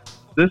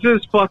 This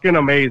is fucking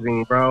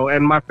amazing, bro.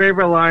 And my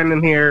favorite line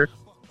in here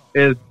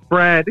is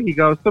Fred. He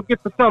goes, "So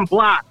get the sun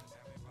blocked.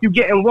 You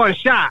get in one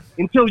shot.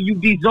 Until you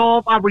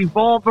dissolve, I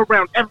revolve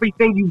around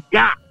everything you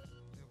got."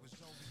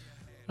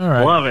 All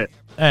right. Love it.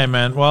 Hey,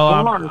 man. Well,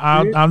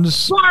 I'm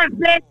just... Bars,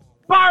 bitch!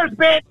 Bars,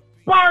 bitch!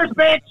 Bars,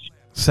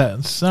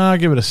 bitch! I'll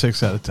give it a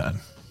 6 out of 10.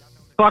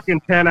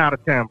 Fucking 10 out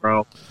of 10,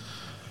 bro.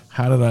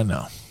 How did I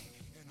know?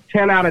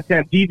 10 out of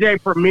 10.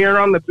 DJ Premier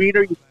on the beat.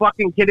 Are you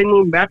fucking kidding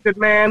me, Method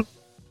Man?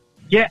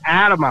 Get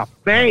out of my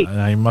face.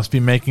 You must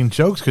be making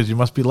jokes because you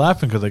must be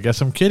laughing because I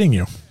guess I'm kidding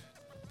you.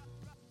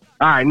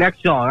 All right,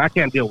 next song. I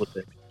can't deal with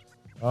this.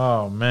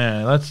 Oh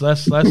man, let's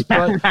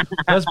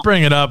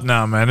bring it up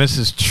now, man. This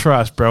is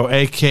Trust, bro,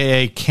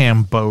 aka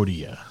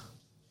Cambodia.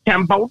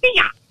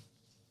 Cambodia.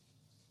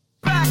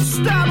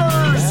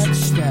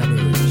 Backstabbers.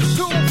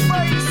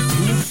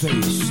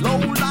 Two-face. Low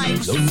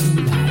lights.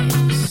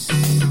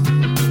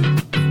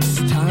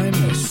 It's time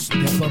to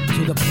step up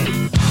to the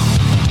plate.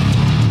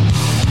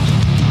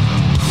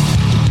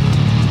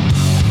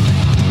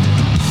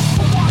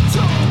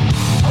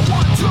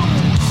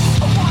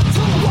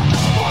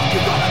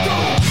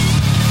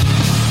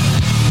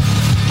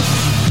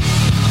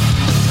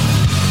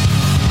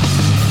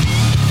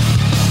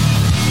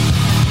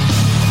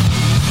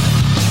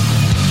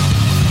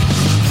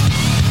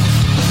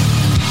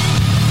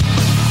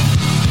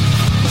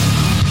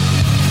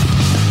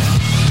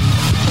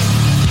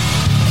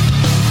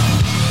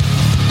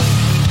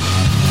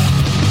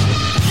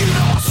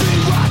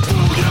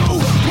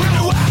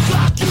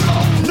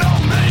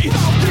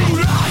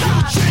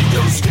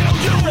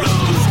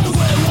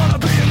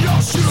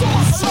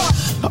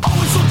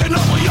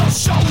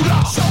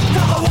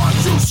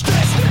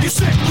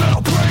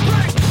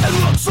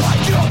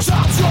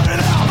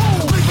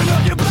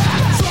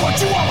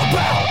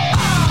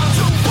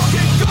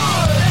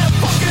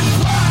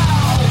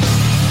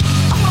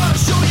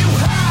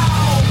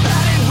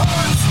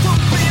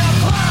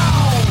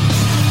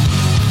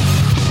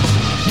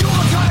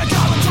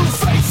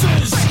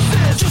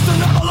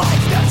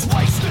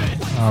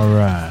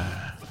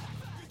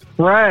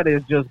 Fred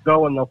is just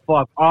going the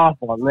fuck off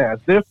on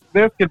this.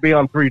 This could be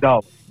on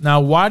 $3. Now,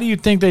 why do you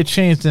think they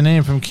changed the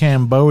name from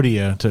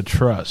Cambodia to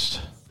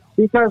Trust?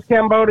 Because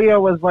Cambodia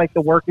was like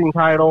the working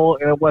title,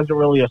 and it wasn't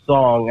really a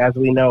song, as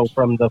we know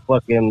from the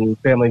fucking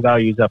Family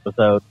Values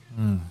episode.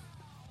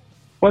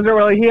 Wasn't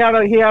really. He had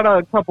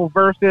a couple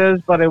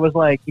verses, but it was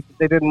like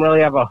they didn't really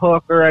have a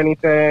hook or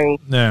anything.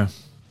 Yeah.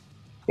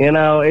 You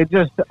know, it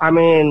just. I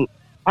mean,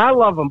 I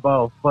love them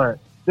both, but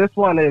this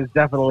one is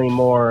definitely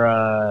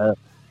more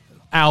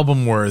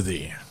album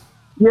worthy.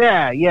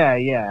 Yeah.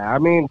 I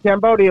mean,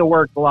 Cambodia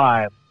worked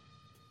live.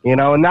 You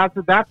know, and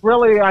that's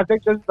really, I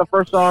think this is the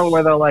first song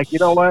where they're like, you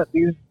know what,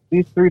 these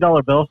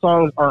 $3 bill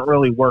songs aren't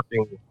really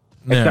working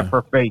except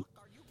for Faith.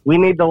 We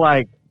need to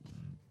like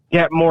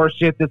get more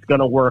shit that's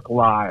gonna work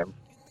live.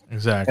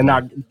 Exactly. And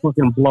not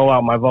fucking blow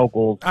out my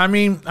vocals. I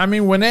mean,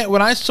 when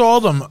I saw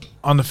them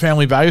on the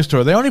Family Value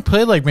Tour, they only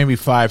played like maybe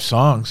 5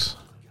 songs,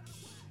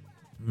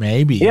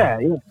 maybe. Yeah.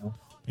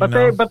 But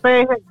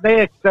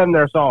they extend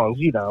their songs,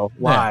 you know,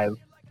 live. Yeah.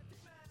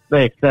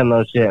 They extend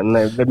those shit and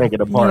they make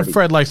it a party. You know,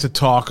 Fred likes to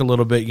talk a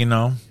little bit, you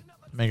know,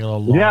 make it a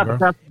little longer. Yeah,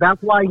 but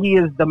that's why he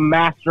is the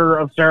master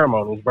of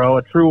ceremonies, bro.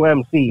 A true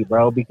MC,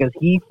 bro, because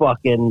he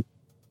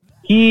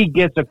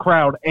gets a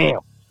crowd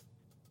amped.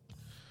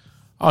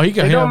 Oh, it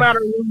don't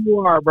matter who you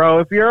are, bro.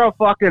 If you're a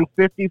fucking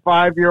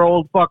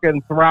 55-year-old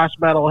fucking thrash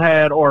metal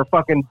head or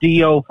fucking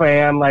Dio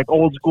fan, like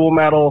old school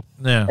metal,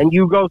 and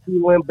you go see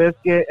Limp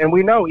Bizkit, and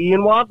we know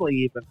Ian Wadley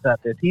even said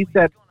this. He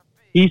said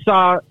he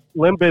saw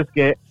Limp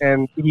Bizkit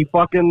and he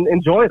fucking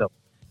enjoyed them.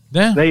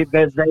 Yeah.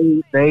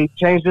 They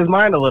changed his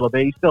mind a little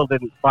bit. He still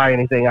didn't buy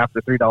anything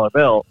after $3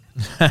 bill.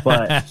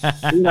 But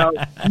you know,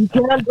 you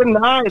can't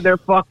deny their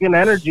fucking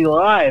energy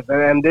live.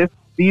 And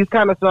these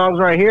kind of songs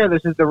right here,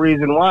 this is the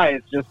reason why.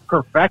 It's just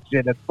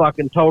perfection. It's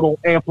fucking total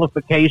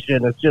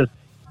amplification. It's just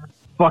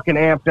fucking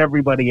amps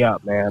everybody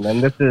up, man.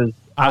 And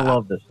I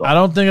love this song. I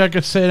don't think I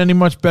could say it any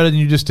much better than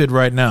you just did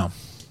right now.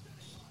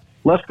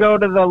 Let's go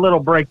to the little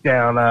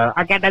breakdown.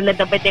 I got a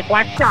little bit of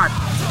question.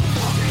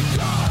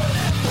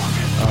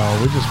 Oh,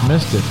 we just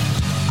missed it.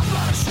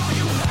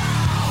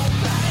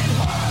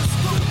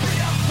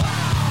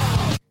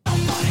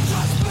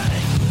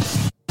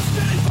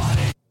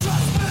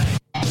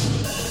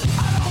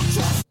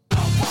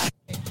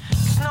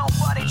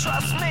 Nobody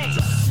trusts me.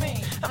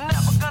 I'm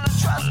never gonna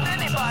trust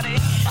anybody.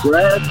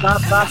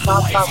 Stop.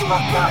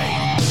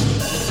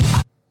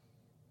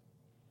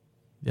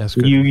 Yes,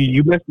 good.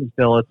 You missed it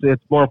still.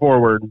 It's more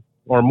forward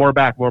or more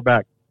back.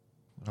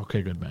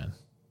 Okay, good man.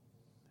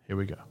 Here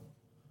we go.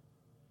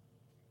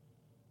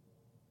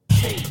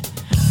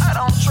 I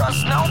don't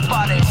trust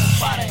nobody.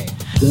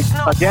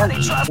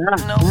 Nobody trusts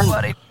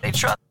nobody. They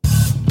trust.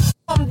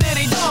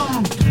 Diddy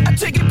dum. I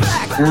take it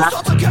back. It's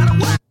also kind of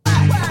whack.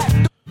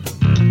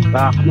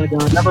 Oh my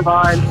God, never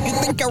mind. You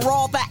think you're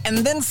all that and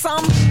then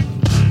some?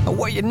 Or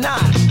were you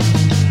not? I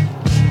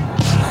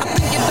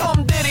think you're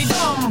dumb, diddy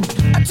dumb.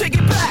 I take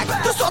it back.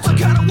 This also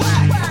kind of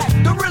whack.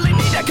 Don't really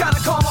need that kind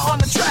of karma on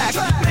the track.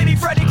 Maybe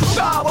Freddy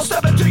Krueger will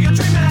step into your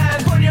dream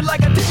and burn you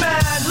like a demon.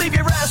 Leave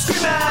your ass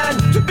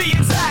screaming. To be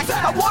exact,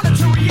 I wanted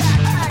to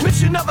react.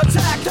 Mission of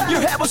attack.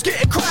 Your head was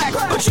getting cracked,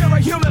 but you're a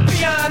human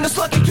being that's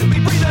lucky to be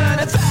breathing,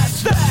 and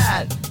that's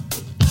that.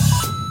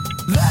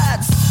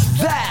 That's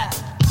that.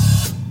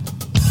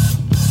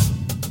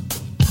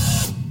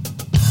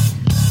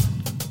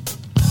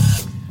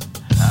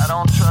 I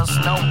don't trust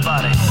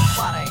nobody.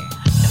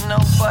 And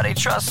nobody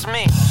trusts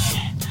me.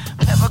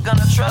 I'm never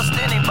gonna trust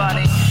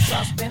anybody.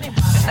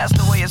 And that's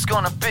the way it's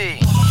gonna be.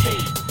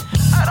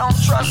 I don't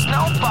trust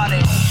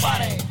nobody.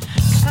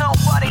 Cause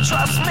nobody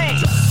trusts me.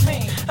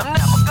 I'm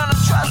never gonna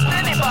trust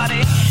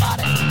anybody.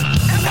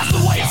 And that's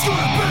the way it's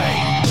gonna be.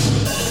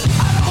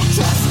 I don't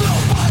trust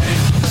nobody.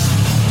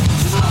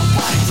 Cause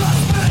nobody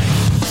trusts me.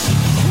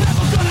 I'm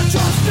never gonna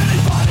trust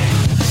anybody.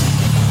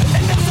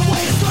 And that's the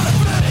way it's gonna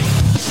be.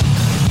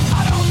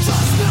 I don't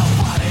trust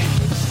nobody.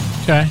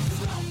 Okay.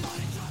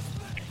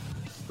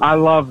 I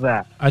love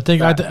that. I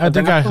think I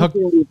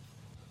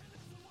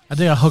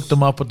hooked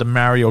them up with the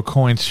Mario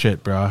Coins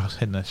shit, bro. I was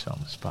hitting that shit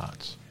on the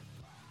spots.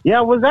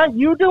 Yeah, was that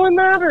you doing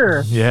that,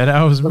 or? Yeah,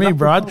 that was me,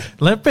 bro.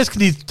 Limp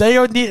Bizkit,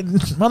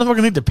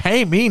 motherfuckers need to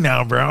pay me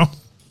now, bro.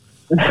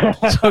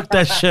 Let's hook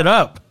that shit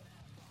up.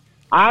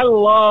 I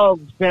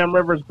love Sam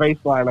Rivers' bass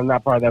line on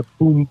that part. That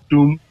boom,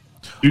 doom.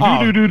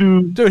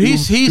 Dude,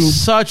 he's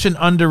such an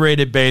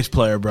underrated bass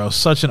player, bro.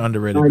 Such an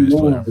underrated bass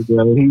player.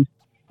 Dude. He's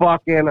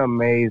fucking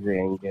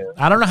amazing, dude.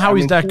 I don't know how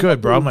he's that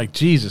good, bro. I'm like,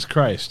 Jesus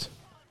Christ.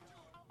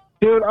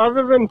 Dude,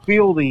 other than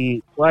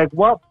Fieldy, like,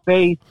 what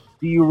bass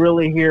do you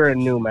really hear in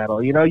nu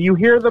metal? You know, you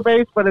hear the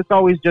bass, but it's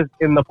always just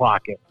in the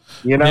pocket.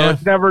 You know,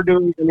 It's never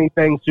doing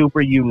anything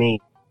super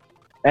unique.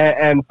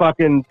 And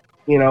fucking,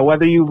 you know,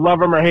 whether you love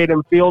him or hate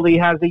him, Fieldy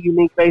has a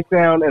unique bass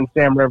sound, and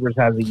Sam Rivers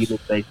has a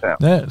unique bass sound.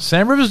 Yeah,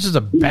 Sam Rivers is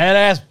a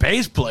badass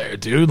bass player,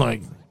 dude.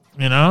 Like,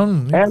 you know,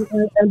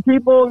 and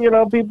people, you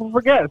know, people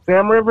forget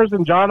Sam Rivers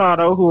and John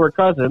Otto, who are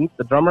cousins,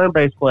 the drummer and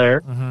bass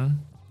player. Mm-hmm.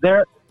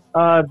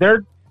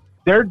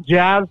 They're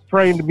jazz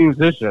trained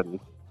musicians.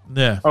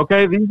 Yeah.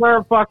 Okay, these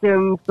are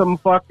fucking some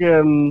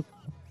fucking,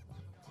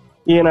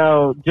 you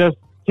know, just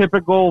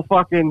typical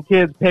fucking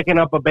kids picking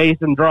up a bass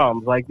and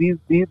drums. Like these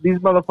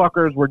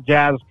motherfuckers were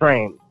jazz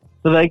trained,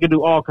 so they could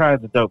do all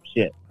kinds of dope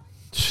shit.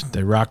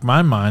 They rock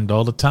my mind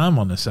all the time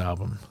on this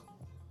album.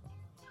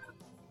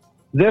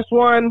 This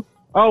one,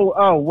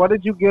 what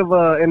did you give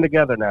In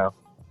Together now?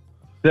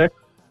 6?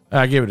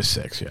 I give it a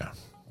 6. Yeah.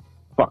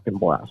 Fucking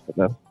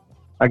blasphemous.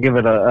 I give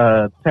it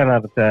a 10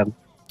 out of 10.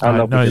 I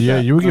don't know. No, yeah,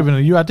 you were giving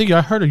it. I think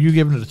I heard of you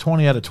giving it a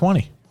 20 out of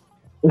 20.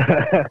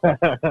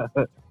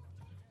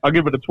 I'll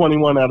give it a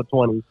 21 out of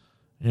 20.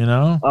 You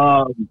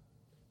know?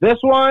 This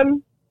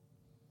one,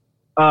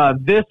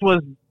 this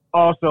was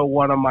also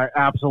one of my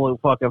absolute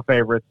fucking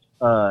favorites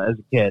as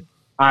a kid.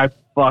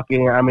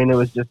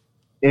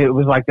 It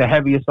was like the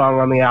heaviest song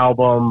on the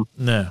album.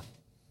 Yeah.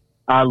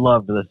 I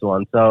loved this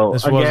one. So,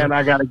 again,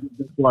 I got to give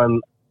this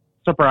one,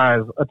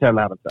 surprise, a 10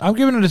 out of 10. I'm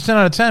giving it a 10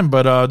 out of 10,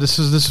 but this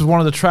is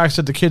one of the tracks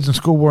that the kids in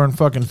school weren't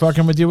fucking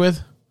with you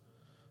with?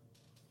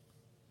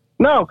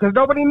 No, because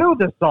nobody knew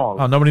this song.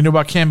 Oh, nobody knew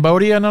about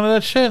Cambodia? None of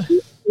that shit?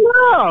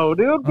 No,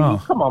 dude.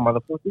 Oh. Come on,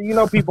 motherfucker. You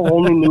know people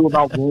only knew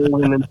about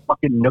Rolling and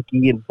fucking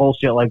Nookie and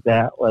bullshit like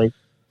that. Like,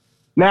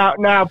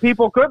 now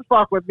people could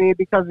fuck with me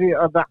because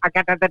of the I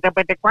got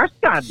the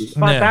question.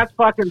 But that's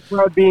fucking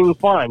Fred being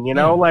fun, you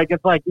know? Like,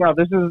 it's like,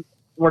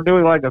 we're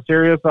doing like a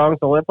serious song,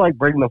 so let's like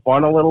bring the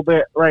fun a little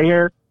bit right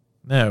here.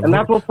 Yeah, and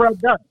that's what Fred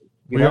does.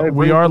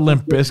 We are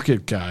Limp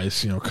Bizkit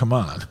guys, come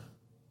on.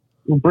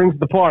 He brings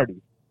the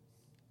party.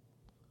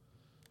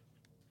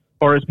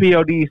 Or as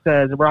POD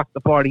says, rock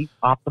the party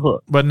off the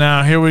hook. But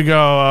now, here we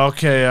go.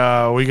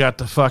 Okay, we got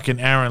the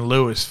fucking Aaron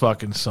Lewis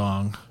fucking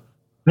song.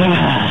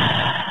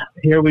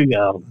 Here we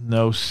go.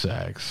 No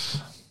sex.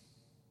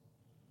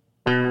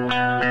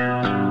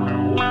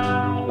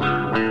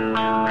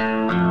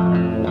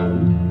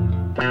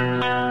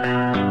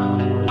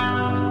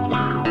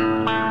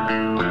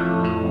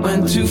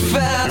 Went too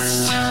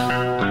fast,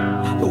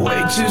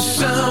 way too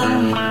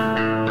soon.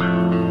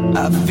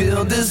 I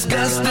feel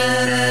disgusted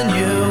and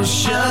you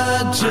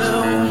should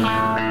too.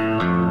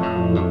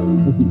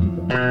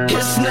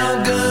 It's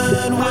no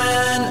good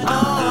when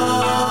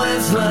all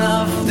is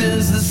left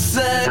is the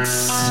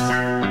sex.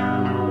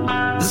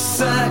 The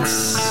sex.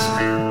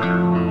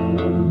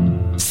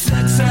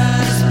 Sex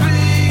has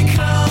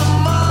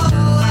become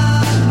all I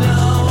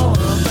know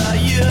about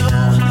you.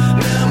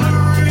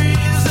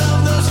 Memories of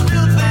those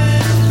filthy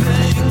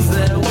things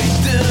that we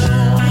do.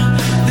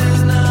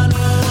 There's not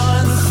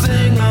one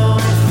single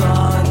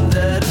thought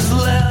that is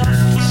left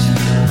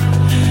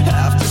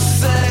after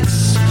sex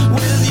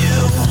with you.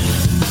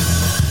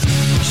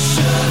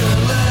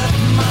 Should've left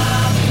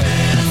my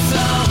pants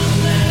on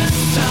this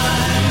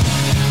time,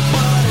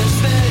 but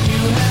instead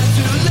you had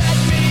to let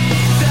me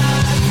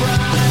dive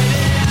right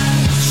in.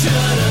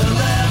 Should've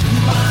left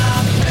my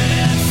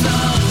pants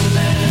on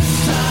this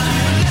time.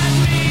 You let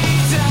me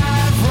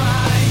dive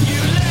right.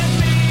 You let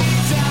me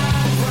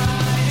dive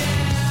right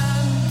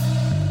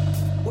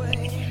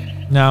in.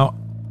 Wait. Now,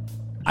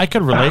 I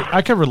could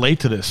relate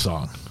to this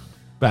song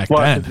back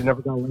What? then. 'Cause you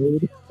never got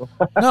laid?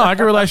 No,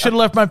 I should have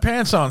left my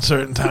pants on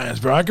certain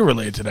times, bro. I could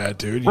relate to that,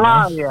 dude. You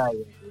know? Yeah.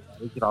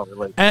 We can all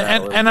relate to that a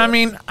And little I bit.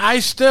 mean, I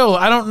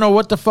don't know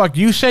what the fuck.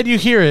 You said you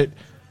hear it.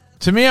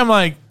 To me, I'm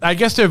like, I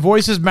guess their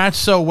voices match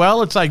so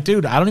well. It's like,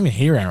 dude, I don't even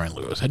hear Aaron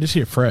Lewis. I just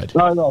hear Fred.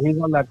 No, he's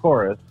on that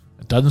chorus.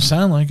 It doesn't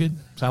sound like it.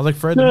 Sounds like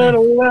Fred to me.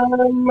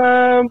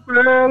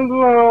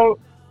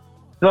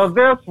 So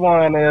this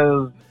one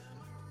is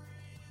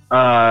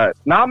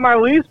not my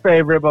least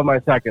favorite, but my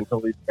second to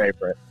least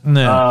favorite.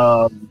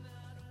 No.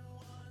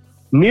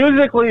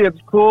 Musically, it's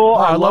cool.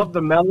 I love- love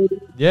the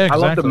melody. Yeah, I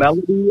love the exactly.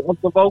 melody of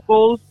the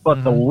vocals,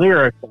 but the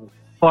lyrics are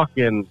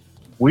fucking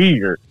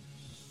weird.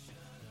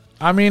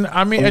 I mean,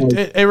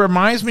 it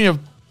reminds me of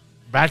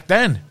back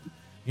then.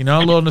 A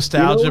little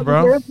nostalgia,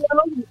 bro.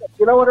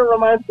 You know what it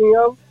reminds me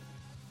of?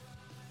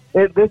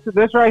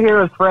 This right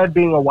here is Fred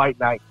being a white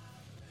knight.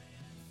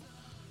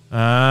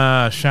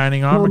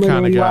 Shining armor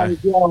kind of guy.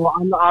 Like,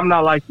 I'm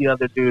not like the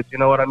other dudes. You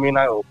know what I mean?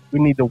 We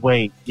need to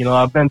wait.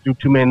 I've been through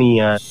too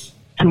many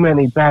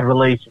bad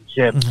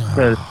relationships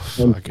because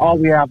all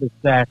we have is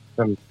sex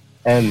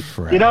and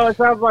Fred. it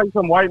sounds like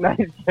some white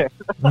knight shit.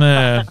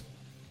 Nah.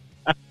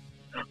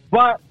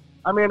 But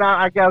I mean,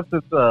 I guess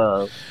it's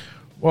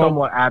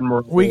somewhat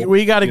admirable.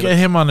 We got to get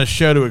him on the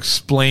show to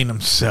explain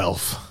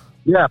himself.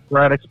 Yeah,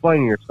 Fred,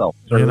 explain yourself.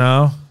 Sir.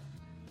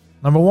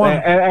 Number one,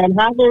 and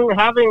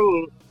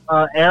having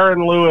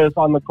Aaron Lewis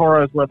on the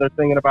chorus where they're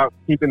singing about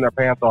keeping their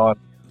pants on,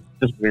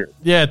 just weird.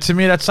 Yeah, to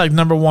me that's like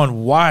number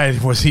one. Why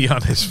was he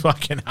on this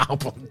fucking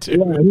album, dude?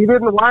 Yeah, he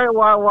didn't. Why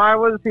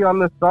was he on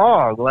this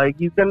song? Like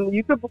you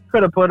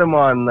could have put him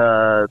on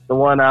the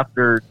one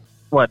after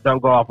Don't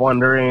Go Off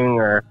Wondering,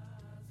 or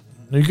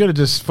you could have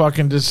just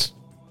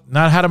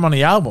not had him on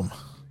the album.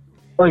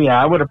 Oh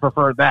yeah, I would have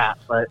preferred that,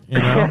 but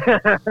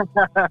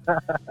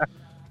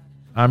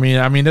I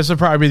mean, this will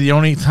probably be the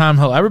only time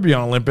he'll ever be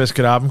on a Limp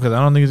Bizkit album because I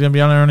don't think he's gonna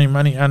be on there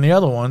on the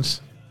other ones.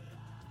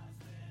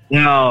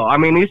 No, I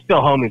mean he's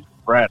still homies with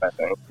Fred, I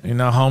think. You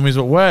know, homies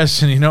with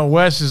Wes, and you know,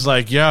 Wes is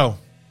like, yo,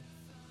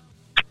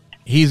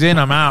 he's in,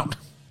 I'm out.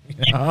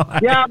 You know?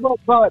 Yeah,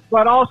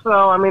 but also,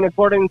 I mean,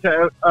 according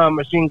to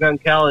Machine Gun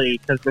Kelly,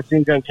 because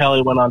Machine Gun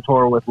Kelly went on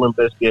tour with Limp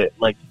Bizkit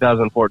like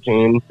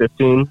 2014,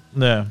 15.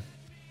 Yeah.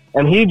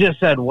 And he just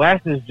said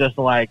Wes is just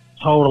like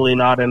totally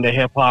not into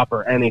hip hop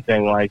or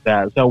anything like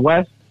that. So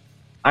Wes,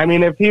 I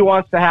mean, if he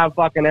wants to have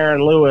fucking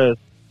Aaron Lewis,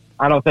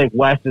 I don't think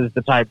Wes is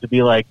the type to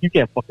be like, you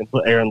can't fucking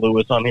put Aaron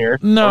Lewis on here.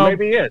 No, or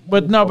maybe he is.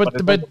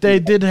 But they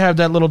did have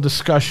that little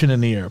discussion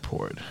in the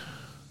airport.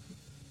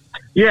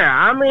 Yeah,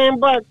 I mean,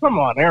 but come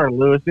on, Aaron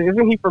Lewis,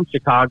 isn't he from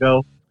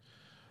Chicago?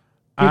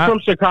 He's from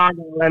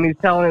Chicago, and he's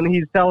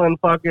telling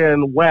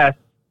fucking Wes,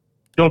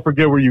 don't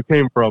forget where you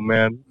came from,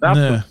 man. That's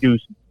some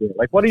goose shit.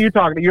 Like, what are you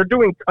talking about? You're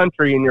doing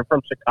country, and you're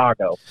from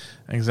Chicago.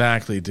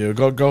 Exactly, dude.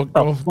 Go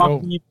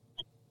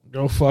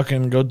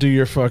do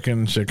your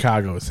fucking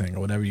Chicago thing, or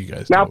whatever you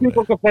guys do. Now,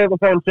 people can say the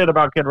same shit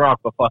about Kid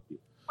Rock, but fuck you.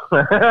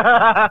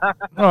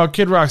 Oh,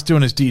 Kid Rock's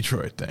doing his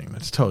Detroit thing.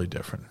 That's totally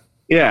different.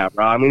 Yeah,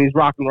 bro. I mean, he's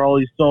rock and roll.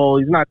 He's soul.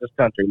 He's not just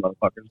country,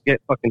 motherfuckers.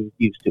 Get fucking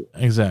used to it.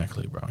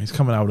 Exactly, bro. He's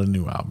coming out with a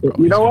new album, bro.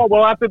 You know what?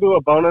 We'll have to do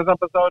a bonus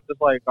episode, just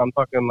like on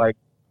fucking like.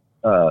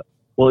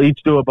 We'll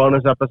each do a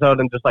bonus episode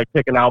and just like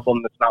pick an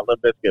album that's not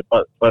Limp Bizkit,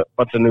 but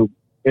a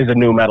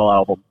new metal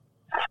album.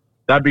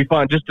 That'd be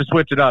fun, just to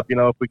switch it up, you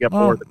know, if we get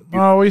bored.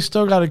 Oh, we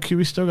still got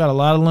a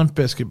lot of Limp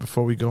Bizkit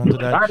before we go into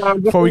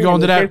that. Before we go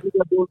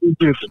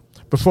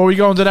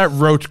into that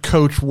Roach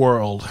Coach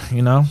world,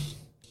 you know.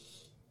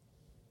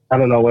 I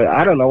don't know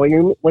what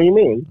you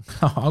mean.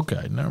 Oh,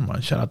 okay, never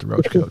mind. Shout out to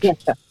Roach Coach.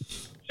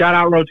 Shout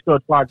out Roach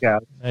Coach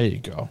podcast. There you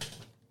go.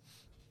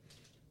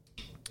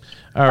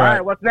 All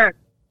right, what's next?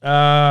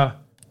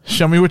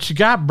 Show me what you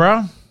got,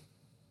 bro.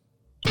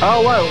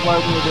 Oh, what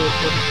we do?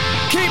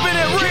 Keeping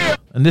it real.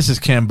 And this is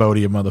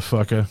Cambodia,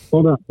 motherfucker.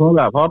 Hold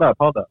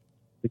up.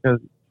 Because,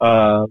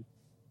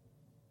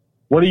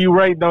 what do you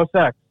rate No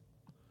Sex?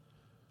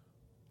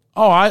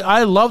 Oh,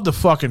 I love the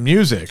fucking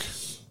music.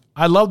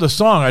 I love the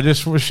song. I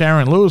just wish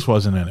Aaron Lewis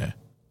wasn't in it.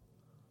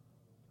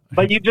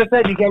 But you just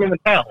said you can't even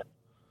tell.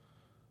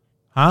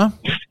 Huh?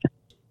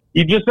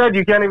 You just said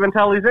you can't even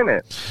tell he's in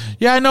it.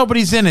 Yeah, I know, but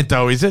he's in it,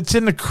 though. It's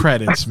in the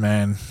credits,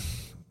 man.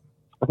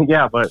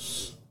 Yeah, but...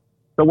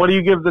 So what do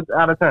you give it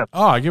out of 10?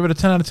 Oh, I give it a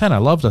 10 out of 10. I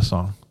love that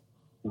song.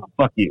 Oh,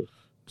 fuck you.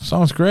 The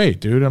song's great,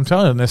 dude. I'm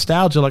telling you,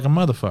 nostalgia like a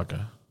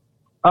motherfucker.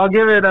 I'll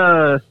give it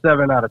a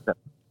 7 out of 10.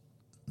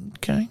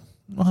 Okay.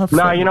 We'll have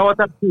Fred. No, you know what?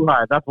 That's too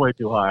high. That's way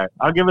too high.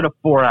 I'll give it a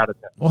 4 out of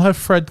 10. We'll have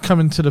Fred come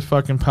into the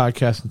fucking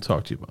podcast and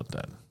talk to you about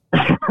that.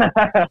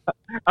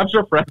 I'm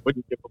sure Fred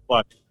wouldn't give a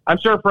fuck. I'm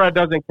sure Fred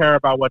doesn't care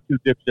about what two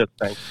dipshits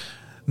think.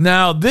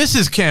 Now, this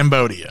is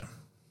Cambodia.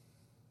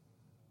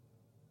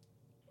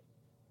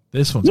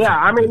 This one's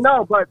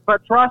no, but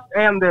Trust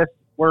and this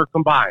were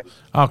combined.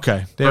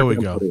 Okay, there we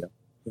go.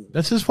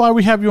 This is why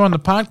we have you on the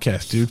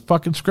podcast, dude.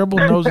 Fucking Scribble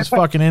knows his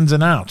fucking ins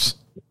and outs.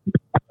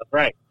 That's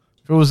right.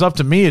 If it was up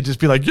to me, it'd just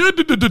be like, yeah.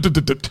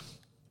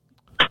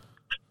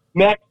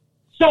 Next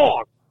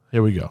song.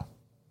 Here we go.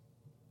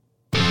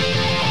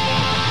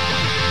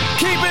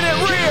 Keeping it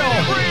real,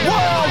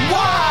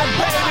 worldwide,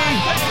 baby.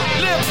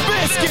 Limp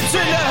Bizkit's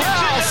in the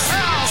house,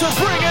 so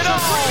bring it on.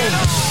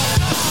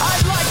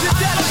 I'd like to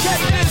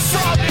dedicate this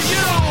song to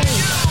you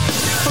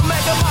for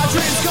making my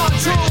dreams come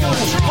true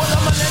for the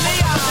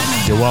millennium.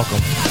 You're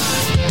welcome.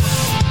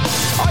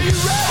 Are you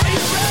ready?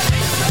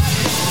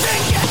 Then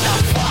get the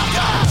fuck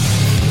up.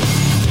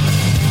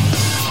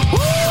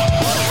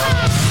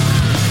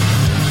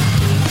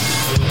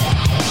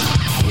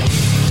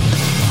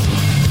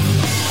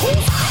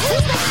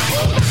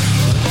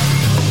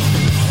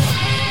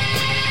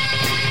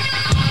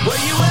 Where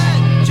you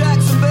at?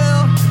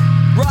 Jacksonville,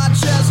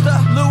 Rochester,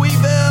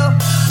 Louisville,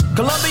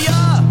 Columbia,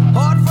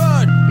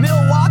 Hartford,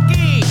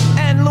 Milwaukee,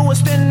 and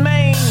Lewiston,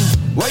 Maine.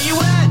 Where you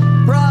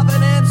at?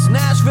 Providence,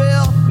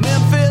 Nashville,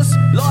 Memphis,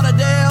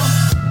 Lauderdale,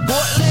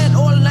 Portland,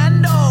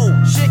 Orlando,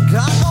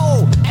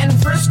 Chicago, and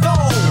Frisco.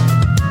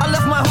 I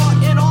left my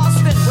heart in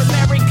Austin with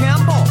Mary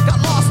Campbell.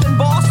 Got lost in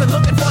Boston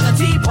looking for the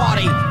Tea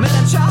Party. Met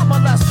a child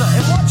molester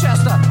in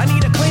Rochester. I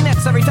need a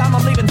Kleenex every time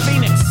I'm leaving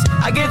Phoenix.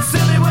 I get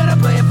silly when I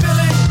play a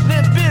Philly.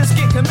 Limp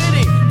Bizkit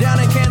committee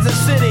down in Kansas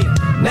City.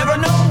 Never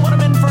know what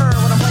I'm in for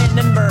when I'm playing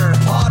Denver.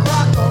 Hard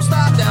rock don't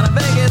stop down in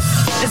Vegas.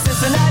 In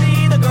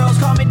Cincinnati, the girls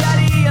call me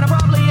daddy, and I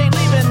probably ain't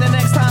leaving the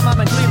next time I'm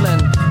in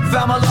Cleveland.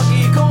 Found my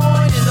lucky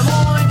coin in Des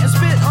Moines and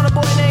spit on a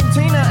boy named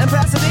Tina in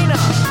Pasadena.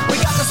 We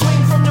got the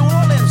swing from New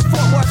Orleans,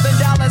 Fort Worth, and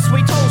Dallas.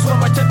 We toast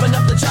when we're tipping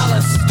up the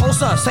chalice.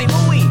 Tulsa, St.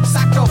 Louis,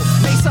 Saco,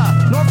 Mesa,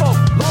 Norfolk,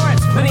 Lawrence,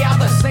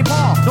 Minneapolis, St.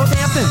 Paul,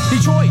 Northampton,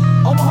 Detroit,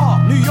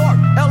 Omaha, New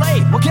York, LA.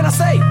 What can I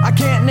say? I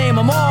can't name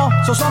them all.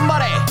 So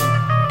somebody,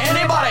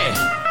 anybody,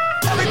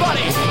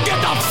 everybody,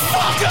 get the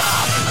fuck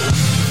up!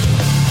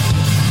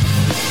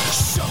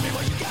 Show me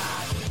what you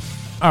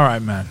got. All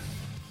right, man.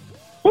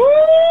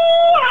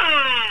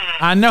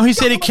 I know he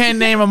said he can't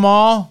name them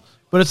all,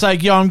 but it's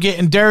like, yo, I'm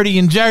getting dirty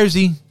in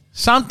Jersey.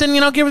 Something,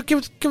 you know, give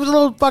us a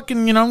little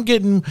fucking, you know, I'm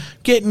getting,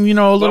 you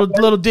know, a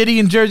little ditty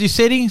in Jersey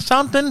City.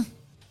 Something.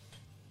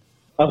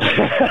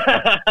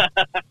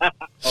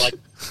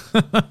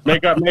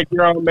 Like, make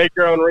your own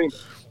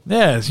remix.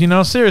 Yes,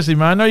 seriously,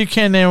 man. I know you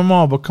can't name them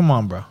all, but come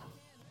on, bro.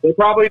 They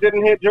probably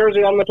didn't hit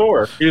Jersey on the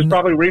tour. He was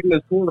probably reading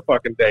his tour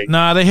fucking date.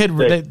 Nah, they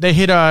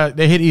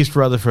hit East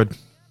Rutherford.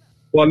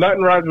 Well,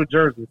 nothing rhymes with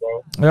Jersey,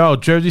 bro. Oh,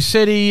 Jersey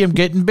City. I'm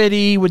getting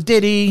bitty with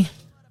Diddy.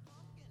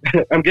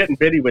 I'm getting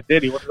bitty with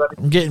Diddy. What does that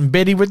mean? I'm getting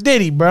bitty with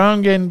Diddy, bro.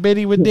 I'm getting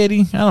bitty with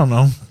Diddy. I don't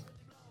know.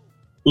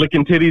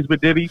 Licking titties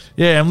with Diddy.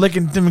 Yeah, I'm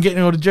getting to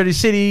go to Jersey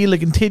City,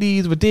 licking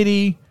titties with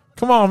Diddy.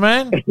 Come on,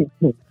 man.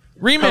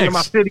 Remix. Come to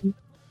my city.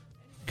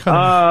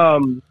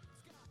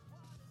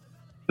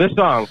 This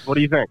song, what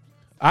do you think?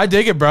 I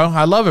dig it, bro.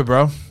 I love it,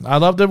 bro. I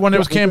loved it when it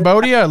was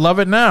Cambodia. I love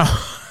it now.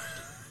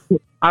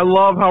 I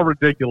love how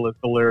ridiculous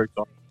the lyrics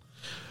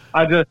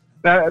are.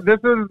 This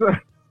is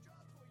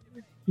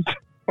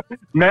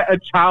met a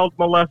child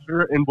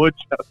molester in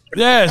Woodchester.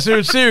 Yeah,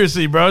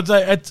 seriously, bro.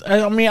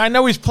 I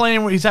know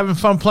he's having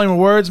fun playing with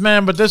words,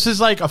 man, but this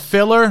is like a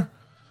filler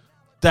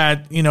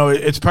that,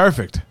 it's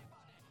perfect.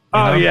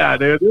 Oh, yeah,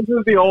 dude. This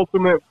is the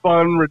ultimate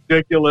fun,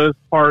 ridiculous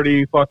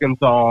party fucking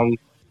song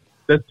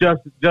that's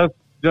just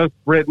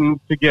written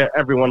to get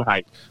everyone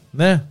hyped.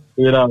 Yeah.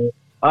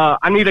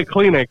 I need a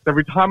Kleenex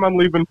every time I'm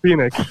leaving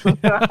Phoenix.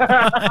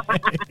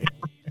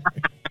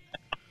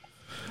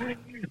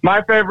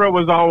 My favorite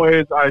was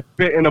always I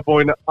spit on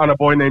a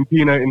boy named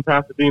Pina in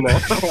Pasadena.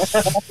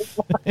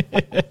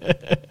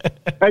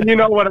 And you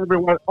know what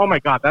everyone... Oh, my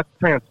God, that's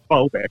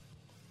transphobic.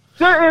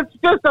 It's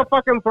just a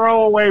fucking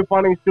throwaway,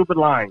 funny, stupid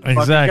line.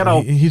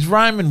 Exactly. He's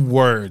rhyming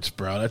words,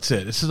 bro. That's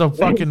it. This is a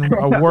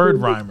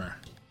word rhymer.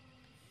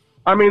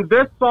 I mean,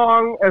 this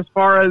song, as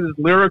far as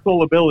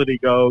lyrical ability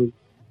goes,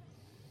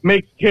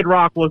 makes Kid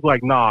Rock look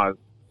like Nas.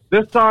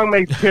 This song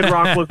makes Kid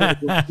Rock look like...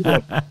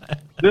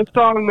 This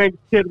song makes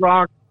Kid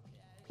Rock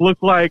look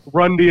like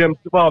Run DMC.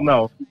 Well,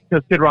 no,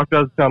 because Kid Rock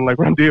does sound like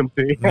Run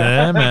DMC.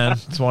 Yeah, man.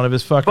 It's one of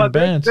his fucking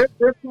bands.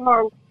 This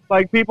song,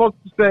 like, people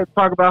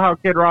talk about how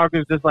Kid Rock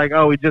is just like,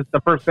 he just,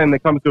 the first thing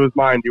that comes to his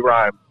mind, he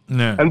rhymes.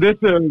 Yeah. And this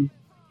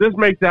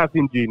makes that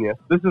seem genius.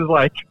 This is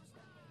like,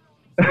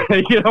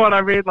 you know what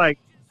I mean? Like,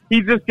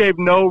 he just gave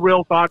no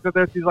real thought to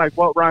this. He's like,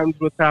 what rhymes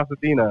with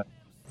Pasadena?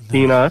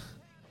 Tina.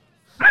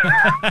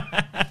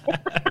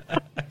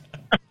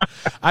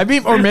 I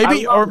mean,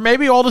 or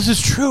maybe all this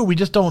is true. We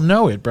just don't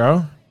know it,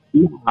 bro.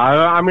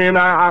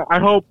 I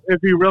hope if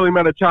he really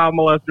meant a child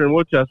molester in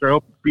Woodchester, I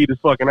hope he beat his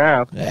fucking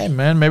ass. Hey,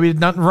 man, maybe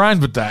nothing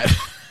rhymes with that.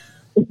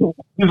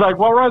 He's like,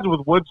 what rhymes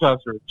with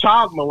Woodchester?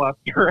 Child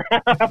molester.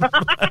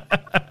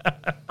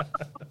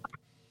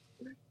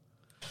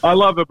 I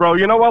love it, bro.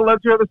 You know what?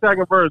 Let's hear the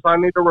second verse. I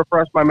need to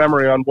refresh my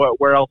memory on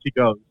where else he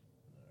goes.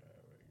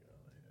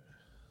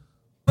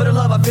 For the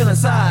love I feel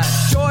inside,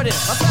 Jordan,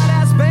 a fat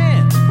ass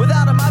band.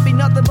 Without him, I'd be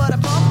nothing but a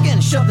pumpkin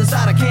shoved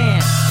inside a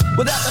can.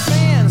 Without the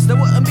fans, there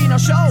wouldn't be no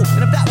show.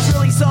 And if that was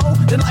really so,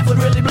 then life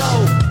would really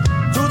blow.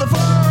 Through the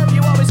firm,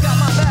 you always got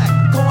my back.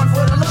 Going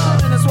for the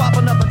love and then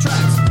swapping up the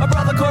tracks. My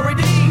brother Corey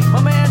D,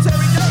 my man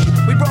Terry Day.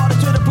 We brought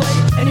it to the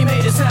plate and he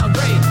made it sound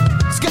great.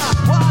 Scott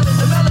Wild is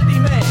the melody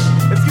man.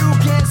 If you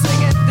can't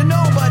sing it, then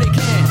nobody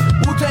can.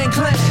 Wu-Tang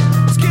Clan,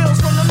 skills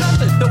from the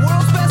method. The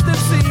world's best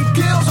MC,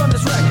 kills on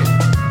this record.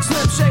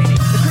 Slim Shady,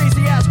 the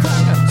crazy ass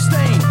cracker,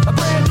 Stain, a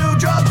brand new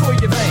drug for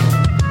your vein.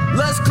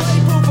 Les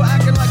Claypool for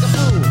acting like a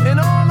fool, and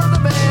all of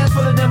the bands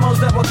for the demos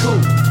that were cool.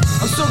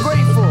 I'm so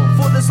grateful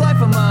for this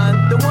life of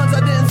mine, the ones I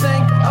didn't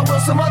think I will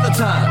some other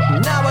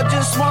time. Now I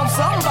just want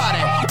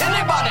somebody,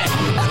 anybody,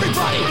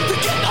 everybody to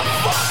get the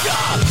fuck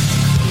up.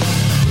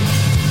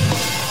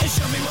 And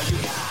show me what you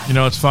got. You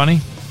know what's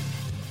funny?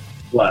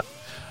 What?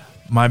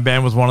 My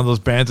band was one of those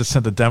bands that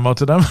sent the demo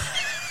to them.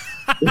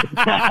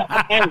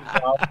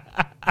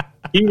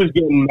 He was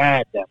getting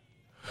mad then.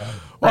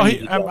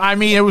 Well, I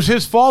mean, it was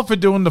his fault for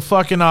doing the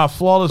fucking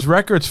Flawless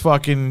Records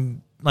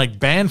fucking, like,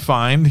 band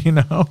find, you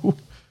know?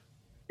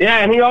 Yeah,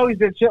 and he always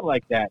did shit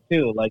like that,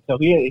 too. Like, so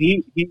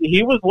he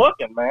was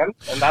looking, man.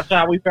 And that's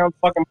how we found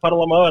fucking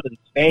Puddle of Mud and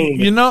Stain.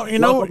 You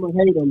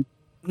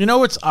know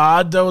what's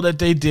odd, though, that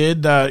they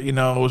did that, it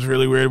was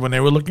really weird when they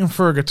were looking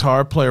for a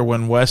guitar player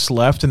when Wes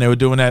left and they were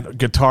doing that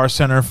Guitar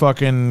Center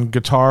fucking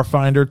Guitar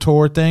Finder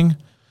tour thing?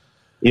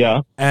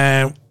 Yeah.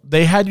 And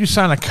they had you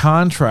sign a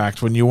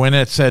contract when you went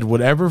and it said,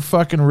 whatever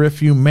fucking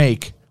riff you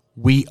make,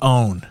 we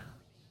own.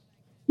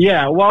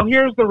 Yeah, well,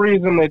 here's the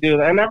reason they do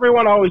that. And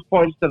everyone always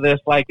points to this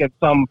like it's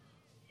some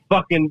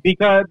fucking,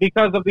 because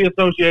of the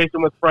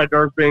association with Fred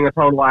Durst being a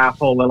total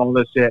asshole and all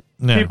this shit.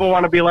 Yeah. People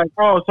want to be like,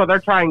 oh, so they're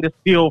trying to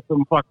steal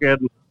from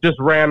fucking just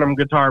random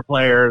guitar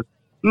players.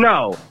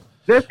 No,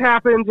 this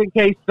happens in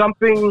case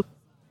something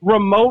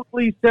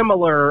remotely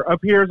similar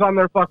appears on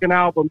their fucking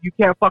album. You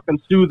can't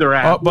fucking sue their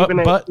ass, even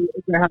if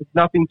it has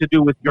nothing to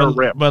do with your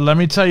riff. But let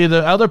me tell you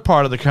the other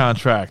part of the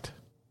contract.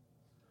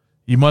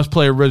 You must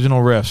play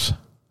original riffs.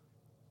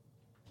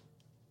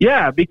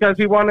 Yeah, because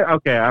he wanted...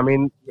 Okay, I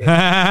mean...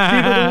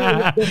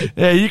 Yeah,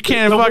 you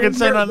can't fucking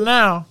say nothing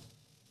now.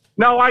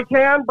 No, I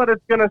can, but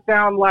it's going to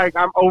sound like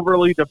I'm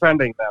overly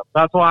defending them.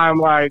 That's why I'm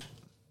like...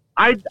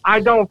 I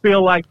don't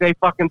feel like they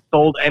fucking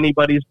stole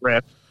anybody's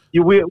riff.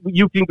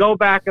 You can go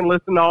back and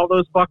listen to all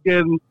those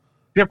fucking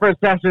different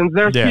sessions.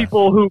 There's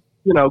people who,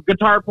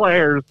 guitar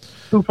players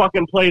who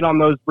fucking played on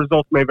those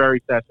Results May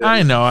Vary sessions.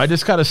 I know. I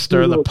just got to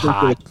stir the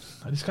pot.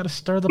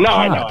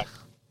 No,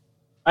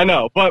 I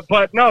know.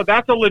 But no,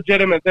 that's a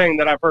legitimate thing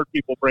that I've heard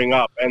people bring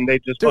up, and they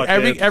just dude,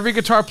 every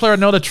guitar player I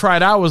know that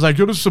tried out was like,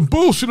 yo, there's some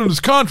bullshit in this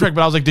contract.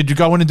 But I was like, did you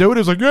go in and do it? He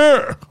was like,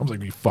 yeah. I was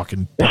like, you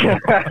fucking.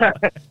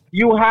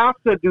 You have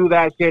to do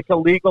that shit to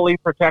legally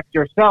protect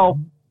yourself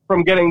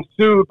from getting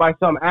sued by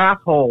some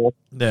asshole.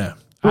 Yeah.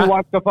 Who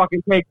wants to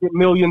fucking take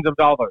millions of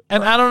dollars?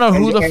 And I don't know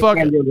who the fuck.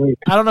 I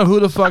don't know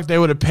who the fuck they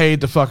would have paid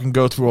to fucking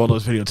go through all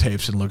those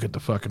videotapes and look at the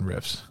fucking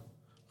riffs.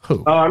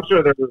 Who? Oh, I'm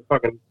sure there was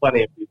fucking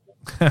plenty of people.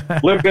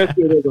 Limp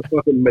Bizkit is a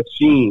fucking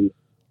machine.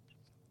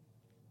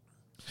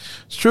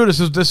 It's true.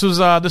 This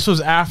was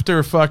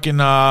after fucking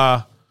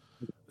hot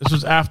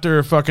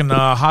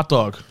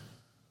dog.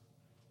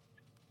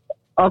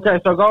 Okay,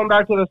 so going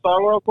back to the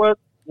song real quick,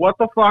 what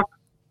the fuck?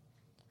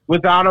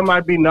 Without him,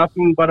 I'd be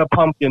nothing but a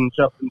pumpkin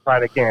shoved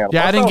inside a can.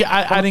 Yeah, I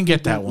didn't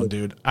get that one,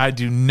 dude. I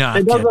do not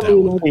get that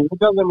one. It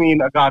doesn't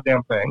mean a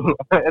goddamn thing.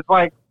 It's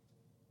like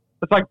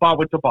Bob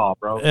with the ball,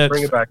 bro.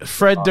 Bring it back.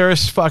 Fred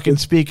Durst fucking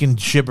speaking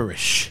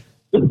gibberish.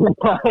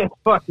 It's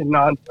fucking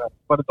nonsense,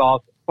 but it's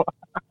awesome.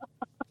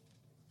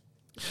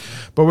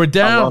 But we're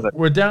down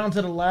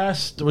to the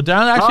last. We're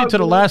down actually to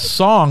the last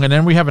song, and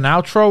then we have an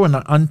outro and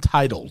an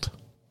untitled.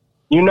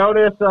 You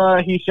notice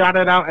he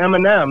shouted out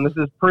Eminem. This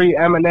is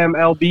pre-Eminem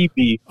LB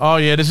beef. Oh,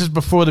 yeah, this is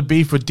before the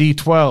beef with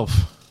D12.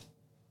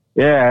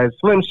 Yeah,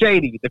 Slim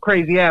Shady, the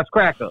crazy-ass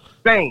cracker.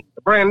 Stain,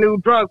 the brand new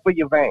drug for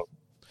your vein.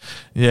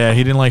 Yeah,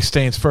 he didn't like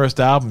Stain's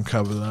first album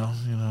cover, though.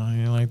 He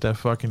didn't like that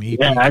fucking EP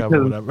cover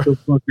or whatever. It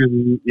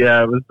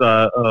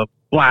was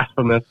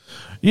blasphemous.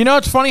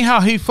 It's funny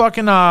how he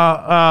fucking,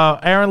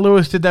 Aaron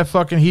Lewis did that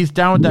fucking, he's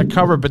down with that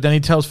cover, but then he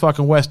tells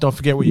fucking West, don't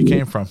forget where you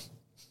came from.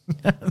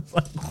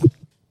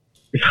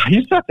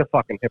 He's such a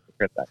fucking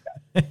hypocrite, that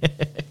guy.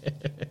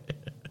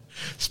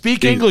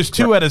 Speak English,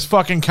 too, at his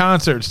fucking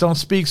concerts. Don't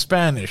speak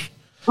Spanish.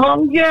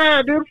 Oh,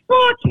 yeah, dude.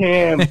 Fuck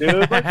him,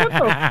 dude. Like, what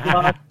the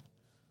fuck?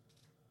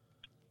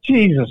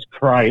 Jesus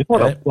Christ.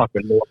 What a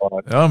fucking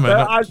moron. Oh,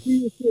 man.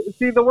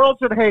 See, the world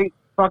should hate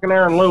fucking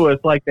Aaron Lewis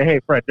like they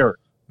hate Fred Durst.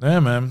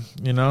 Yeah, man.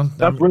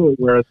 That's really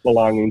where it's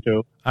belonging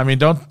to. I mean,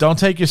 don't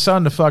take your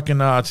son to fucking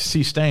to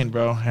see Stain,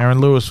 bro.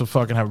 Aaron Lewis will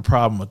fucking have a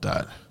problem with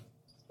that.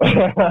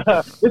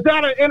 Is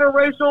that an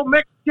interracial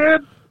mixed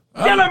kid?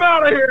 Get him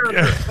out of here!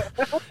 Yeah.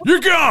 You're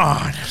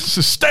gone!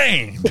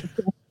 Sustained!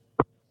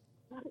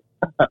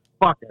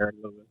 Fuck Aaron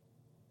Lewis.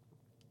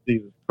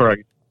 Jesus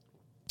Christ.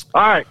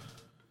 Alright.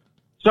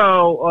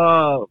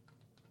 So,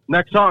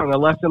 next song, A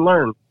Lesson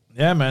Learned.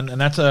 Yeah, man, and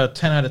that's a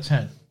 10 out of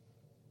 10.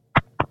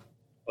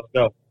 Let's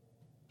go.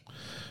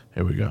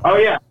 Here we go. Oh,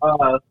 yeah.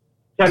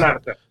 10 out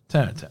of 10.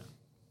 10 out of 10.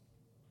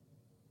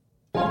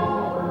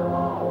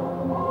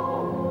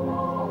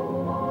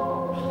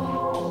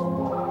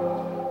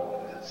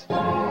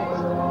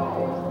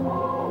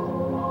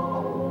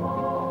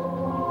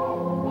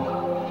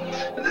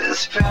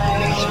 This pain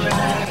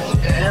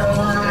in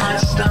my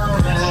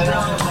stomach.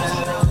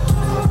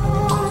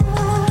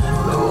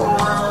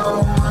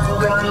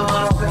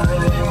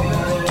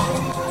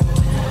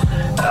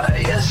 I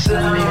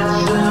assume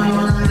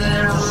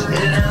this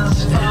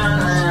is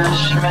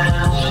punishment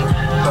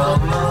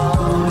from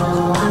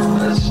all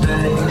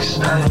mistakes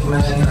I've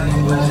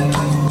made.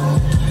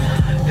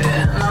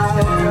 In a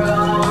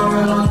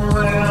world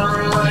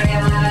where my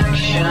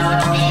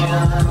actions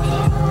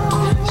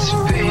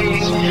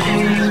speak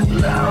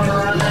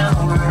louder than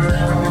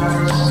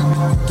words.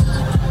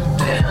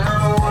 In a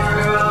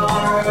world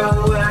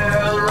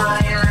where my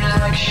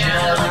actions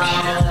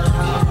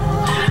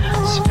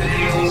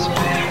speak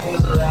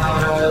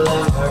louder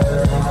than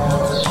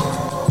words.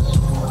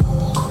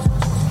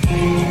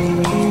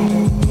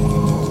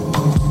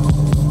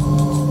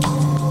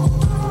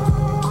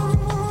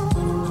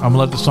 I'm gonna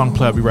let the song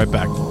play. I'll be right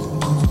back.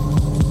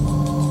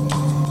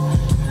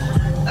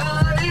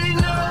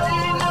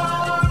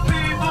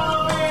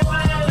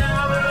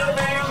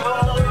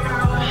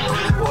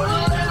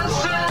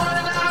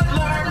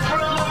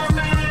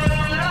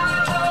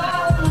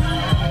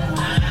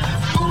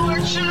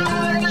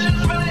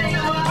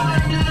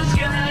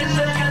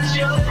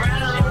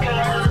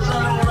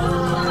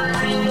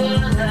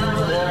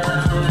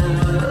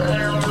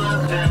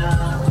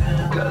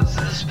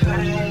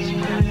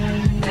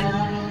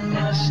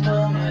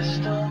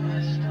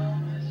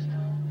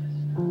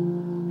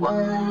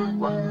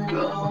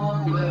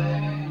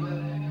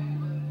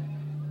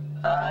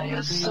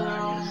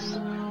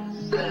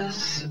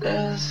 This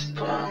is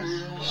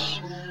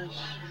punishment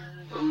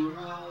for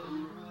all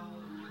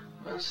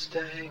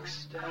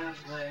mistakes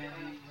I've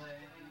made.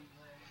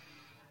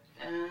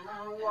 In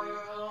a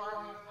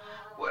world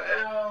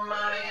where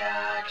my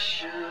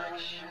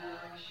actions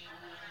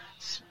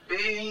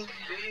speak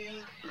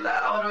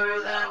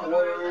louder than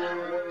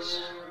words.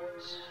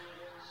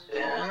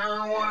 In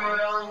a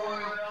world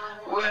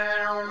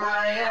where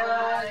my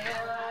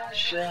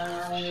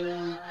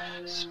actions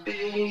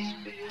speak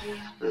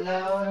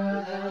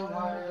louder than words.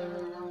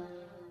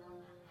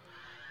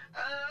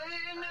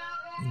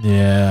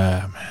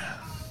 Yeah,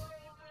 man.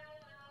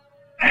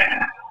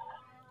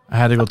 I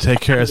had to go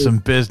take care of some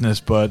business,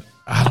 but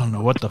I don't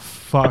know what the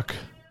fuck.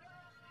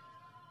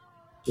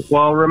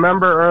 Well,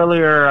 remember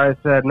earlier I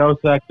said No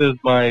Sex is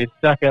my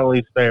second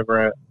least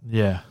favorite.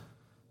 Yeah.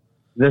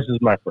 This is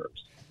my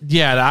first.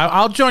 Yeah,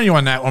 I'll join you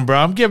on that one, bro.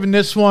 I'm giving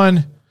this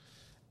one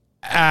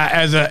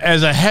as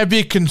a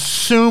heavy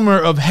consumer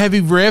of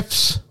heavy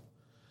riffs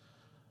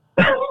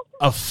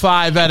a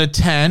 5 out of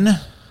 10.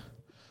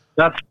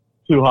 That's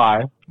too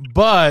high.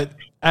 But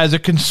as a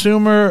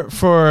consumer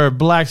for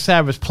Black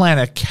Sabbath's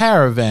Planet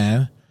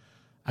Caravan,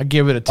 I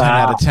give it a 10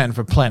 out of 10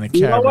 for Planet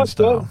Caravan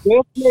style.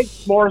 This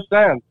makes more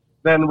sense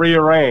than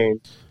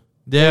Rearrange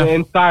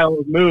in style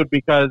of mood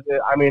because,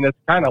 I mean, it's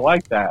kind of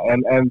like that.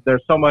 And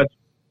there's so much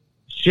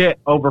shit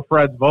over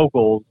Fred's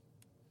vocals.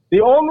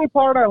 The only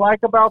part I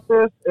like about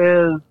this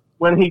is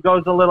when he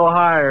goes a little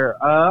higher.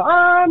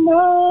 I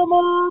know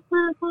more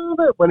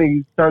people when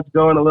he starts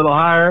going a little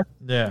higher.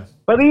 Yeah.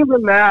 But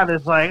even that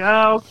is like,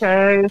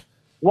 okay,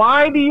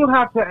 why do you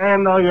have to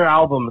end all your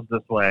albums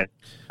this way?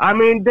 I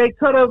mean, they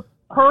could have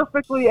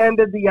perfectly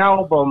ended the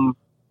album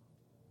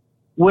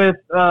with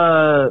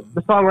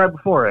the song right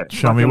before it.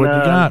 Show me what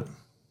you got.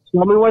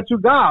 Show me what you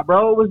got,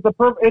 bro. It was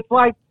the it's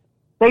like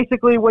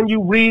basically when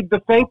you read the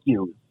thank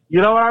yous.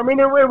 You know what I mean?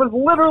 It was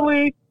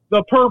literally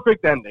the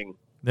perfect ending.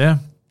 Yeah.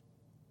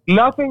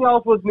 Nothing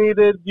else was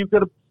needed. You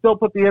could have still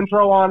put the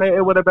intro on it.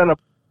 It would have been a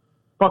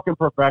fucking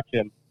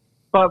perfection.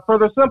 But for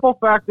the simple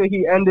fact that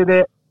he ended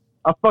it,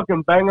 a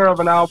fucking banger of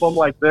an album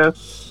like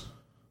this,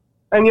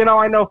 and you know,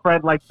 I know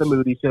Fred likes the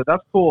moody shit.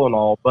 That's cool and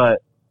all,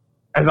 but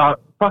as a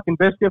fucking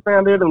Bizkit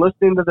fan, dude, and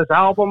listening to this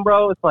album,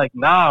 bro, it's like,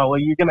 nah, well,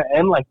 you're gonna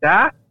end like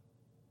that?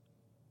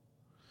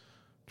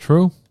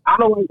 True. I don't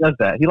know why he does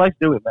that. He likes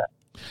doing that.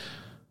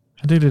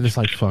 I think they just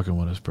like fucking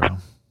with us, bro.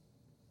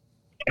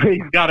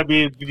 He's got to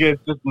be.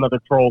 It's just another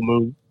troll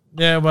move.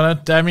 Yeah,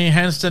 but I mean,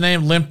 hence the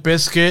name Limp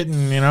Bizkit,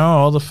 and you know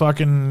all the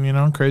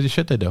fucking crazy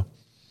shit they do.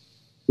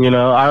 You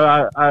know,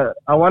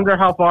 I wonder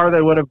how far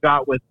they would have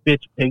got with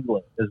Bitch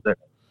Piglet. Is there?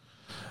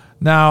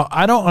 Now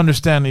I don't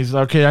understand these.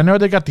 Okay, I know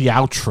they got the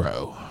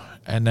outro,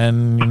 and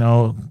then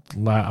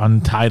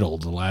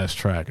Untitled, the last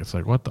track. It's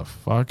like, what the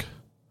fuck?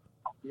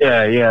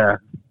 Yeah.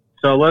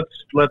 So let's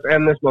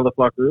end this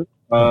motherfucker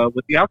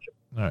with the outro.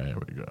 All right, here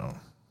we go.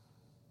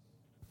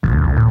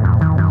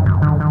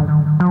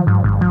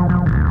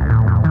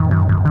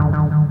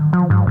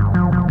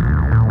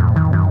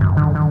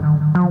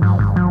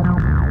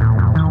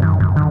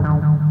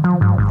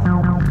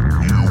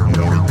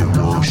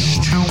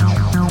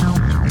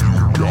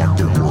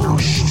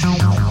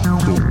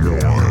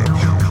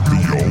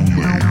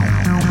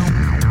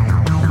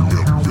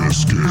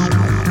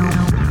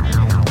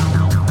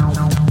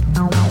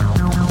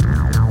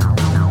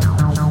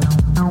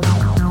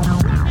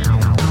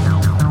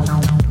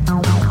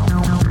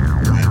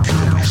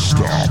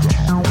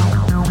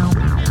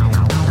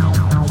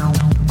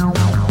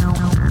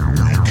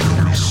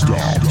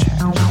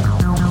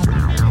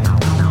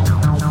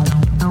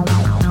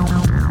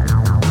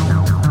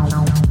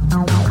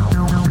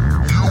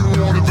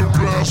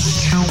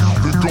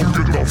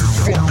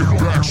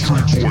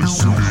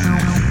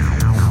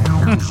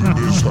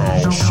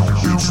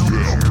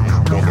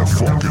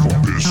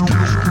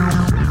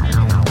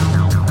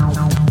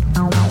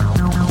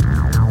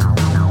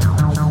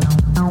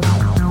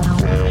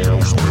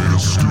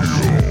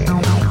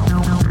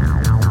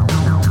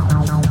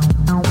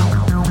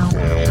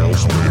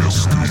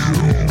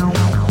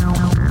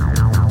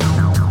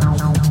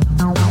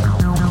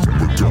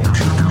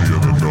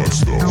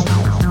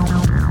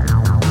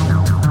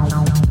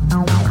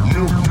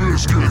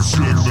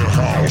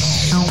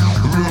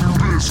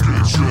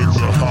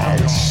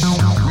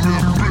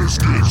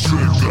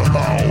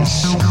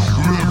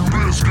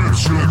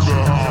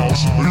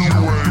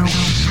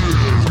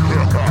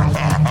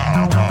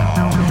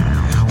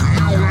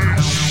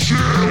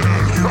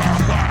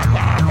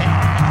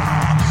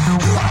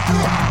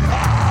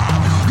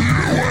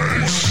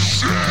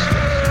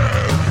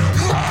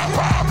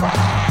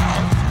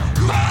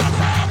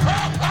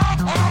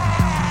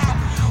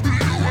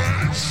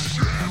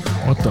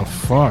 What the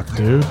fuck,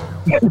 dude?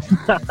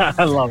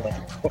 I love it.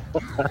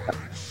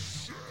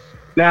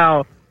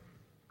 Now,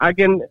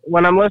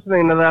 when I'm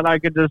listening to that, I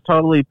could just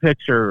totally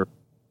picture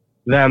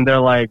them. They're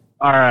like,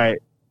 all right,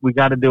 we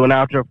got to do an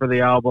outro for the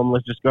album.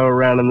 Let's just go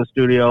around in the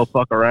studio,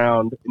 fuck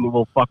around, and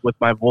we'll fuck with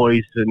my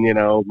voice and,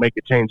 make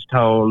it change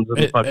tones.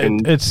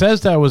 And it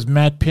says that was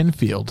Matt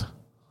Pinfield.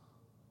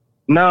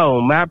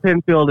 No, Matt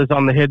Pinfield is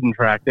on the hidden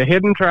track. The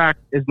hidden track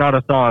is not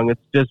a song.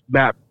 It's just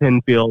Matt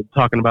Pinfield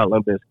talking about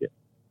Limp Bizkit.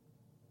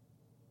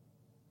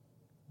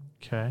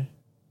 Okay.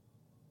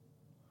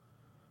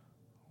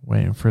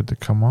 Waiting for it to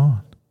come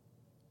on.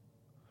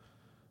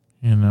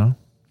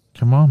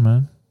 Come on,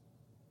 man.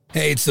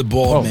 Hey, it's the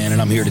Bald Man,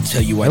 and I'm here to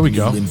tell you why the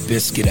new Limp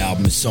Bizkit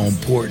album is so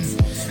important.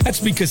 That's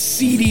because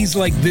CDs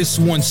like this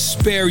one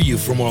spare you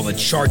from all the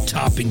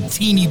chart-topping,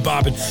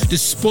 teeny-bobbing,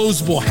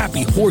 disposable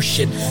happy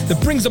horseshit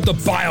that brings up the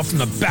bile from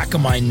the back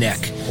of my neck.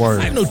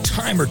 Word. I have no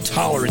time or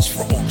tolerance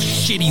for all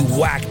shitty,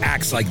 whack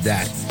acts like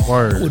that.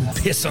 Word. I wouldn't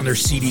piss on their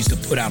CDs to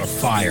put out a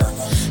fire.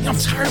 I'm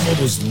tired of all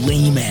those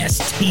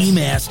lame-ass,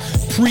 tame-ass,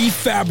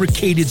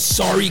 prefabricated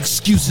sorry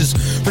excuses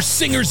for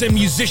singers and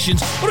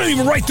musicians who don't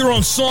even write their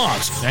own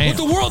songs. Damn. What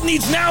the world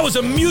needs now is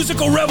a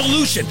musical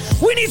revolution.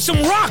 We need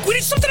some rock. We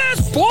need something that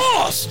has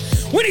balls.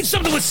 We need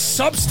something with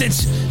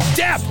substance,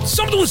 depth,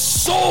 something with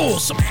soul,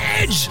 some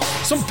edge,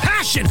 some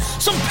passion,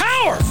 some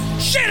power.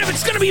 Shit, if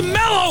it's gonna be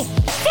mellow,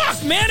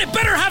 fuck, man, it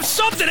better have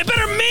something. It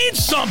better mean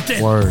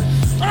something. Word.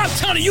 I'm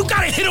telling you, you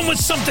gotta hit them with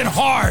something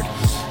hard.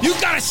 You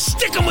gotta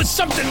stick them with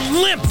something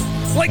limp,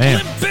 like Man.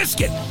 Limp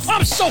Bizkit.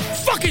 I'm so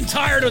fucking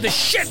tired of the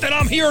shit that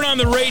I'm hearing on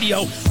the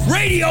radio.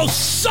 Radio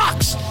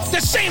sucks. The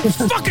same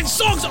fucking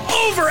songs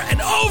over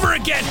and over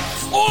again.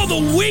 All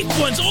the weak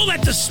ones, all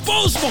that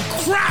disposable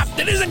crap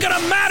that isn't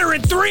gonna matter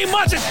in 3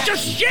 months. It's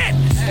just shit.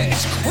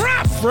 It's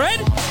crap, Fred.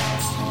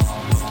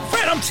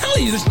 Fred, I'm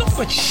telling you, there's nothing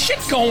but shit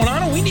going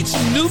on, and we need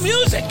some new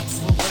music.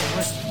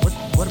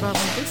 What about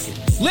Limp Bizkit?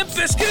 Limp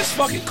Bizkit is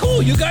fucking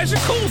cool. You guys are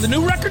cool. The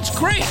new record's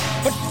great.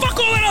 But fuck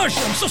all that other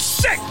shit. I'm so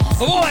sick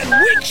of all that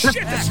weak shit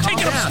that's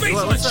taking up space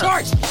on the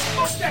charts.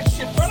 Fuck that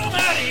shit, Fred. I'm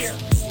out of here.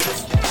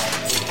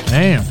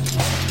 Damn.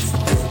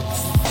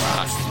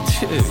 Fuck,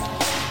 dude.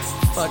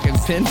 Fucking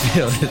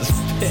Pinfield is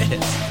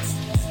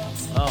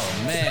pissed. Oh,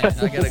 man.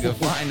 I gotta go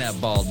find that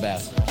bald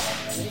bastard.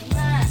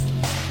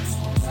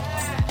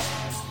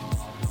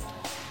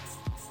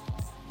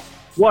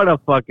 What a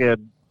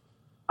fucking...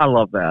 I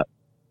love that.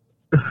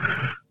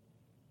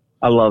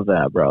 I love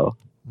that, bro.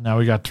 Now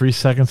we got 3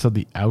 seconds of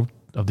the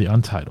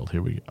untitled.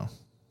 Here we go.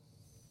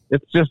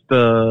 It's just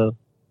We'll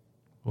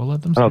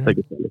let them. I don't think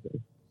it's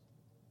anything.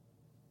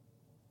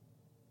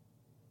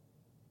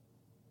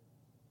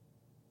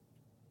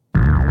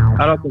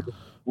 I don't think it's...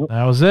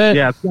 That was it.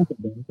 Yeah, it's nothing,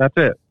 man. That's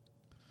it.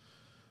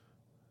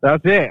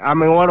 That's it. I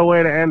mean, what a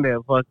way to end it.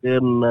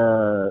 Fucking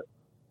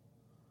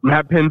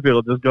Matt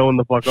Pinfield just going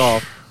the fuck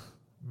off.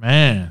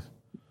 Man.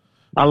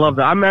 I love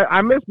that.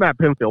 I miss Matt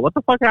Pinfield. What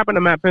the fuck happened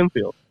to Matt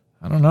Pinfield?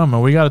 I don't know,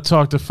 man. We got to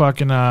talk to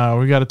fucking.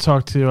 We got to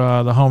talk to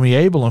the homie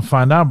Abel and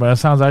find out. But that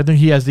sounds. I think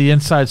he has the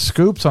inside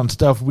scoops on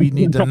stuff we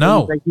need to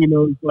know. You think he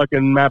knows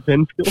fucking Matt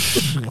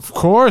Pinfield? Of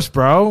course,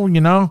 bro.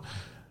 You know,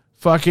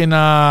 fucking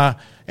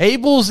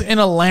Abel's in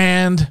a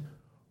land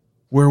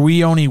where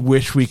we only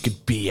wish we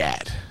could be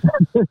at.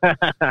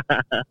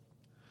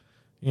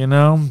 You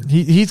know,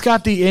 he's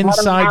got the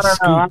inside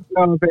scoop. I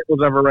don't know if Abel's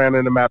ever ran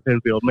into Matt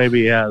Pinfield.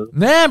 Maybe he has.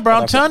 Nah, bro,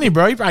 I'm telling you,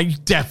 bro.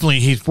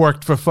 He's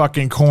worked for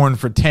fucking Korn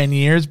for 10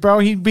 years, bro.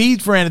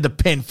 He's ran into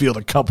Pinfield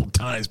a couple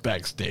times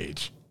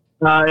backstage.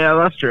 Yeah,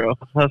 that's true.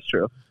 That's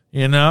true.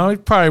 You know, he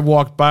probably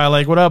walked by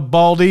like, "What up,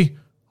 Baldy?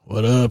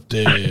 What up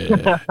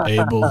there,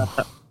 Abel?"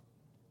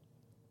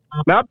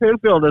 Matt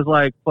Pinfield is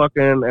like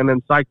fucking an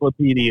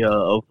encyclopedia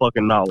of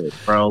fucking knowledge,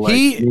 bro. Like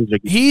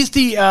music. He's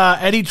the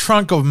Eddie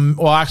Trunk of.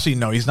 Well, actually,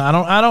 no, he's not.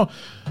 I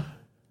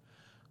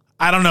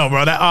don't know,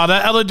 bro. That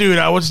other dude,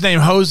 what's his name?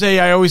 Jose.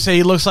 I always say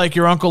he looks like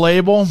your Uncle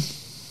Abel.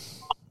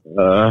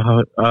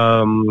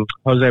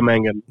 Jose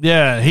Mangan.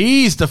 Yeah,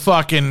 he's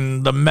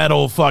the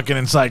metal fucking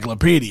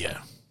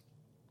encyclopedia.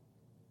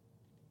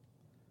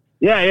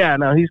 Yeah,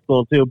 no, he's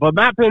cool too. But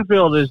Matt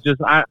Pinfield is just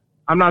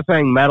I'm not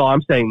saying metal.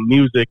 I'm saying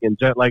music and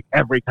just like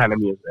every kind of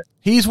music.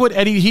 He's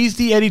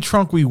the Eddie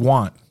Trunk we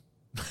want.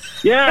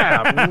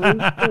 Yeah,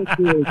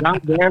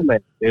 God damn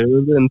it,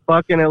 dude. And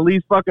fucking at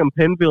least fucking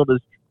Pinfield is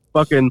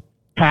fucking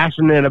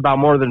passionate about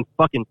more than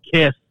fucking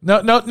Kiss.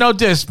 No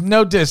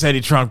diss,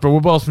 Eddie Trunk, bro. We're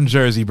both from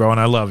Jersey, bro, and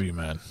I love you,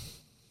 man.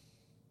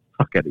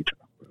 Fuck Eddie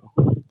Trunk,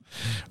 bro.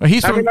 Well,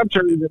 I'm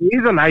sure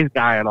he's a nice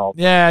guy and all.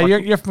 Yeah,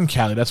 you're from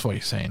Cali. That's why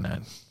you're saying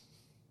that.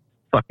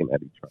 Fucking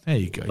Eddie Trunk. There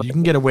you go. You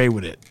can get away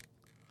with it.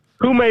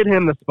 Who made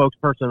him the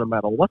spokesperson of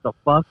metal? What the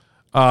fuck?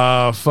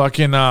 What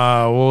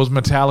was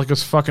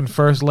Metallica's fucking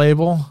first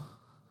label?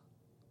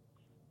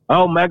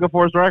 Oh,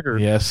 Megaforce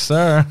Records. Yes,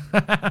 sir.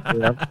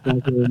 Yeah,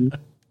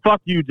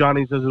 fuck you,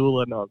 Johnny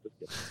Zazula. No,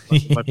 I'm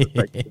just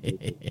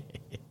kidding.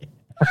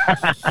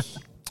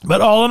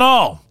 But all in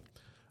all,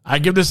 I'll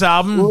give this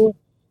album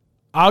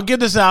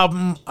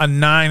a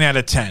 9 out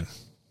of 10.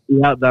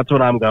 Yeah, that's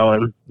what I'm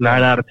going.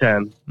 9 out of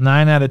 10.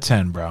 9 out of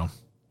 10, bro.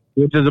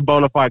 Which is a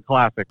bona fide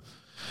classic.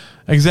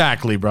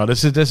 Exactly, bro.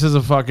 This is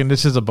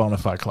a bona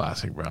fide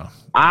classic, bro.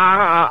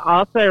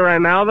 I'll say right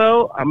now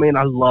though, I mean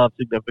I love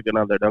Significant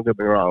Other, don't get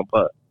me wrong,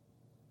 but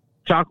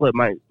Chocolate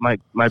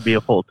might be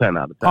a full 10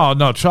 out of 10. Oh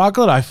no,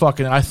 Chocolate I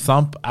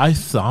thump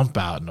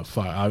out in the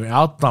fuck. I mean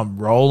I'll thump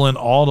Rolling,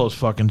 all those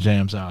fucking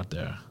jams out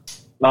there.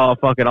 Oh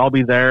fuck it, I'll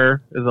Be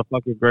There is a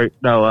fucking great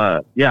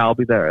I'll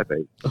Be There, I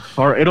think.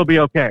 Or It'll Be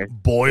Okay.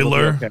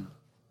 Boiler.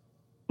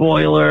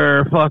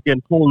 Boiler,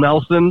 fucking Full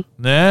Nelson.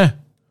 Nah.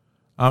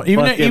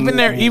 Even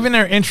their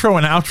intro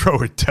and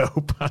outro are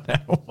dope on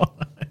that one.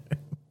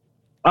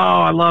 Oh,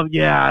 I love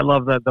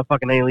the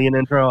fucking Alien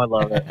intro. I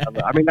love it.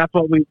 I mean, that's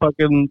what we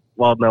fucking.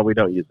 Well, no, we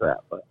don't use that.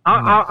 But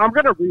I'm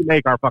gonna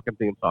remake our fucking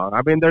theme song.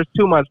 I mean, there's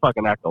too much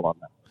fucking echo on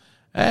that.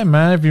 Hey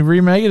man, if you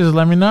remake it, just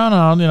let me know,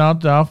 and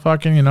I'll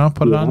fucking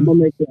put it on. I'm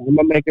gonna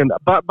make it.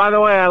 But by the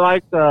way, I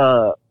like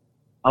the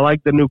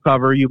new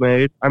cover you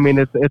made. I mean,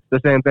 it's the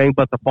same thing,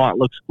 but the font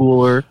looks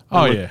cooler.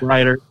 Oh, looks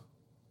brighter.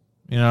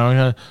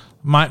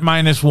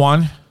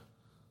 -1.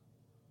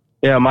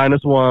 Yeah,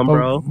 -1,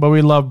 bro. But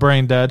we love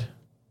Brain Dead.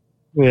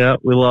 Yeah,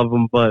 we love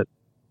him, but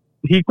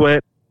he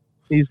quit.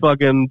 He's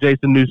fucking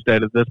Jason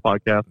Newsted at this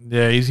podcast.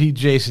 Yeah, he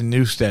Jason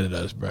Newsted at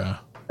us, bro.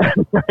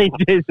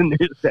 Jason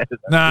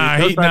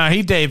Newsted.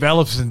 He Dave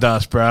Ellefson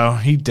dust, bro.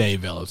 He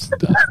Dave Ellefson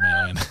dust,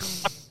 man.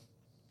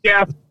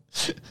 Yeah.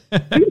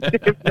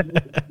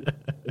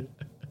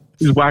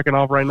 He's whacking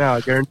off right now,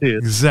 I guarantee it.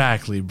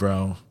 Exactly,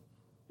 bro.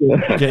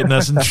 Getting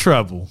us in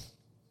trouble.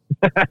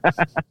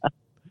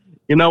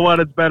 You know what?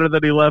 It's better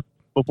that he left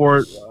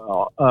before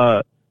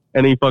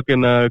any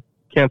fucking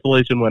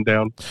cancellation went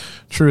down.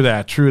 True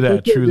that. We're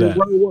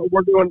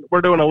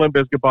doing a Limp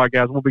Bizkit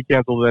podcast. We'll be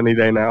canceled any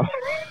day now.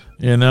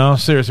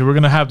 Seriously, we're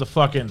gonna have the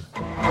fucking.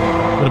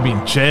 We're gonna be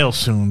in jail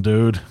soon,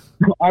 dude.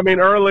 I mean,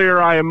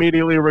 earlier I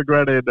immediately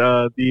regretted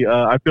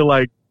I feel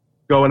like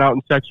going out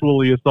and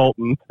sexually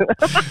assaulting.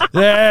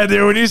 Yeah,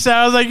 dude. When you said,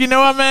 I was like, you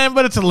know what, man?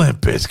 But it's a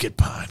Limp Bizkit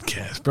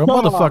podcast, bro.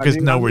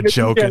 Motherfuckers know we're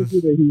joking.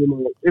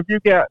 If you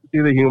can't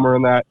see the humor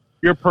in that,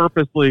 you're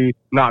purposely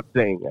not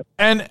saying it.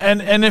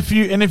 And if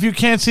you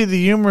can't see the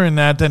humor in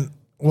that, then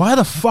why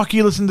the fuck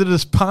you listen to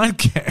this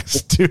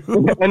podcast, dude?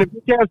 And if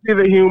you can't see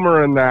the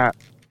humor in that,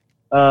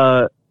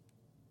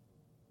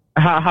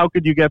 how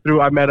could you get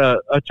through? I met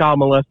a child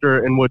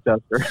molester in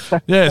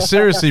Woodchester. Yeah,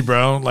 seriously,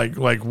 bro.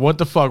 Like what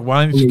the fuck?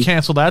 Why didn't you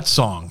cancel that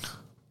song?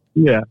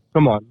 Yeah,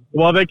 come on.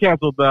 Well, they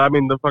canceled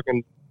the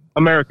fucking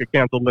America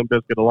canceled Limp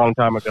Bizkit a long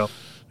time ago.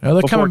 Yeah,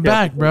 they're coming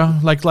back, bro.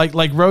 Like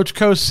Roach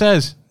Coast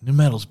says, new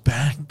metal's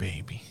back,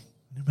 baby.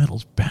 New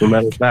metal's back. New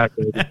metal's back,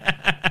 baby.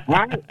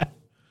 Right.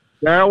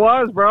 There it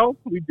was, bro.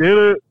 We did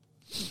it.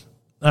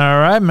 All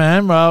right,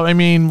 man.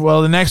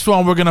 Well, the next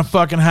one we're gonna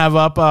fucking have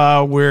up.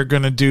 We're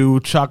gonna do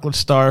chocolate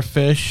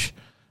starfish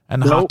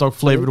and hot dog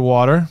flavored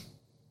water.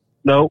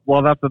 No,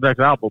 well, that's the next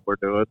album we're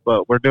doing.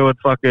 But we're doing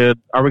fucking.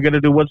 Are we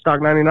gonna do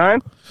Woodstock '99?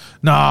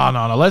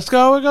 No. Let's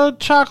go. We'll go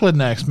chocolate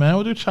next, man.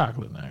 We'll do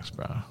chocolate next,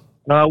 bro.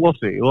 We'll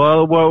see.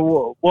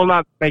 We'll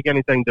not make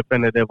anything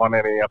definitive on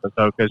any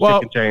episode because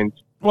shit can change.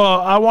 Well,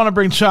 I want to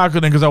bring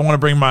chocolate in because I want to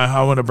bring my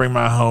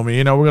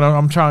homie.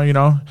 I'm trying.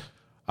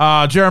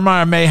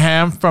 Jeremiah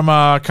Mayhem from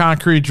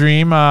Concrete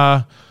Dream.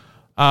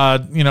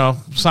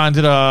 Signed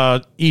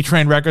to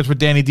E-Train Records with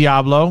Danny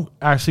Diablo.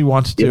 Actually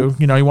wants to.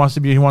 He wants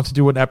to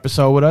do an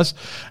episode with us.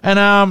 And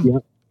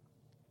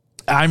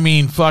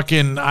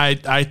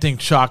I think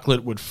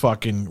chocolate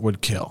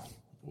would kill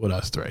with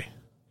us three.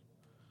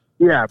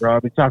 Yeah, bro.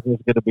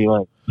 Chocolate's gonna be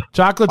like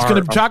chocolate's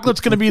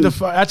gonna be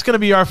that's gonna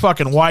be our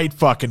fucking white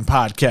fucking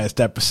podcast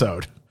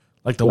episode,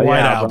 like the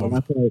white album.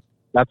 Bro,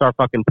 that's our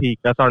fucking peak.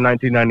 That's our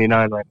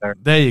 1999 right there.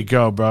 There you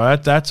go, bro.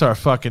 That's our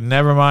fucking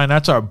Nevermind.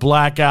 That's our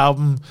black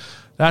album.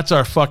 That's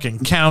our fucking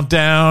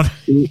countdown.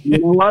 You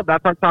know what?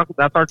 That's our chocolate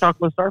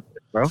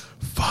starfish, bro.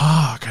 Fuck,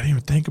 I didn't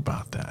even think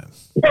about that.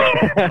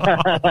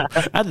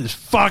 That just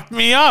fucked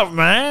me up,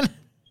 man. It's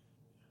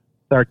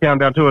our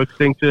countdown to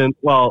extinction.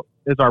 Well,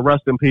 it's our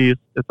rest in peace.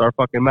 It's our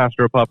fucking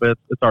master of puppets.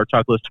 It's our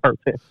chocolate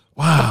starfish.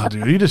 Wow,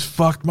 dude, you just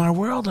fucked my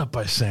world up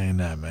by saying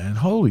that, man.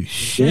 Holy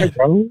shit. Yeah,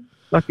 bro.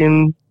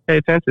 Fucking pay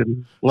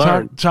attention.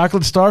 Learn.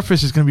 Chocolate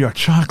starfish is going to be our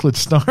chocolate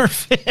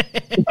starfish.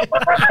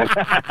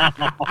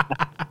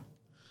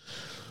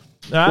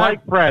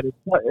 Like Fred,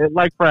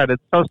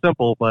 it's so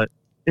simple, but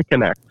it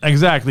connects.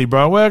 Exactly,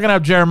 bro. We're gonna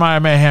have Jeremiah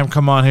Mayhem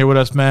come on here with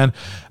us, man.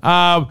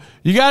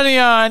 You got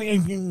any?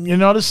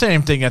 The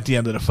same thing at the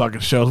end of the fucking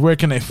shows. Where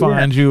can they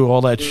find you?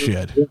 All that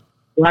shit.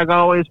 Like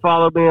always,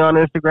 follow me on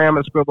Instagram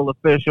at Scribble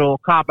Official.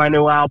 Cop my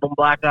new album,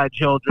 Black Eyed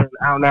Children,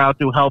 out now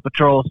through Hell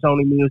Patrol,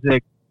 Sony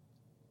Music.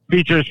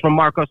 Features from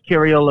Marcos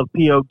Curiel of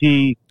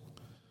POD,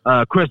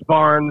 Chris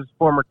Barnes,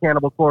 former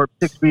Cannibal Corpse,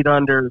 6 Feet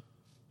Under,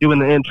 doing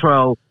the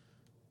intro.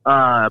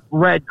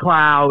 Red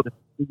Cloud,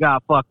 we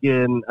got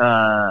fucking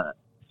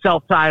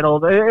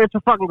self-titled. It's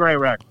a fucking great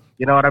record.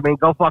 You know what I mean?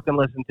 Go fucking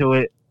listen to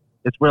it.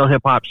 It's real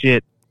hip-hop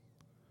shit.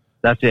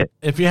 That's it.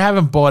 If you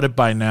haven't bought it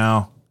by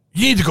now,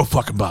 you need to go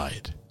fucking buy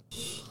it.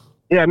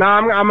 Yeah, no,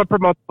 I'm gonna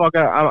promote I'm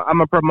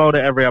gonna promote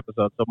it every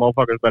episode, so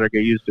motherfuckers better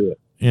get used to it.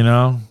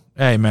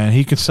 Hey man,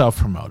 he could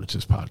self-promote. It's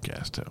his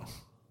podcast too.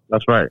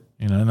 That's right.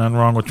 Nothing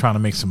wrong with trying to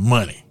make some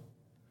money.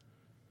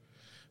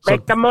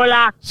 Make the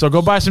moolah. So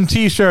go buy some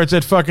t-shirts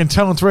at fucking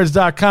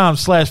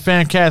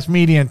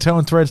tonethreads.com/fancastmedia and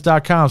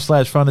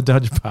tonethreads.com/From the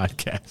Dungeon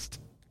Podcast.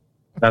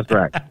 That's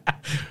right.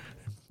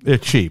 They're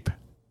cheap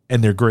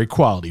and they're great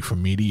quality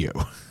from me to you.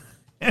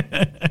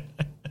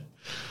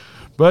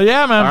 But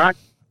yeah, man.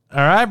 All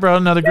right, bro.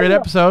 Another great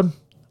episode.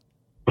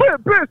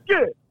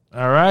 Bizkit.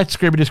 All right,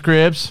 Scribbity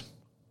Scribs.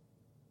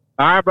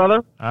 All right,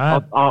 brother. All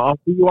right. I'll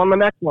see you on the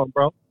next one,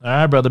 bro. All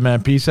right, brother,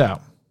 man. Peace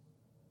out.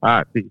 All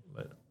right, peace.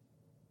 Later.